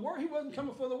wasn't the word. He wasn't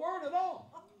coming for the word at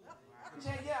all. He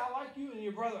said, yeah, I like you and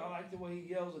your brother. I like the way he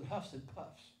yells and huffs and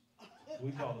puffs.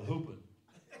 We call it hooping.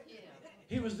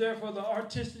 He was there for the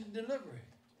artistic delivery.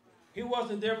 He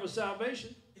wasn't there for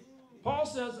salvation. Paul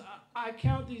says, I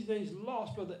count these things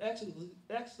lost for the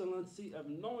excellency of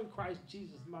knowing Christ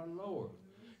Jesus my Lord.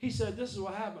 He said, this is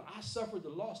what happened. I suffered the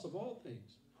loss of all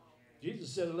things.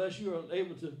 Jesus said, unless you are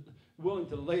willing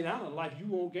to lay down in life, you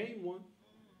won't gain one.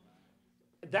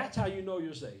 That's how you know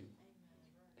you're saved.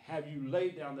 Have you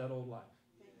laid down that old life?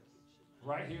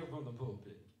 Right here from the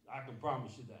pulpit. I can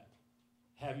promise you that.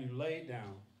 Have you laid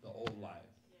down the old life?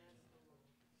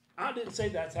 I didn't say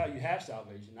that's how you have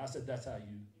salvation. I said that's how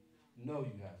you know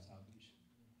you have salvation.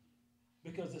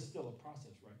 Because it's still a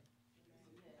process, right?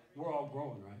 We're all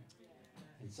growing, right?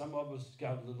 And some of us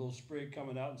got a little sprig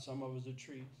coming out and some of us are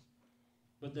trees.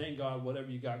 But thank God, whatever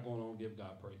you got going on, give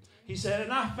God praise. He said,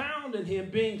 and I found in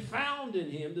him, being found in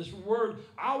him, this word,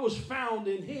 I was found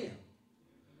in him.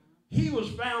 He was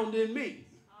found in me.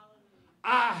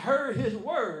 I heard his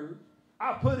word.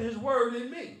 I put his word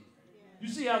in me. You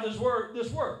see how this works?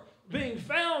 Being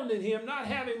found in him, not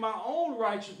having my own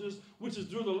righteousness, which is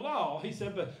through the law. He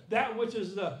said, but that which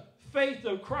is the faith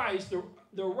of Christ,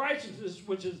 the righteousness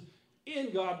which is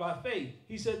in God by faith.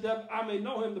 He said that I may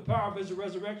know him, the power of his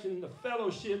resurrection, and the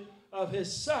fellowship of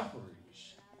his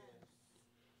sufferings.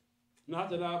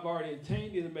 Not that I've already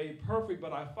attained it and made perfect,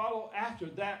 but I follow after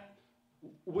that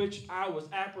which I was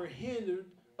apprehended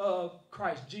of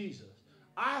Christ Jesus.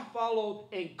 I followed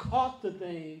and caught the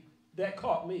thing that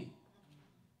caught me.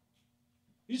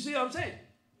 You see what I'm saying?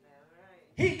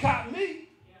 He caught me,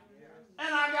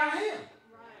 and I got him.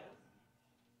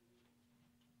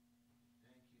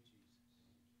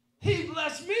 He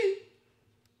blessed me,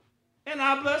 and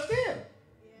I blessed him.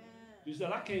 Yeah. You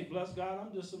said, I can't bless God.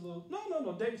 I'm just a little.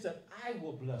 No. David said, I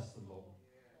will bless the Lord.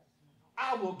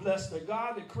 I will bless the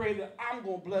God that created. I'm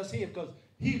going to bless him because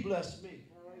he blessed me.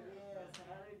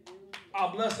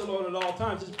 I'll bless the Lord at all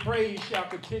times. His praise shall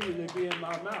continually be in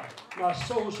my mouth. My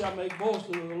soul shall make boast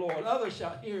in the Lord. Others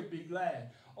shall hear and be glad.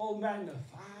 Oh, magnify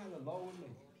the Lord with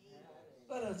me.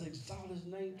 Let us exalt his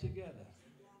name together.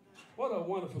 What a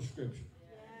wonderful scripture.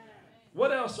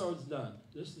 What else is done?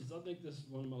 I think this is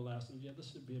one of my last ones. Yeah,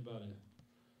 this should be about it.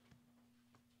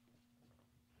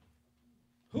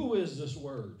 Who is this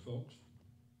word, folks?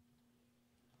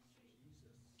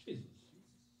 Jesus.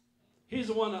 He's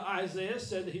the one that Isaiah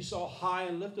said that he saw high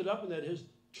and lifted up and that his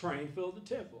train filled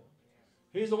the temple.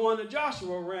 He's the one that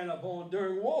Joshua ran up on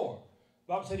during war.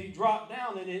 The Bible said he dropped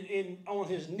down and on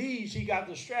his knees he got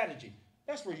the strategy.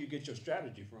 That's where you get your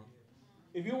strategy from.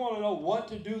 If you want to know what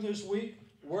to do this week,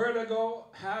 where to go,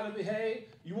 how to behave,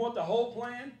 you want the whole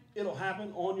plan, it'll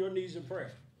happen on your knees in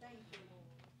prayer.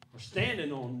 Or standing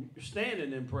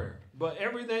in prayer. But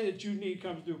everything that you need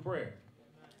comes through prayer.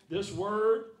 This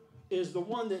word is the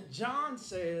one that John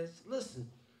says, listen,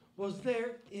 was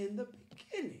there in the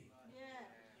beginning.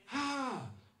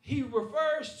 He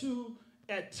refers to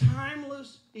a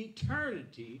timeless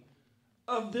eternity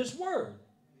of this word.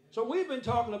 So we've been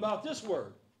talking about this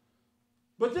word.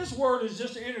 But this word is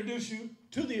just to introduce you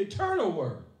to the eternal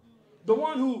word, the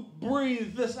one who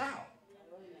breathed this out.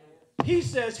 He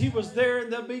says he was there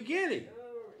in the beginning.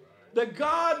 The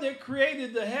God that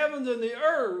created the heavens and the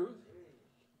earth,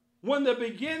 when the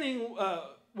beginning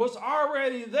was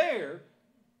already there,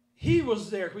 he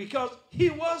was there because he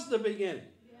was the beginning.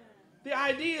 The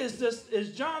idea is this,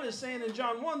 as John is saying in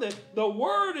John 1, that the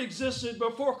Word existed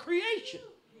before creation.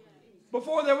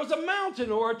 Before there was a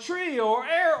mountain or a tree or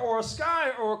air or a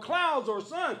sky or clouds or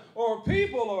sun or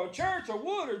people or a church or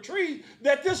wood or tree,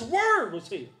 that this Word was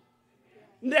here.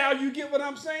 Now you get what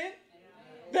I'm saying?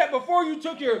 That before you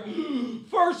took your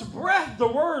first breath, the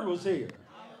Word was here.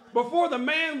 Before the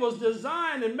man was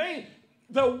designed and made,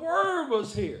 the Word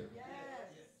was here.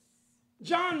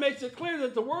 John makes it clear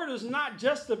that the Word is not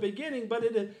just the beginning, but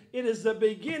it is the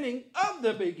beginning of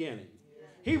the beginning.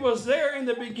 He was there in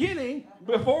the beginning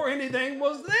before anything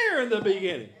was there in the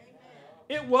beginning.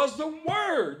 It was the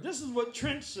Word. This is what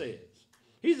Trench says.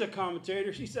 He's a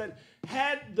commentator. He said,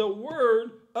 had the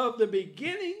Word of the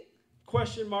beginning, ?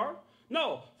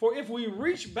 No, for if we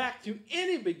reach back to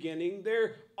any beginning,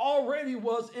 there already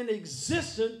was in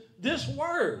existence this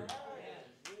Word.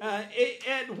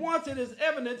 At once it is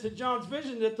evident to John's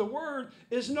vision that the Word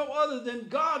is no other than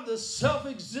God, the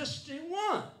self-existing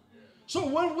one. So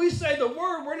when we say the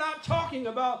Word, we're not talking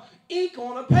about ink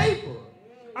on a paper.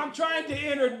 I'm trying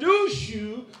to introduce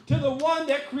you to the one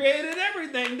that created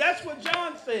everything. That's what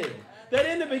John said. That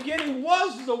in the beginning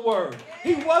was the Word.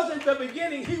 He wasn't the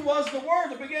beginning. He was the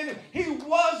Word. The beginning, He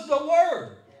was the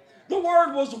Word. The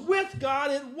Word was with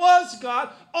God. It was God.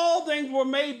 All things were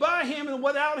made by Him, and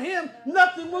without Him,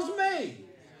 nothing was made.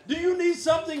 Do you need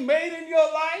something made in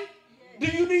your life? Do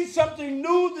you need something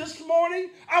new this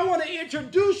morning? I want to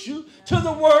introduce you to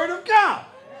the Word of God.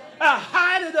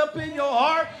 Hide it up in your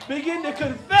heart. Begin to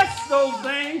confess those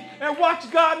things and watch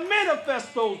God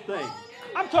manifest those things.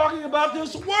 I'm talking about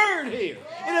this Word here.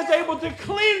 It is able to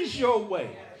cleanse your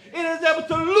way. It is able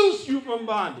to loose you from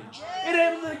bondage. It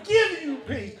is able to give you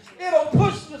peace. It'll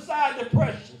push aside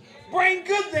depression. Bring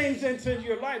good things into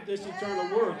your life. This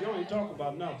eternal Word. You only talk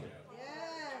about nothing.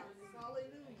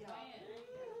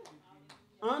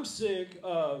 I'm sick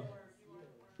of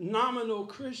nominal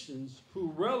Christians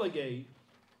who relegate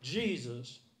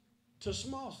Jesus to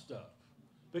small stuff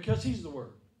because He's the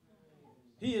Word.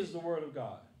 He is the Word of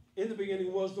God. In the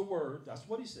beginning was the Word. That's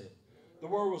what He said. The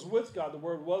Word was with God. The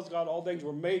Word was God. All things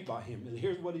were made by Him. And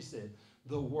here's what He said.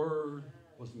 The Word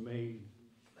was made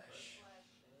flesh.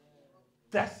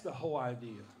 That's the whole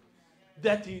idea.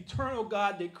 That the eternal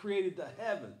God that created the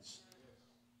heavens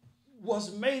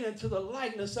was made into the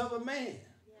likeness of a man.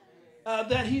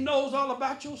 That He knows all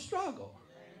about your struggle.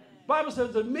 The Bible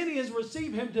says that many as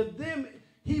receive Him, to them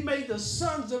He made the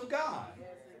sons of God.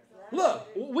 Look,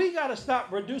 we got to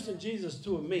stop reducing Jesus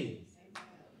to a meme.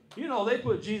 You know, they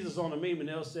put Jesus on a meme and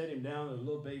they'll set Him down, a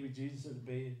little baby Jesus in the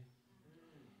bed.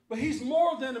 But He's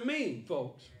more than a meme,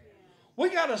 folks. We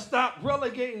got to stop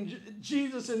relegating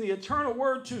Jesus in the eternal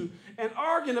Word to and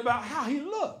arguing about how He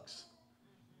looks.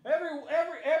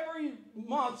 Every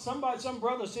month, some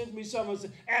brother sends me something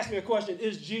and asks me a question,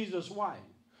 is Jesus white?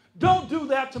 Don't do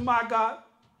that to my God.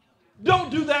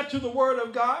 Don't do that to the Word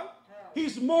of God.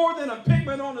 He's more than a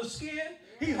pigment on the skin.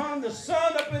 He hung the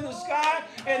sun up in the sky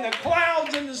and the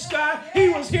clouds in the sky. He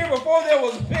was here before there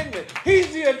was pigment.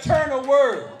 He's the eternal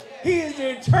Word. He is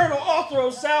the eternal author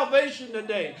of salvation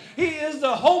today. He is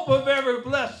the hope of every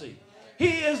blessing. He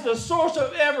is the source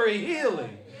of every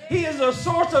healing. He is the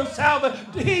source of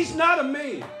salvation. He's not a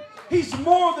man. He's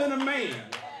more than a man.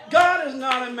 God is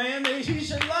not a man that He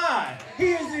should lie.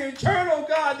 He is the eternal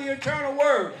God, the eternal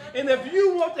Word. And if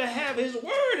you want to have His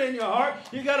Word in your heart,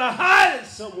 you got to hide it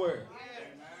somewhere.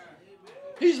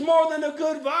 He's more than a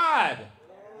good vibe.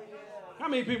 How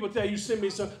many people tell you, send me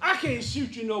some? I can't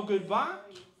shoot you no good vibes.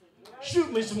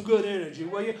 Shoot me some good energy,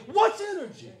 will you? What's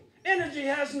energy? Energy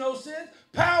has no sense.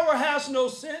 Power has no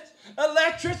sense.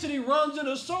 Electricity runs in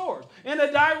a source, in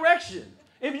a direction.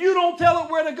 If you don't tell it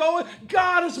where to go,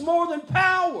 God is more than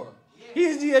power. He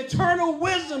is the eternal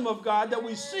wisdom of God that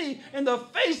we see in the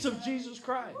face of Jesus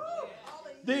Christ.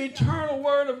 The eternal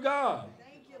Word of God.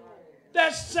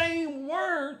 That same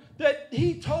Word that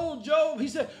He told Job, He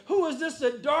said, who is this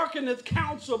that darkeneth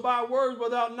counsel by words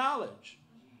without knowledge?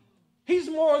 He's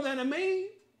more than a me.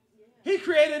 He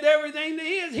created everything that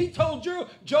is. He told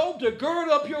Job to gird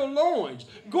up your loins.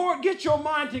 Get your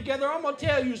mind together. I'm going to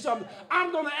tell you something.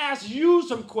 I'm going to ask you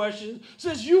some questions.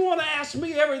 Since you want to ask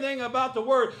me everything about the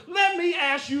Word, let me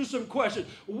ask you some questions.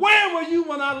 Where were you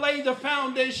when I laid the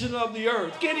foundation of the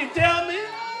earth? Can you tell me?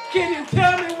 Can you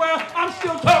tell me where? I'm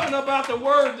still talking about the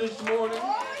Word this morning.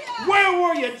 Where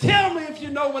were you? Tell me if you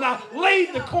know when I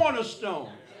laid the cornerstone.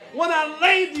 When I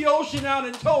laid the ocean out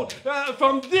and told,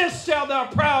 from this shall thy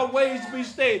proud ways be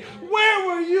stayed. Where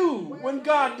were you when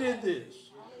God did this?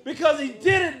 Because he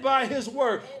did it by his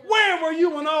word. Where were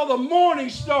you when all the morning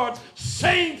stars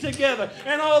sang together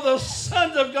and all the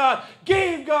sons of God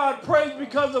gave God praise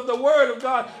because of the word of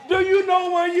God? Do you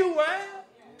know where you were?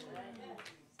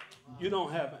 You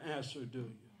don't have an answer, do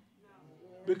you?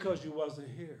 Because you wasn't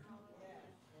here.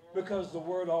 Because the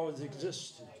word always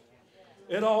existed.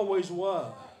 It always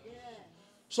was.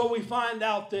 So we find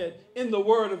out that in the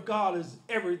word of God is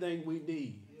everything we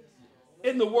need.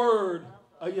 In the word,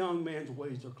 a young man's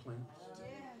ways are cleansed.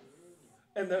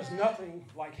 And there's nothing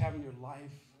like having your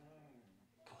life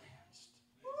cleansed.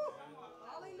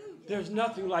 There's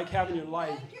nothing like having your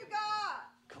life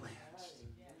cleansed.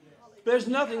 There's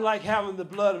nothing like having the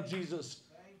blood of Jesus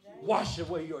wash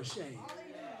away your shame.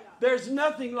 There's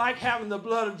nothing like having the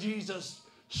blood of Jesus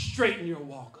straighten your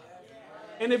walk up.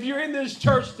 And if you're in this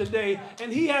church today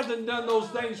and he hasn't done those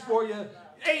things for you,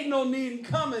 ain't no need in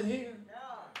coming here.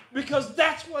 Because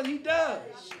that's what he does.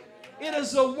 It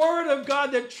is the word of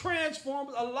God that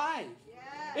transforms a life.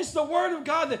 It's the word of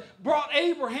God that brought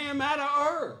Abraham out of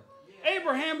Ur.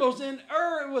 Abraham was in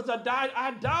Ur. It was an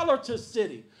idolatrous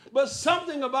city. But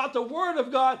something about the word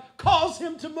of God caused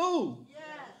him to move.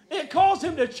 It caused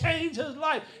him to change his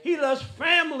life. He lost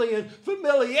family and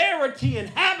familiarity and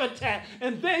habitat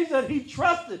and things that he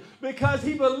trusted because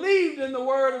he believed in the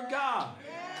word of God.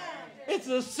 It's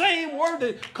the same word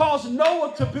that caused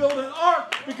Noah to build an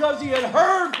ark because he had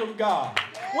heard from God.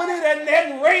 When it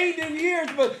hadn't rained in years,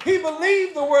 but he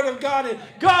believed the word of God, and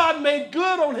God made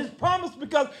good on his promise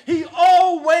because he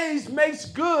always makes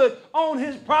good on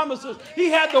his promises. He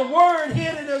had the word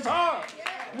hid in his heart.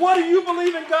 What do you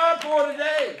believe in God for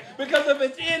today? Because if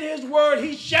it's in his word,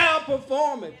 he shall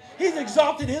perform it. He's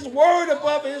exalted his word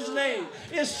above his name.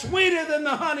 It's sweeter than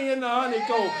the honey in the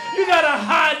honeycomb. You got to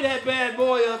hide that bad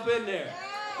boy up in there.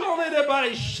 Don't let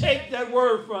anybody shake that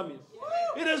word from you.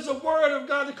 It is the word of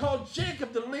God that called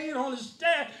Jacob to lean on his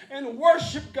staff and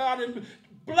worship God and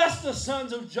bless the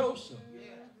sons of Joseph.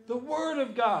 The word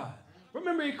of God.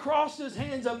 Remember, he crossed his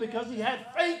hands up because he had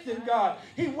faith in God.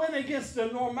 He went against the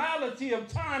normality of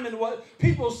time and what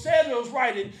people said was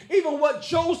right, and even what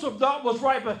Joseph thought was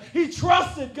right, but he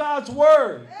trusted God's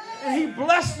word. And he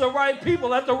blessed the right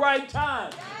people at the right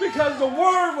time because the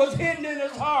word was hidden in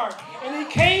his heart. And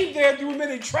he came there through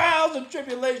many trials and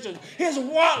tribulations. His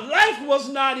life was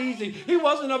not easy. He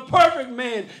wasn't a perfect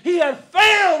man. He had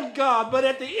failed God, but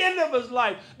at the end of his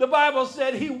life, the Bible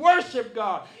said he worshiped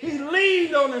God. He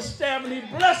leaned on his staff and he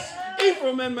blessed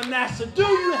Ephraim and Manasseh. Do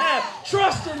you have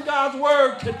trust in God's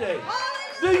word today?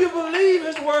 Do you believe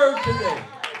his word today?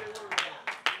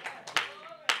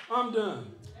 I'm done.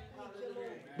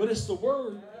 But it's the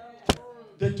word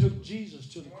that took Jesus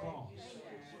to the cross.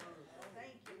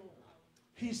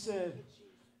 He said,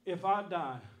 if I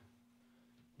die,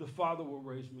 the Father will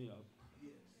raise me up.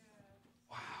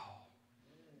 Wow.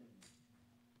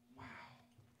 Wow.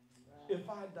 If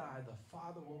I die, the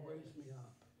Father will raise me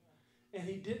up. And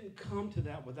he didn't come to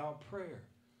that without prayer.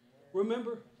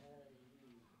 Remember,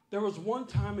 there was one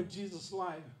time in Jesus'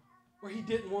 life where he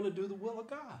didn't want to do the will of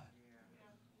God.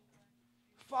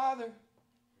 Father,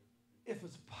 if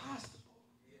it's possible,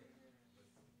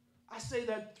 I say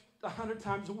that 100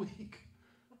 times a week.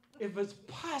 If it's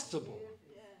possible,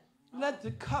 let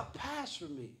the cup pass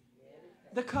from me,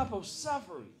 the cup of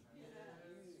suffering.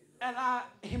 And I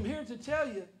am here to tell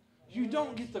you, you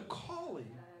don't get the calling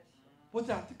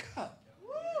without the cup.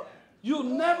 You'll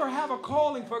never have a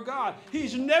calling for God.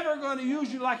 He's never going to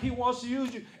use you like he wants to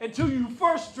use you until you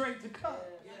first drink the cup.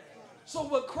 So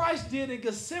what Christ did in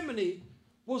Gethsemane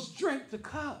was drink the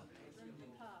cup,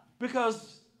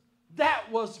 because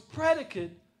that was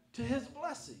predicate to his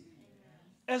blessing.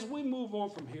 As we move on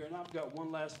from here, and I've got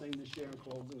one last thing to share in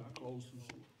closing. I'll close too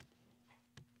soon.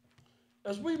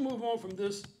 As we move on from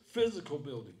this physical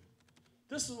building,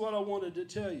 this is what I wanted to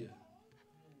tell you.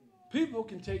 People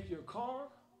can take your car.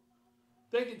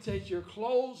 They can take your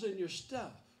clothes and your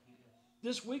stuff.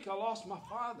 This week I lost my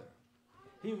father.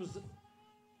 He was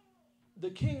the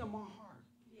king of my heart.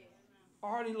 I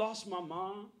already lost my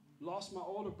mom, lost my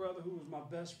older brother who was my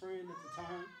best friend at the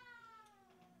time.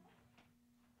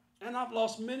 And I've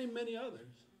lost many, many others.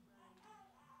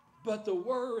 But the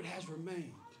word has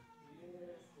remained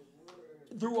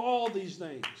through all these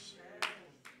things.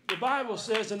 The Bible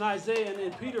says in Isaiah and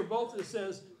in Peter both, it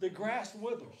says the grass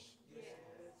withers.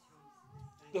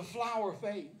 The flower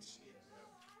fades.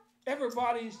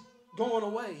 Everybody's going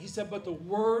away. He said, but the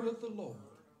word of the Lord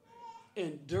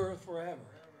endureth forever.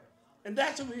 And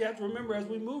that's what we have to remember as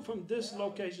we move from this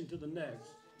location to the next.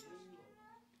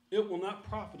 It will not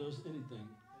profit us anything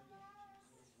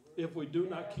if we do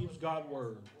not keep God's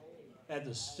word at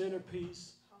the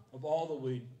centerpiece of all that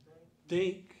we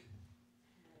think,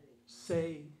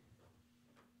 say,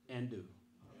 and do.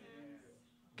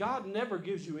 God never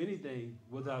gives you anything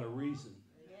without a reason.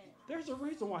 There's a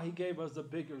reason why he gave us a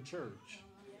bigger church.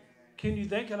 Can you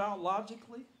think it out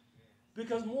logically?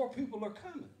 Because more people are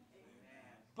coming.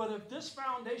 But if this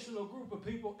foundational group of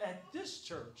people at this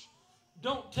church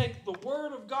don't take the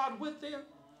word of God with them,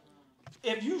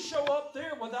 if you show up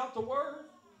there without the word,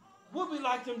 we'll be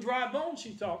like them dry bones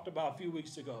she talked about a few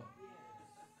weeks ago.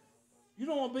 You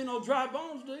don't want to be no dry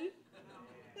bones, do you?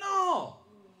 No.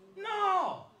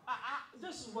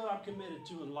 This is what I'm committed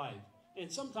to in life.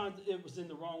 And sometimes it was in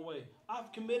the wrong way.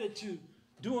 I've committed to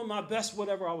doing my best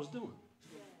whatever I was doing.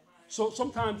 So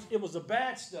sometimes it was the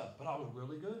bad stuff, but I was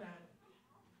really good at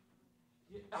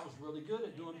it. I was really good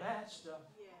at doing bad stuff.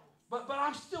 But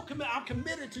I'm still committed. I'm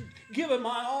committed to giving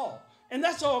my all. And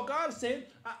that's all God is saying.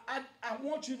 I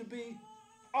want you to be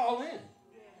all in.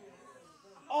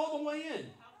 All the way in.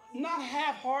 Not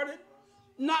half-hearted.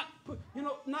 Not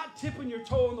tipping your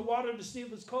toe in the water to see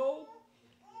if it's cold.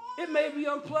 It may be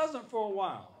unpleasant for a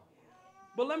while.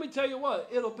 But let me tell you what.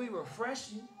 It'll be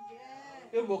refreshing.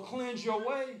 It will cleanse your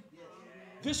way.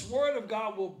 This word of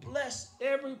God will bless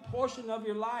every portion of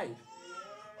your life.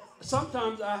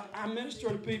 Sometimes I minister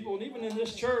to people, and even in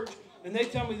this church, and they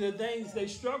tell me the things they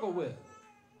struggle with.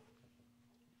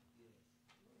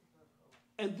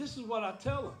 And this is what I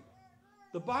tell them.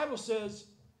 The Bible says,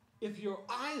 if your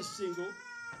eye is single,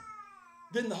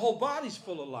 then the whole body's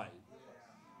full of light.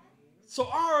 So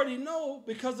I already know,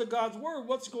 because of God's word,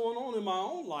 what's going on in my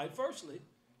own life, firstly,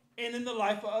 and in the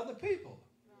life of other people.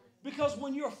 Because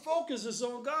when your focus is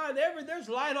on God, there's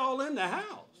light all in the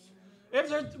house.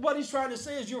 What he's trying to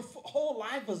say is your whole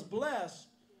life is blessed.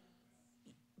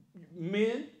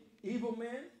 Men, evil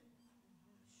men,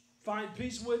 find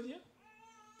peace with you.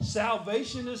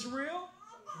 Salvation is real.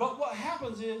 But what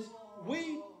happens is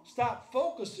we stop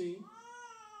focusing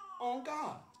on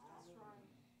God.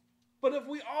 But if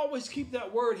we always keep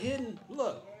that word hidden,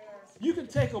 look, you can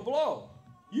take a blow.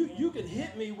 You can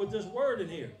hit me with this word in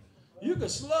here. You can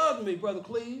slug me, Brother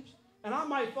Cleves, and I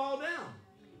might fall down.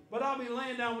 But I'll be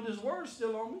laying down with this word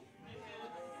still on me.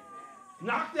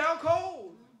 Knocked out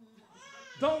cold.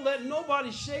 Don't let nobody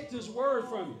shake this word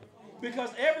from you.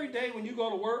 Because every day when you go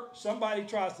to work, somebody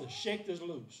tries to shake this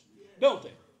loose. Don't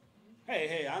they?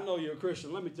 Hey, I know you're a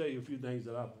Christian. Let me tell you a few things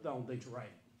that I don't think's right.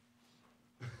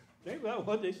 Think about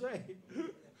what they say.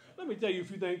 Let me tell you a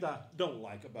few things I don't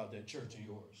like about that church of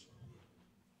yours.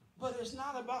 But it's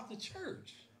not about the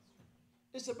church.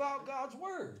 It's about God's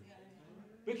word.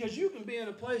 Because you can be in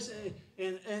a place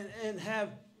and have,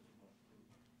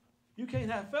 you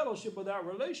can't have fellowship without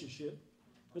relationship.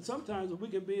 But sometimes we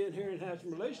can be in here and have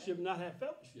some relationship and not have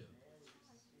fellowship.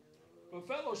 But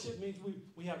fellowship means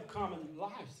we have common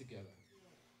lives together.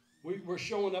 We're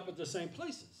showing up at the same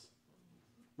places.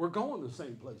 We're going to the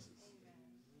same places.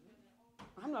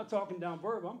 I'm not talking down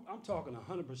verb. I'm talking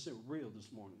 100% real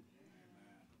this morning.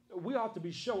 We ought to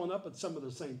be showing up at some of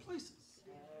the same places.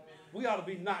 We ought to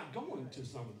be not going to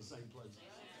some of the same places.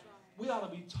 We ought to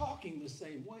be talking the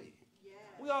same way.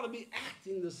 We ought to be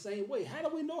acting the same way. How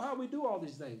do we know how we do all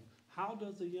these things? How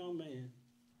does a young man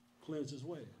cleanse his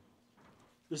way?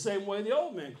 The same way the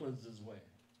old man cleanses his way.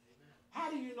 How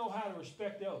do you know how to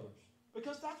respect elders?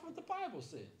 Because that's what the Bible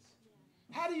says.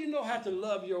 How do you know how to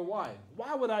love your wife?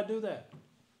 Why would I do that?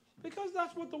 Because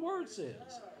that's what the word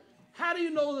says. How do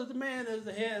you know that the man is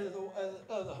the head of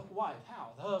the wife?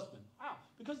 How? The husband. How?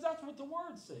 Because that's what the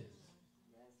word says.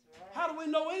 How do we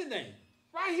know anything?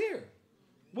 Right here.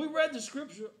 We read the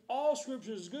scripture. All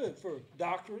scripture is good for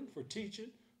doctrine, for teaching,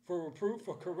 for reproof,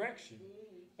 for correction.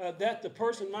 That the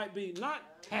person might be not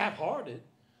half-hearted,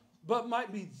 but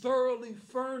might be thoroughly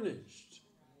furnished.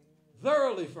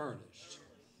 Thoroughly furnished.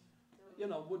 You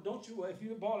know, don't you, if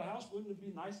you bought a house, wouldn't it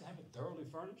be nice to have it thoroughly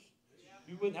furnished?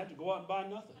 You wouldn't have to go out and buy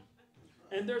nothing.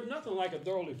 And there's nothing like a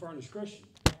thoroughly furnished Christian.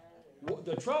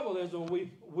 The trouble is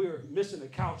when we're missing a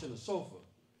couch and a sofa,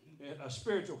 a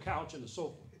spiritual couch and a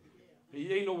sofa.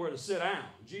 He ain't nowhere to sit down.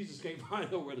 Jesus can't find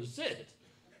nowhere to sit.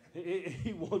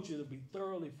 He wants you to be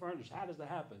thoroughly furnished. How does that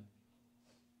happen?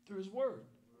 Through his word.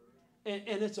 And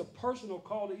it's a personal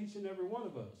call to each and every one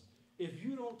of us. If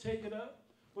you don't take it up,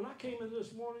 when I came in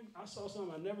this morning, I saw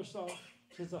something I never saw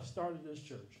since I started this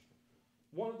church.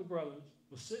 One of the brothers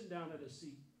was sitting down at a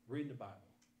seat reading the Bible.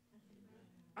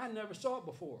 I never saw it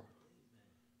before.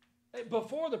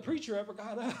 Before the preacher ever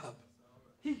got up.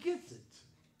 He gets it.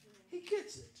 He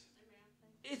gets it.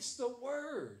 It's the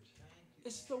word.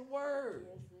 It's the word.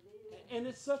 And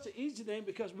it's such an easy thing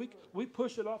because we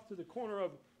push it off to the corner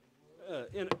of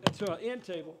to an end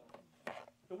table,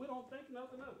 and we don't think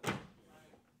nothing of it.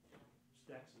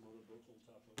 Stack some other books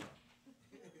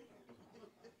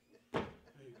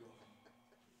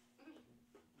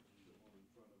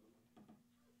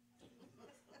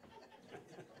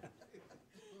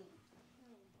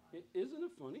Isn't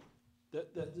it funny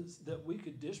that we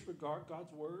could disregard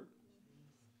God's word?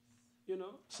 You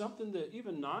know, something that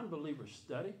even non-believers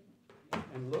study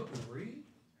and look and read.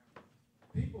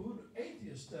 People who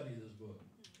atheists study this book.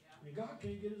 And God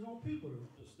can't get his own people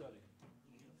to study.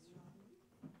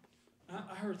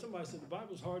 I heard somebody say the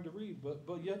Bible's hard to read,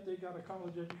 but yet they got a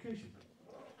college education.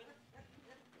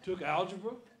 Took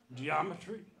algebra,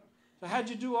 geometry. So how'd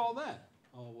you do all that?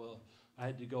 Oh well, I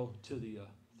had to go to the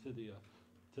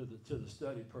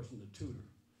study person, the tutor.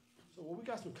 So well, we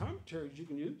got some commentaries you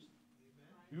can use.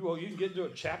 You can get to a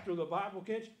chapter of the Bible,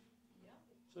 can't you?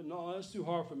 So no, that's too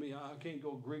hard for me. I can't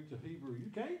go Greek to Hebrew. You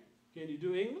can't? Can you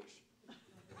do English?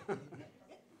 I'm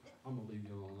gonna leave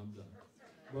you alone. I'm done.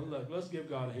 But look, let's give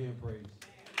God a hand praise.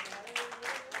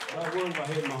 That word I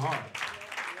hit my heart.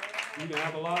 You can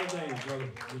have a lot of things, brother,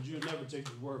 but you'll never take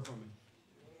this word from me.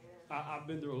 I've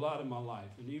been through a lot in my life,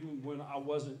 and even when I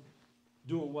wasn't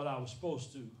doing what I was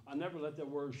supposed to, I never let that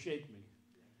word shake me.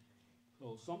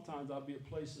 So sometimes I'll be at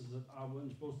places that I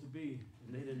wasn't supposed to be,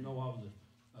 and they didn't know I was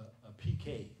a PK.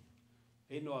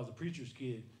 They didn't know I was a preacher's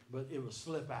kid, but it would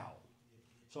slip out.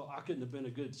 So I couldn't have been a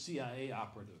good CIA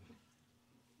operative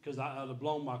because I'd have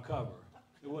blown my cover.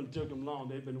 It wouldn't have took them long.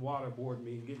 They'd been waterboarding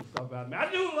me and getting stuff out of me.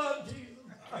 I do love Jesus.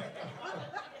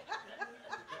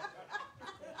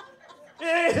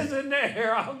 It is in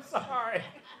there. I'm sorry.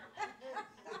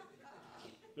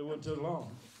 It wouldn't take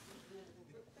long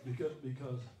because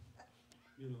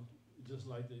you know, just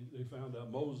like they found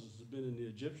out Moses had been in the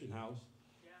Egyptian house.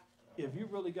 Yeah. If you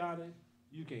really got it,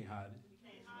 you can't hide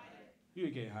it.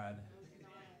 You can't hide it.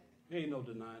 There ain't no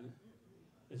denying it.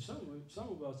 And some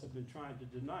of us have been trying to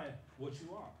deny what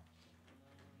you are.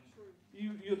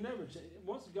 You'll never change.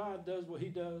 Once God does what he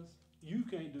does, you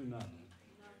can't do nothing.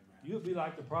 You'll be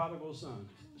like the prodigal son,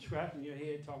 scratching your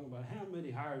head talking about how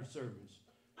many hired servants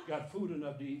got food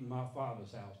enough to eat in my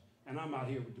father's house, and I'm out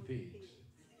here with the pigs.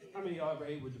 How many of y'all ever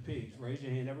ate with the pigs? Raise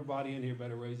your hand. Everybody in here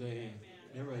better raise their hand.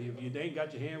 Everybody, if you ain't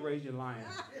got your hand raised, you're lying.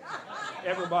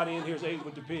 Everybody in here's ate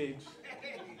with the pigs.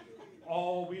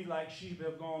 All we like sheep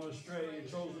have gone astray and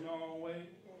chosen our own way.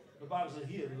 The Bible says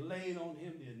he has laid on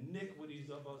him the iniquities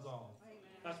of us all.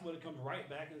 That's what it comes right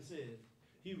back and says.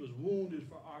 He was wounded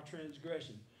for our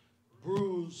transgression,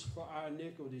 bruised for our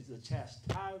iniquities. The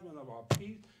chastisement of our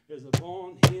peace is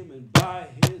upon him, and by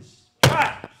his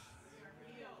stripes,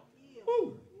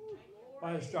 woo,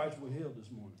 by his stripes we're healed this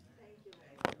morning.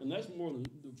 And that's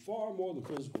far more than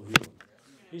physical healing.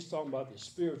 He's talking about the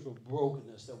spiritual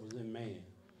brokenness that was in man.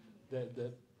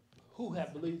 That who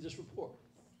have believed this report?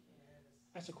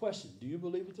 That's a question. Do you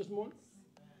believe it this morning?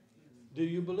 Do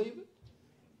you believe it?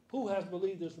 Who has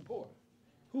believed this report?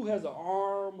 Who has the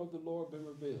arm of the Lord been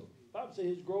revealed? The Bible says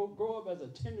he's grow up as a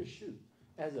tender shoot,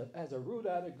 as a root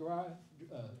out of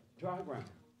dry ground.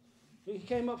 He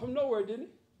came up from nowhere, didn't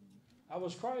he? I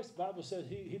was Christ. The Bible says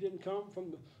he didn't come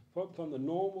from the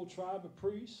normal tribe of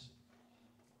priests,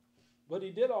 but he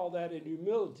did all that in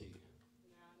humility.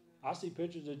 I see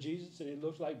pictures of Jesus and he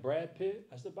looks like Brad Pitt.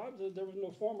 I said, the Bible says there was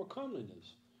no form of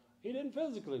comeliness. He didn't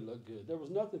physically look good. There was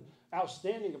nothing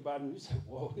outstanding about him. You said,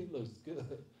 whoa, he looks good.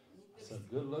 That's a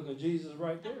good looking Jesus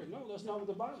right there. No, that's not what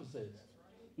the Bible says.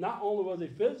 Not only was he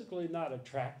physically not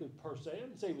attractive per se, I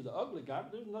didn't say he was an ugly guy,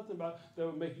 but there's nothing about that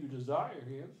would make you desire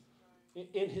him.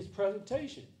 In his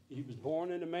presentation, he was born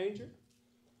in a manger.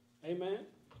 Amen.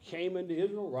 Came into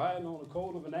Israel riding on the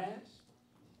colt of an ass.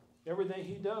 Everything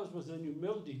he does was in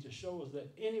humility to show us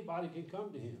that anybody can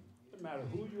come to him, no matter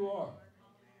who you are.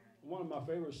 One of my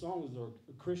favorite songs is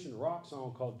a Christian rock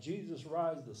song called Jesus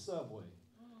Rides the Subway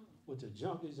with the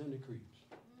junkies and the creeps.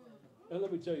 And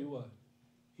let me tell you what,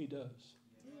 he does.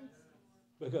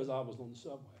 Because I was on the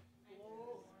subway.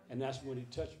 And that's when he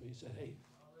touched me. He said, hey,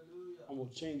 I'm going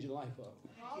to change your life up.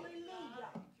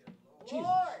 Jesus.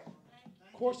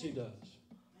 Of course he does.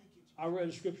 I read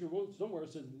a scripture somewhere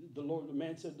that said the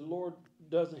man said the Lord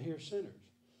doesn't hear sinners.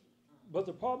 But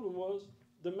the problem was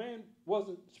the man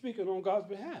wasn't speaking on God's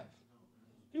behalf.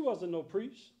 He wasn't no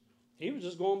priest. He was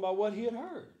just going by what he had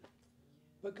heard.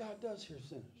 But God does hear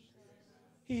sinners.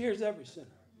 He hears every sinner.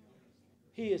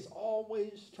 He is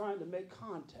always trying to make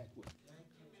contact with them.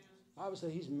 The Bible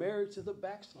says he's married to the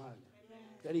backslider,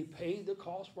 that he paid the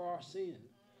cost for our sin.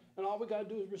 And all we got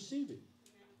to do is receive it.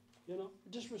 You know,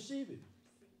 just receive it.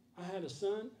 I had a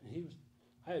son, and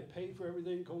I had paid for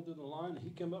everything going through the line, and he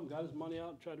came up and got his money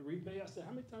out and tried to repay. I said,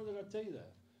 how many times did I tell you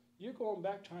that? You're going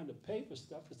back trying to pay for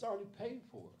stuff that's already paid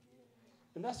for.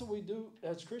 And that's what we do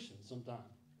as Christians sometimes.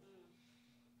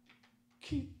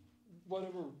 Keep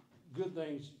whatever good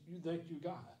things you think you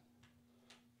got.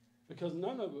 Because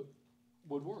none of it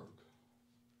would work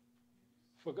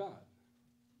for God.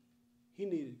 He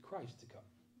needed Christ to come.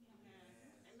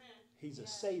 He's a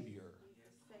savior.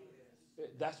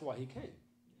 That's why he came,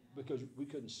 because we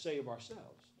couldn't save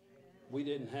ourselves. We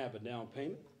didn't have a down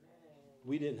payment.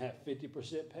 We didn't have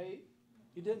 50% paid.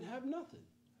 You didn't have nothing.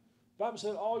 The Bible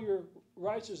said all your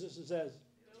righteousness is as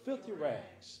filthy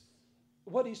rags.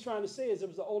 What he's trying to say is it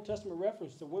was the Old Testament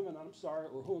reference to women,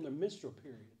 who in their menstrual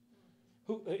period.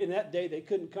 Who in that day they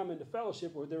couldn't come into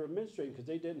fellowship where they were menstruating because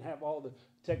they didn't have all the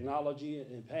technology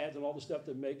and pads and all the stuff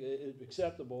that make it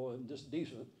acceptable and just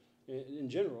decent in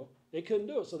general. They couldn't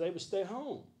do it, so they would stay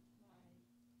home.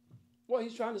 Well,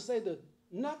 he's trying to say that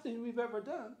nothing we've ever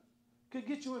done could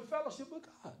get you in fellowship with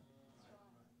God.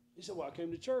 He said, well, I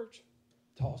came to church.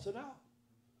 Toss it out.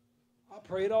 I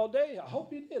prayed all day. I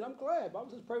hope you did. I'm glad. Bible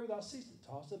says pray without ceasing.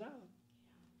 Toss it out.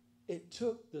 It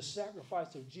took the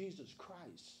sacrifice of Jesus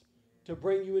Christ to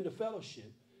bring you into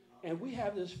fellowship. And we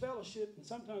have this fellowship, and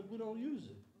sometimes we don't use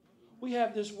it. We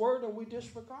have this word, and we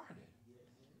disregard it.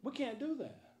 We can't do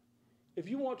that. If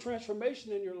you want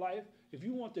transformation in your life, if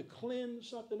you want to cleanse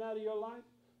something out of your life,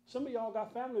 some of y'all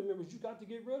got family members you got to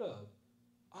get rid of.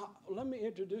 Let me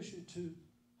introduce you to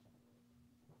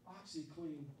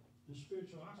OxyClean, the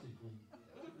spiritual OxyClean.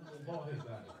 The bald head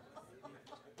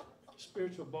guy.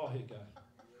 Spiritual bald head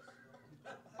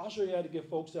guy. I'll show you how to get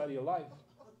folks out of your life.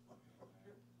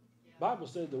 Bible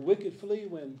says the wicked flee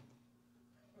when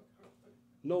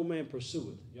no man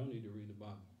pursueth. Y'all need to read the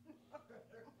Bible.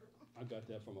 I got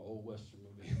that from an old Western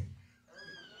movie.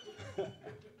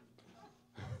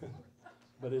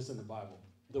 But it's in the Bible.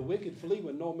 The wicked flee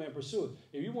when no man pursueth.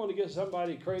 If you want to get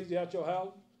somebody crazy out your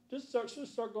house, just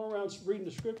start going around reading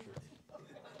the scripture.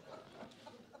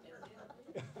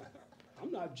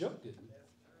 I'm not joking.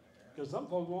 Because some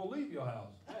folks won't leave your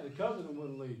house. I had a cousin who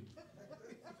wouldn't leave.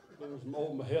 It was some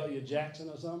old Mahalia Jackson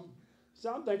or something.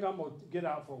 So I think I'm going to get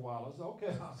out for a while. I said,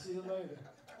 okay, I'll see you later.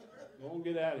 Don't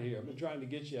get out of here. I've been trying to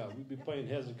get you out. We'll be playing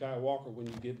Hezekiah Walker when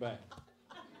you get back.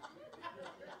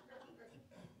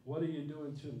 What are you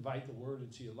doing to invite the word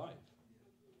into your life?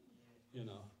 You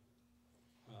know,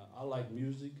 I like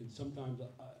music, and sometimes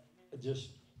I just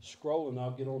scroll and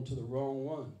I'll get onto the wrong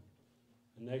one.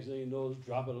 The next thing you know,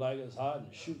 drop it like it's hot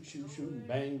and shoot, and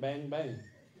bang, bang, bang.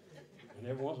 And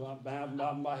every once in a while, bang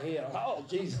out my head. Oh,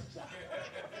 Jesus.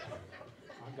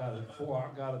 I got a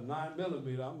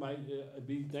 9mm. I might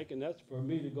be thinking that's for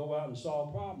me to go out and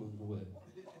solve problems with.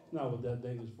 Not what that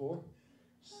thing is for.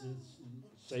 It's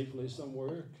safely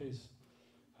somewhere in case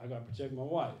I got to protect my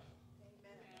wife.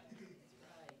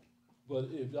 But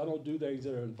if I don't do things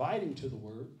that are inviting to the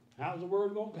word, how's the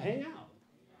word going to hang out?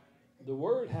 The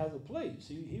word has a place.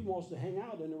 He wants to hang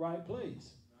out in the right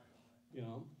place. You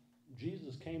know,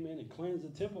 Jesus came in and cleansed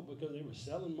the temple because they were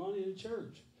selling money in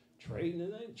church. Trading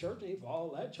it in. Church ain't for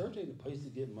all that. Church ain't the place to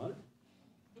get money.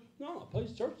 No,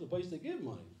 church is a place to give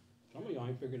money. Some of y'all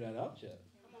ain't figured that out yet.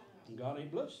 And God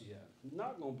ain't blessed you yet. He's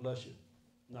not going to bless you.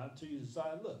 Not until you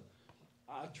decide, look,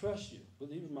 I trust you,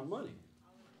 but even my money.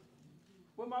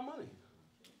 What my money?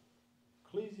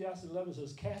 Ecclesiastes 11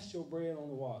 says, cast your bread on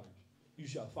the waters. You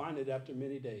shall find it after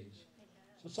many days.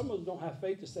 So some of us don't have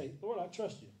faith to say, Lord, I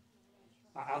trust you.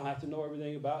 I don't have to know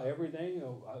everything about everything.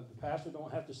 The pastor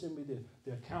don't have to send me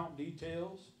the account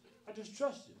details. I just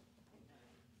trust you.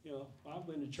 You know, I've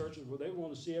been to churches where they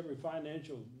want to see every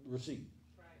financial receipt.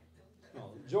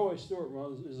 Joy Stewart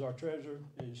is our treasurer,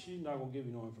 and she's not going to give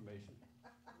you no information.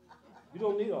 You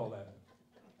don't need all that.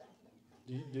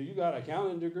 Do you got an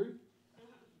accounting degree?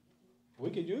 We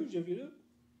could use you if you do.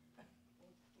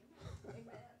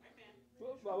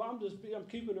 Well, I'm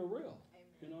keeping it real.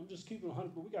 You know, I'm just keeping it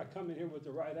 100, but we got to come in here with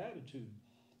the right attitude.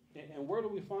 And where do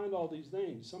we find all these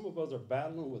things? Some of us are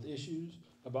battling with issues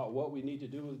about what we need to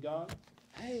do with God.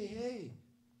 Hey,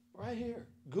 right here.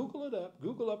 Google it up.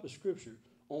 Google up a scripture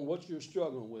on what you're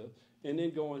struggling with, and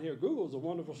then go in here. Google is a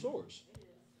wonderful source.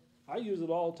 I use it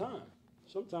all the time.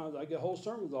 Sometimes I get whole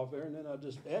sermons off there, and then I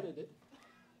just edit it.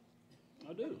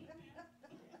 I do.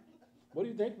 What do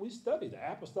you think we study?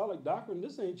 The apostolic doctrine?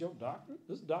 This ain't your doctrine.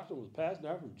 This doctrine was passed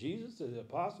down from Jesus to the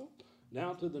apostles,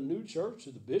 down to the new church,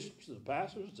 to the bishops, to the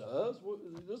pastors, to us.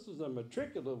 This is a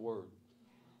matricular word.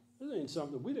 This ain't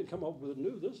something we didn't come up with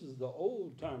new. This is the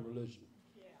old time religion.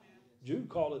 Jude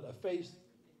called it a faith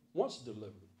once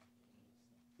delivered.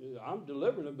 I'm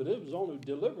delivering it, but it was only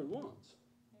delivered once.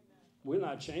 We're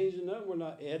not changing that. We're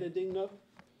not editing that.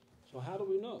 So how do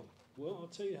we know? Well, I'll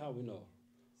tell you how we know.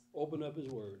 Open up his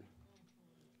word.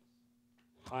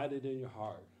 Hide it in your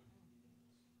heart.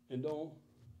 And don't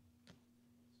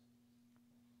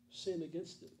sin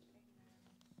against it.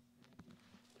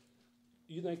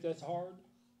 You think that's hard?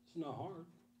 It's not hard.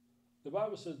 The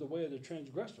Bible says the way of the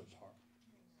transgressor is hard.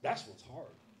 That's what's hard.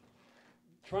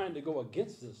 trying to go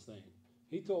against this thing.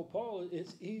 He told Paul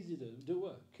it's easy to do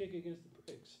what? Kick against the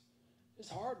pricks. It's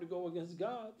hard to go against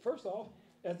God. First off,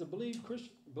 as a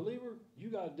believer, you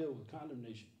got to deal with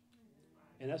condemnation.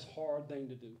 And that's a hard thing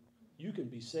to do. You can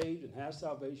be saved and have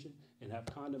salvation and have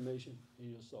condemnation in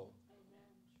your soul.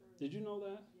 Did you know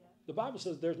that? The Bible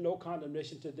says there's no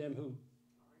condemnation to them who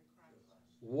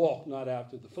walk not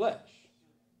after the flesh.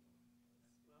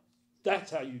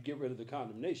 That's how you get rid of the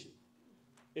condemnation.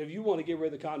 If you want to get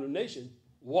rid of the condemnation,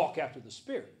 walk after the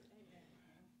Spirit.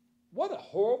 What a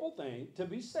horrible thing to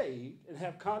be saved and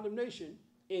have condemnation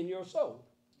in your soul,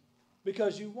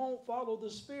 because you won't follow the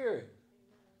Spirit.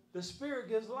 The Spirit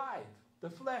gives life. The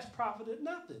flesh profited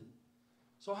nothing.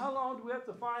 So how long do we have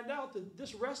to find out that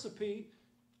this recipe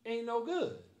ain't no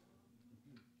good?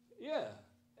 Yeah,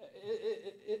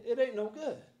 it ain't no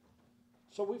good.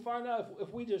 So we find out if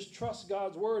we just trust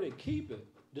God's word and keep it,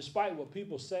 despite what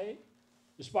people say,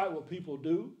 despite what people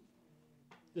do,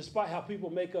 despite how people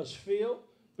make us feel,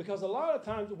 because a lot of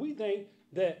times we think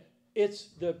that it's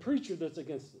the preacher that's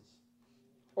against us,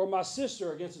 or my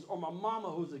sister against us, or my mama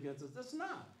who's against us. It's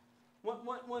not.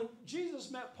 When Jesus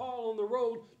met Paul on the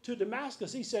road to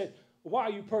Damascus, he said, "Why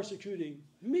are you persecuting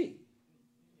me?"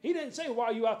 He didn't say, "Why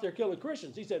are you out there killing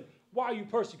Christians?" He said, "Why are you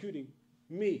persecuting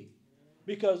me?"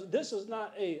 Because this is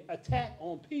not an attack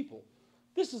on people.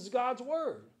 This is God's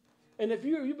word. And if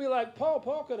you'd be like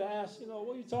Paul could have asked,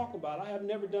 what are you talking about? I have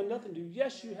never done nothing to you.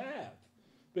 Yes, you have,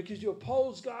 because you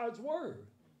oppose God's word.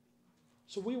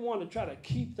 So we want to try to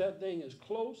keep that thing as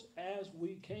close as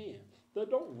we can.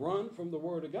 Don't run from the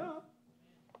word of God.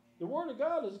 The word of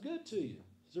God is good to you.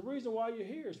 It's the reason why you're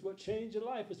here. It's what changed your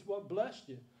life. It's what blessed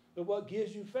you. It's what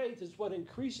gives you faith. It's what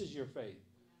increases your faith.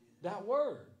 That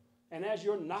word. And as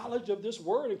your knowledge of this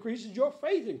word increases, your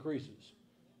faith increases.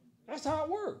 That's how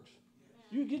it works.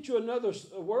 You get you another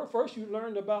word. First, you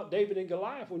learned about David and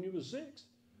Goliath when you were 6.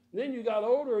 Then you got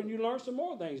older and you learned some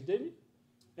more things, didn't you?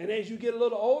 And as you get a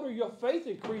little older, your faith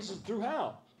increases through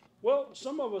how? Well,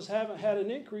 some of us haven't had an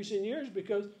increase in years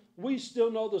because we still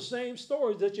know the same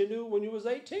stories that you knew when you was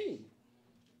 18.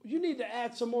 You need to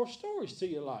add some more stories to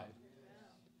your life.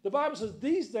 The Bible says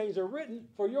these things are written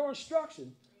for your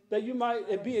instruction, that you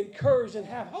might be encouraged and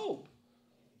have hope.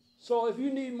 So if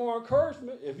you need more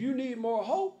encouragement, if you need more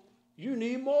hope, you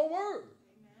need more word.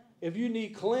 If you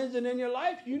need cleansing in your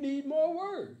life, you need more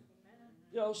word.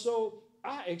 So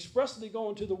I expressly go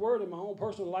into the word in my own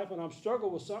personal life when I'm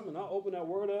struggling with something, and I'll open that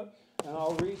word up and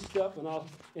I'll read stuff,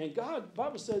 and God, the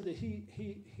Bible says that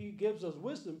he gives us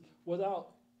wisdom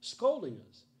without scolding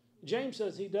us. James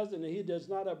says he does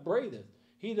not upbraid us.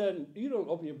 You don't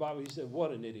open your Bible, he said,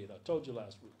 "What an idiot. I told you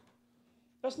last week."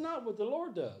 That's not what the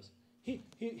Lord does.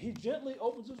 He gently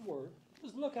opens his word.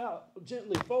 Just look how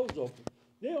gently folds open.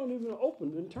 They don't even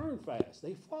open and turn fast.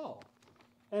 They fall.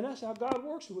 And that's how God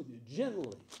works with you,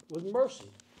 gently, with mercy,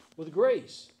 with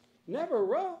grace. Never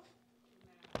rough.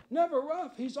 Never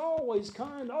rough. He's always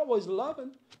kind, always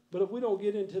loving. But if we don't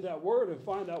get into that word and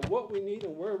find out what we need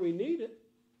and where we need it,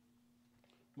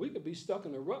 we could be stuck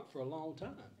in a rut for a long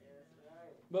time.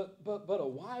 But a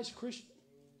wise Christian,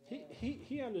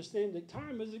 he understands that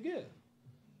time is a gift.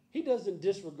 He doesn't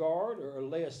disregard or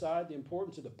lay aside the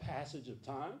importance of the passage of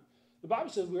time. The Bible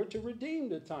says we're to redeem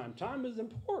the time. Time is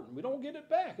important. We don't get it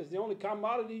back. It's the only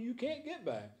commodity you can't get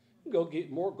back. You can go get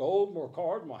more gold, more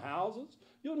cars, more houses.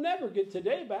 You'll never get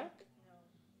today back.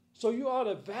 So you ought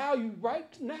to value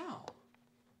right now.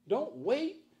 Don't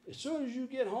wait. As soon as you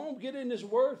get home, get in this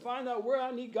word, find out where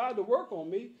I need God to work on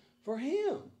me for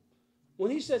him.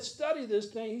 When he said study this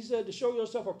thing, he said to show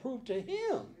yourself approved to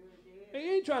him. He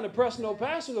ain't trying to press no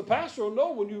pastor. The pastor will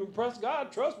know when you impress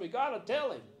God. Trust me, God will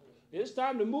tell him. It's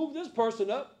time to move this person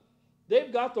up.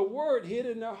 They've got the word hid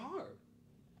in their heart.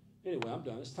 Anyway, I'm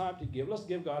done. It's time to give. Let's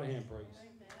give God a hand praise.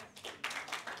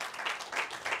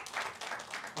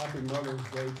 Happy Mother's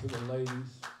Day to the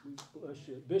ladies. We bless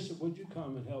you. Bishop, would you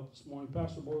come and help this morning?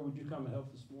 Pastor Boyd, would you come and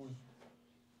help this morning?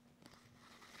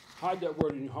 Hide that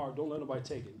word in your heart. Don't let nobody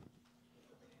take it.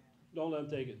 Don't let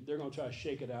them take it. They're going to try to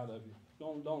shake it out of you.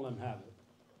 Don't let them have it.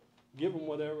 Give them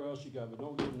whatever else you got, but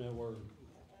don't give them that word.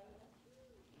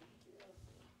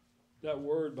 That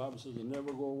word, Bible says, will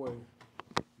never go away.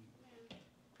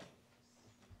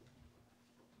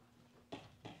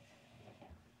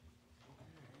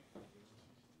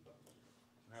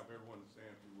 Have everyone stand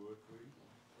if you would, please.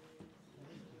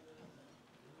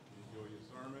 Enjoy your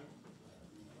sermon.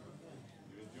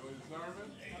 You enjoy the sermon?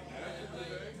 That's it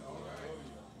today? All right.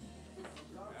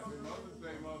 Happy Mother's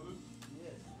Day, mothers.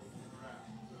 Yes. All right.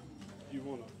 You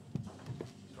want to?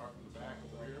 Start from the back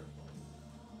over here.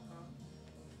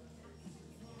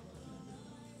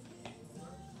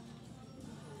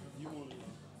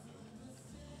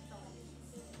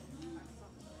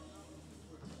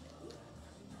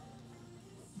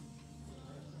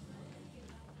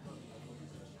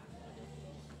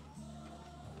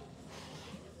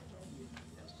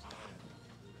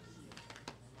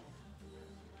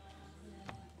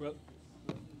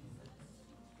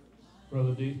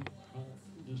 Brother D,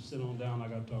 just sit on down. I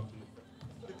got to talk to you.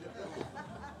 That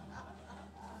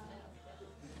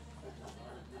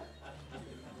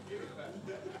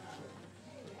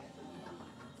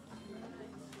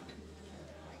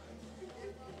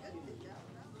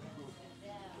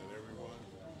everyone?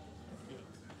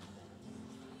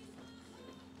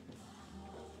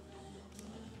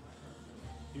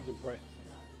 You can pray.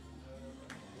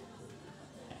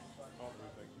 Father, we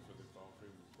thank you for this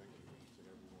offering. We thank you for each and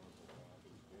every one, oh God, who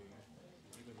gave,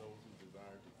 even those who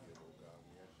desire to give, oh God.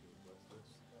 We ask you to bless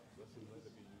this. Bless and let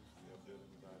it be used for your building,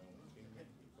 thy own kingdom.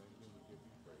 We thank you. We give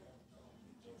you praise.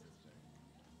 In Jesus' name.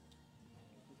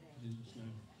 In Jesus'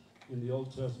 name. In the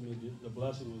Old Testament, the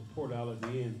blessing was poured out at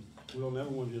the end. We don't ever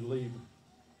want you to leave,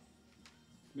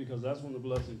 because that's when the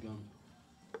blessing comes.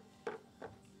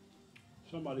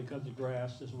 Somebody cut the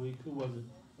grass this week. Who was it?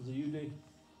 Was it you, D?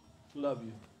 Love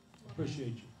you.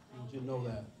 Appreciate you. I want you to know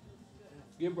that.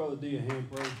 Give Brother D a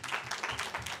hand praise.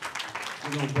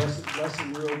 We're going to bless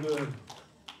him real good.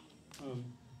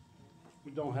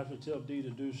 We don't have to tell D to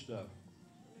do stuff.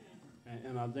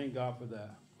 And I thank God for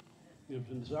that. If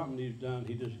something needs done,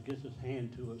 he just gets his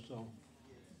hand to it. So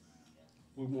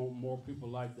we want more people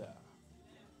like that.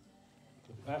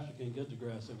 The pastor can't get the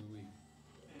grass every week.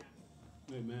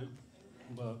 Amen.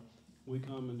 But we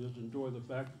come and just enjoy the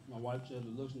fact. My wife said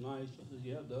it looks nice. I said,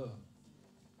 yeah, it does.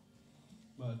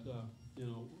 But, you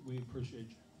know, we appreciate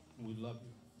you and we love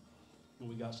you. And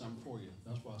we got something for you.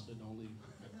 That's why I said don't leave.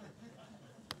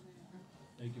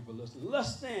 Thank you for listening.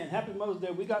 Let's stand. Happy Mother's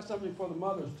Day. We got something for the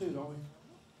mothers too, don't we?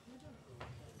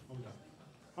 Okay.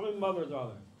 How many mothers are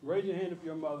there? Raise your hand if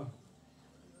you're a mother.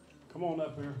 Come on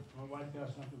up here. My wife got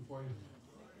something for you.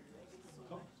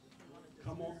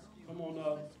 Come on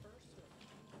up.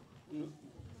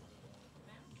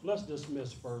 Let's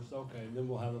dismiss first, okay, then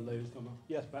we'll have the ladies come up.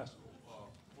 Yes, Pastor.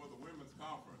 For the women's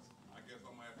conference, I guess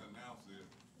I'm gonna have to announce this.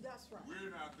 That's right.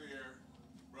 We're not there,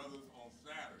 brothers, on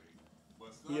Saturday,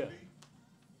 but Yeah. Sunday,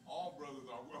 all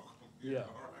brothers are welcome. Yeah.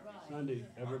 All right. Sunday,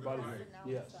 everybody here.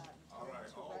 Yes, All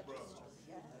right, all brothers.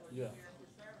 yeah.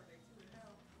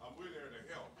 We're there to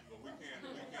help, but we can't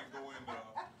go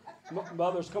in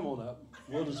Mothers, come on up.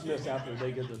 We'll dismiss after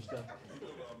they get their stuff.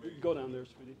 Go down there,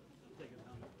 sweetie. Take it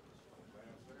down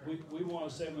there. We want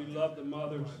to say we love the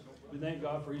mothers. We thank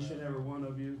God for each and every one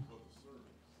of you.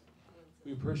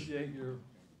 We appreciate your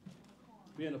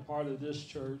being a part of this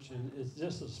church, and it's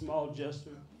just a small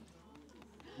gesture.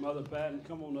 Mother Patton,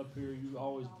 come on up here. You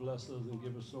always bless us and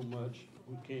give us so much.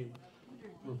 We can't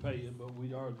repay you, but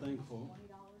we are thankful.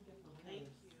 Thank you.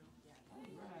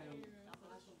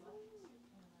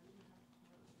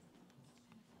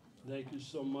 Thank you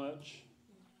so much.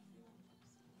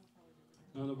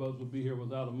 None of us would be here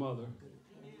without a mother.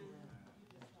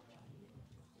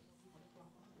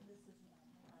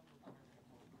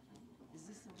 Is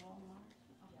this a Walmart?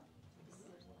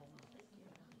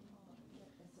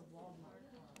 It's a Walmart.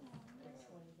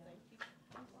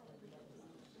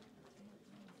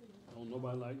 Don't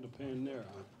nobody like the pen there,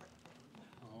 huh?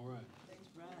 All right. That's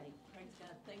right. Praise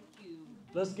God. Thank you.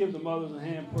 Let's give the mothers a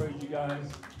hand, praise you guys.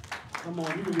 Come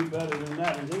on, you can be better than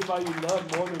that. Is anybody you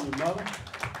love more than your mother?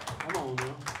 Come on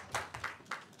now.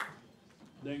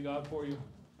 Thank God for you.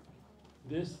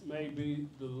 This may be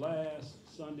the last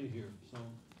Sunday here, so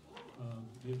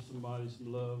give somebody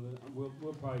some love.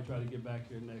 We'll probably try to get back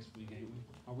here next week, ain't we?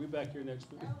 Are we back here next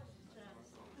week?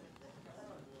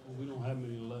 Well, we don't have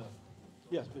many left.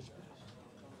 Yes, Bishop.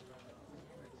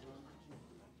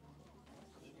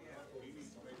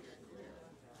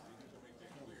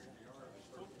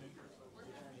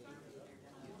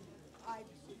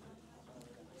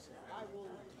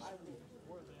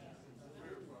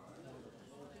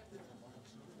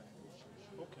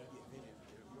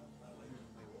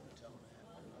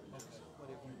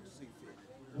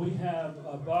 We have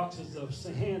boxes of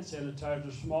hand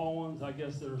sanitizer, small ones. I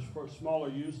guess they're for smaller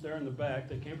use. They're in the back.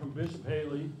 They came from Bishop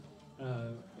Haley,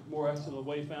 More Excellent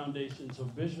Way Foundation. So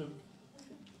Bishop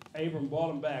Abram bought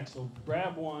them back. So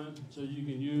grab one so you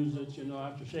can use it. You know,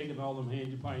 after shaking all them hands,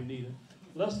 you probably need it.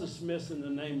 Let's dismiss in the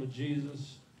name of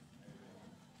Jesus.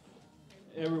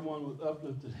 Everyone with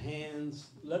uplifted hands.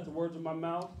 Let the words of my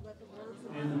mouth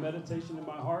and the meditation of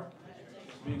my heart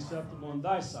be acceptable in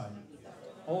thy sight.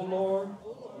 Oh Lord,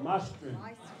 my strength,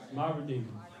 my Redeemer.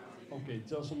 Okay,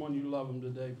 tell someone you love them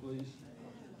today, please.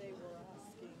 They were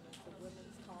asking if the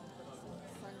women's conference on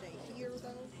Sunday here,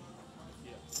 though.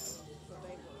 Yeah. So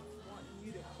they were wanting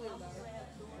you to clear that up.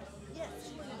 Yes.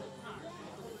 And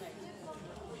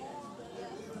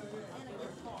a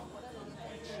guitar, whatever you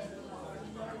think.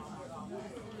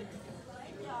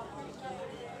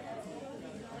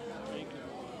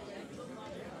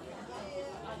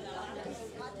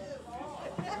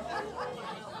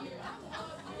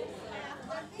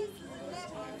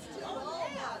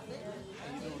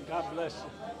 God bless you.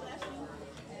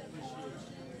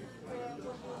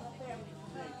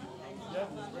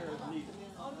 That was very neat.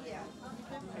 Oh, yeah.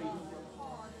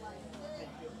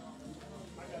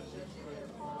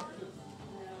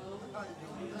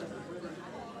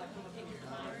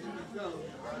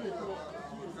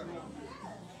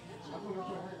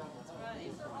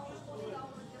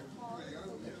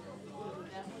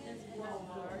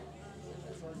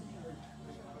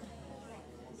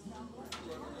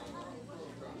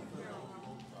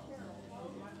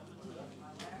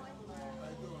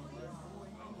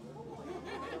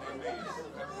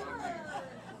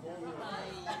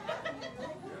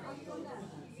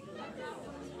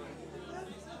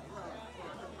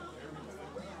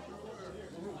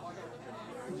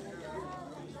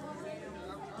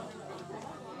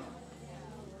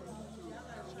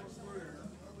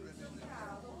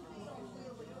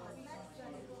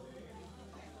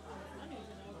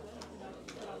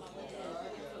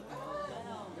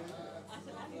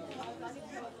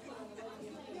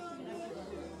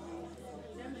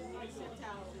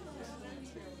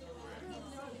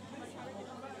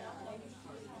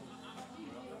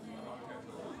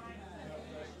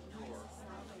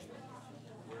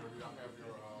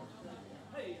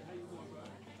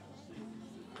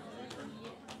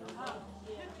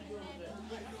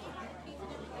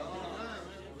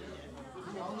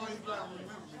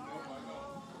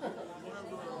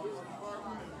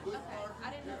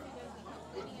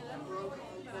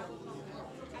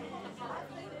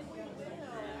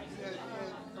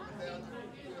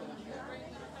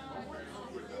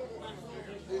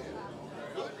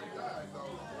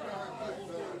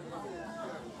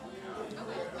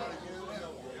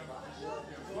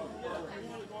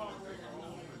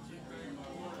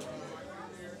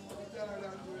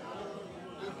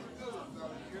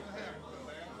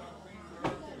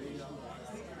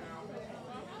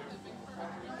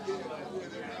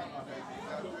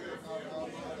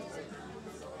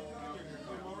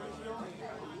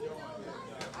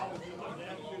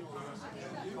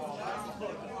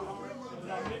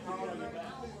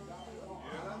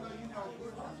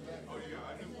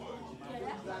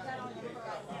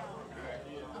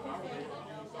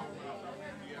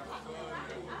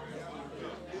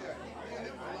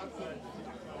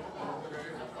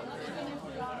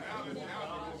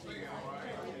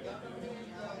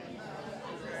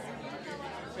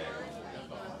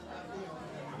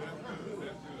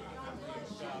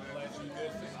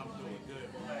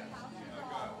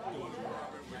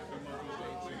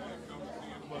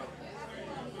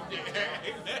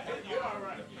 You're all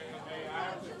right. Hey,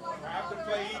 I have to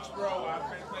play each role. I have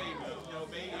to play,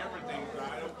 make everything. So I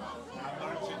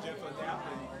learned to just adapt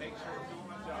and make sure I'm doing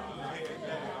my job.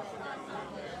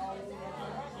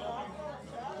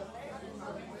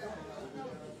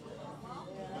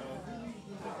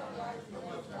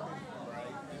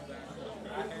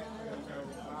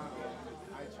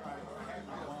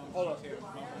 Hold up.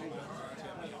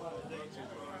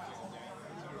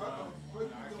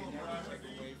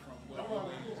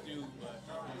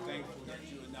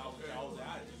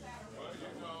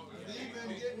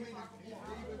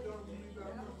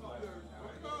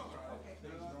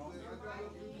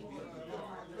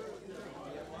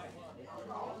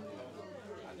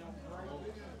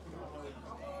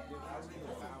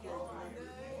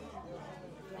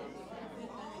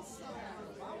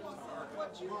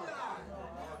 What you got?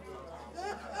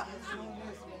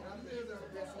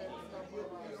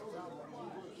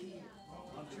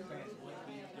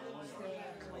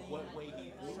 What way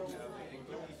he moves, it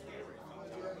can be scary.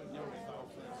 Never thought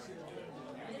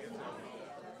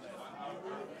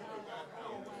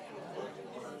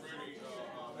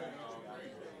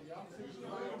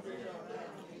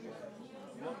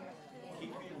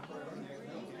keep me in prayer.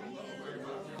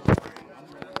 I'm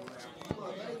ready.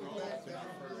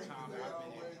 First time I've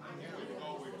been in.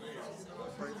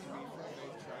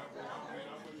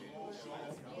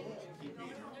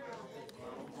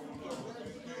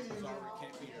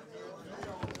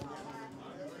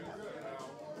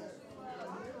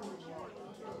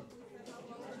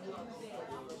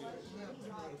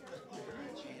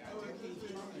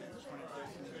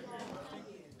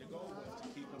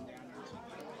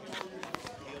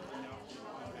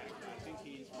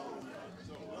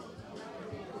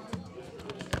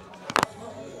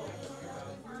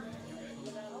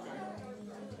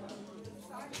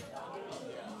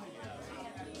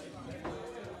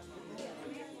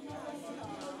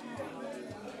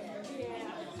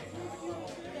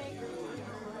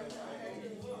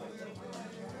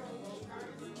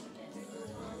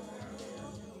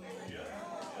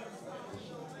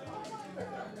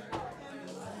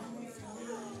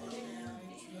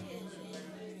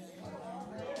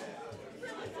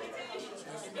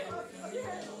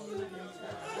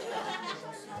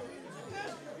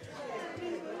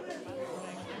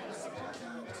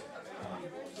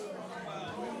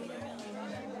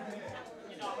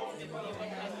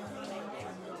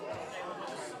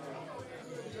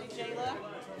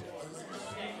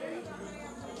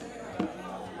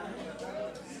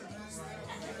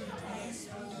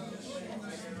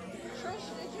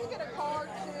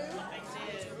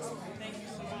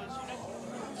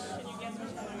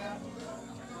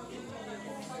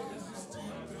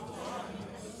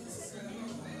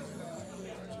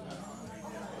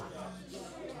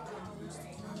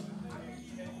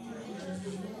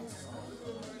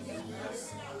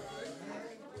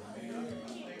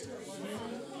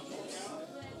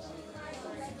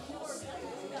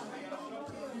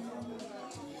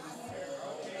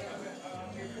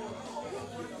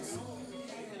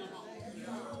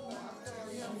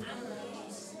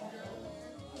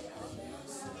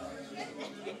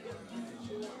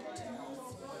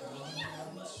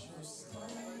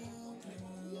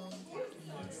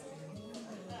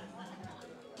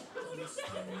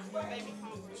 Baby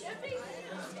hungry.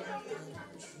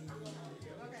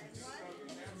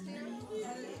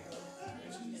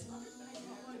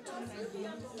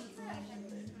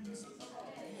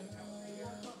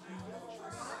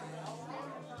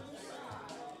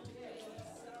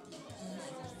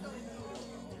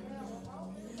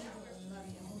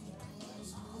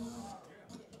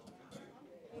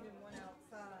 He done went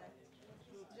outside.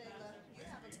 Jayla, you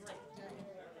have a great day.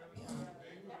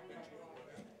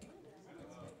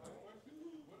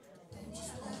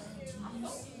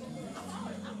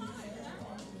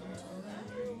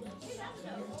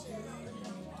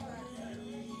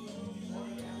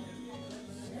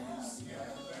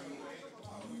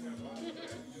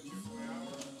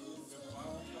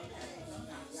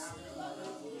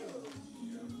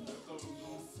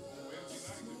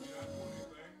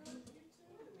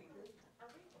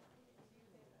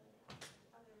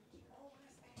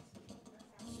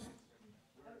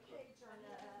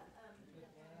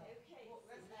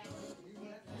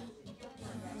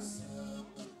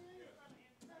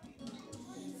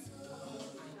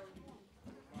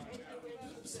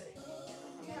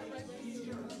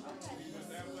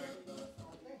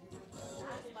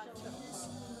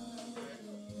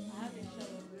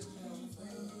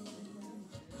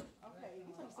 Okay,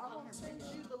 I'm gonna send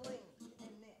you the link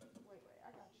and then, wait,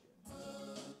 I got you.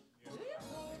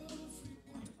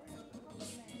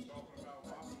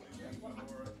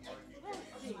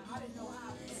 I didn't know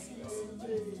how to say it.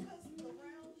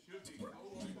 Should be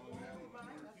closing on that on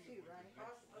the That's you, right?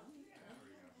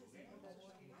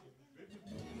 Bishop,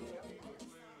 do you know if he was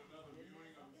planning another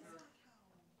viewing of the church?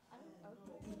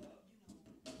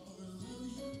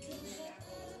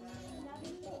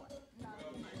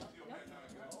 Well, they still had not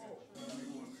got that. They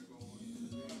wanted to go on the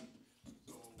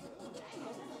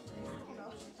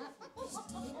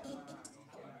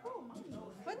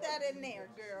Put that in there,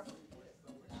 girl.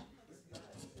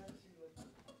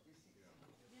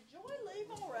 Did Joy leave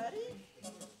already?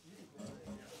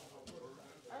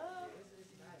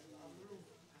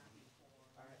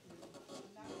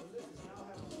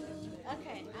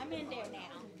 Okay, I'm in there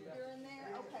now. You're in there?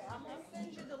 Okay, I'm gonna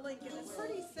send you the link and it's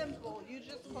pretty simple. You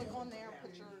just click on there and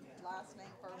put your last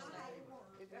name, first name,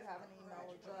 if you have an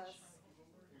email address.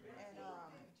 And,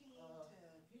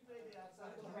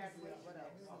 what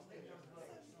else?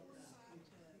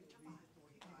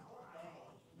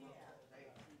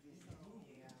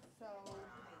 So,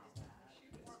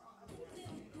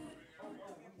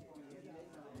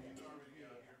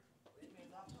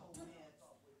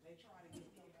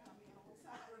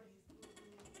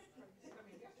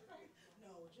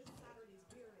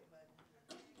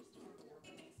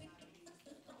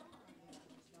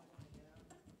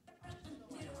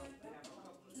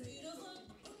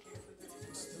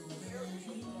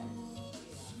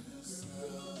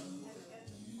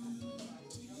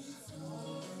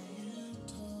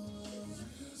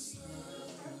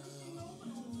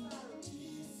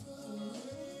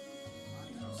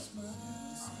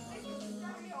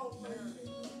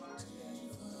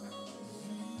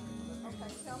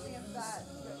 okay, tell me if that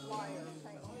flyer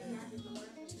came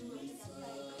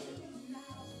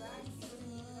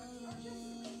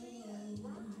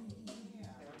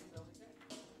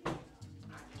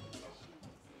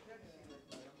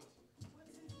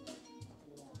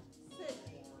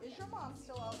Sydney, is your mom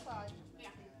still outside? Yeah.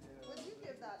 Would you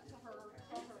give that to her,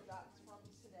 tell her that's from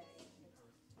today,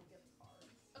 the gift card?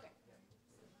 Okay.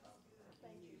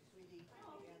 Thank you, sweetie.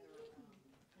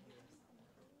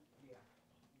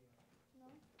 No?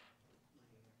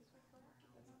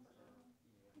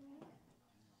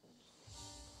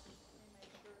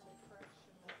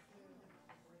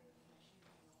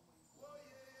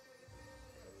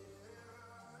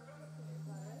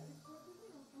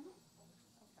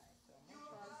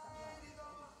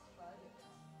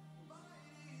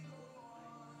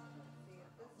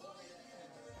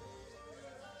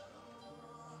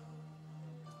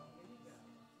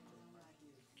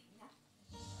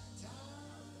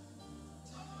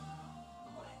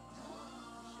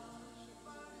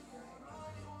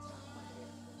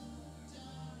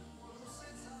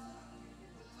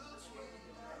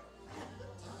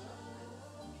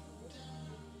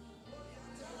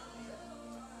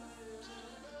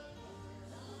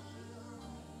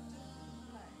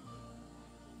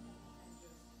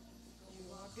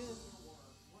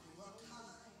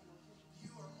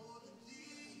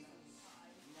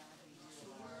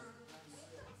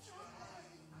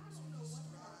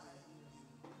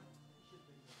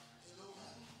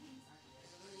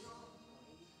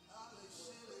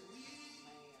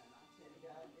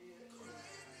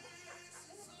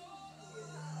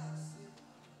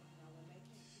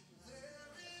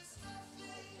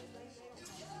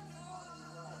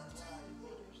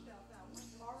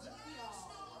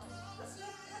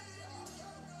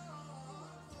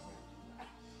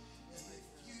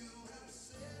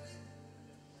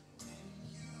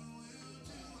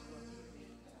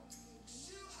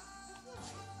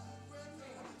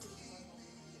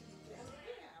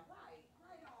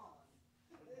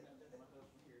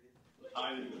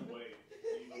 excited to wait.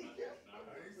 I ain't say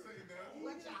nothing.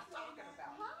 What y'all talking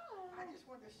about? I just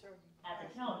wanted to show you. At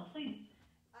the tone, please.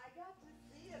 I got to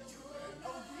see it.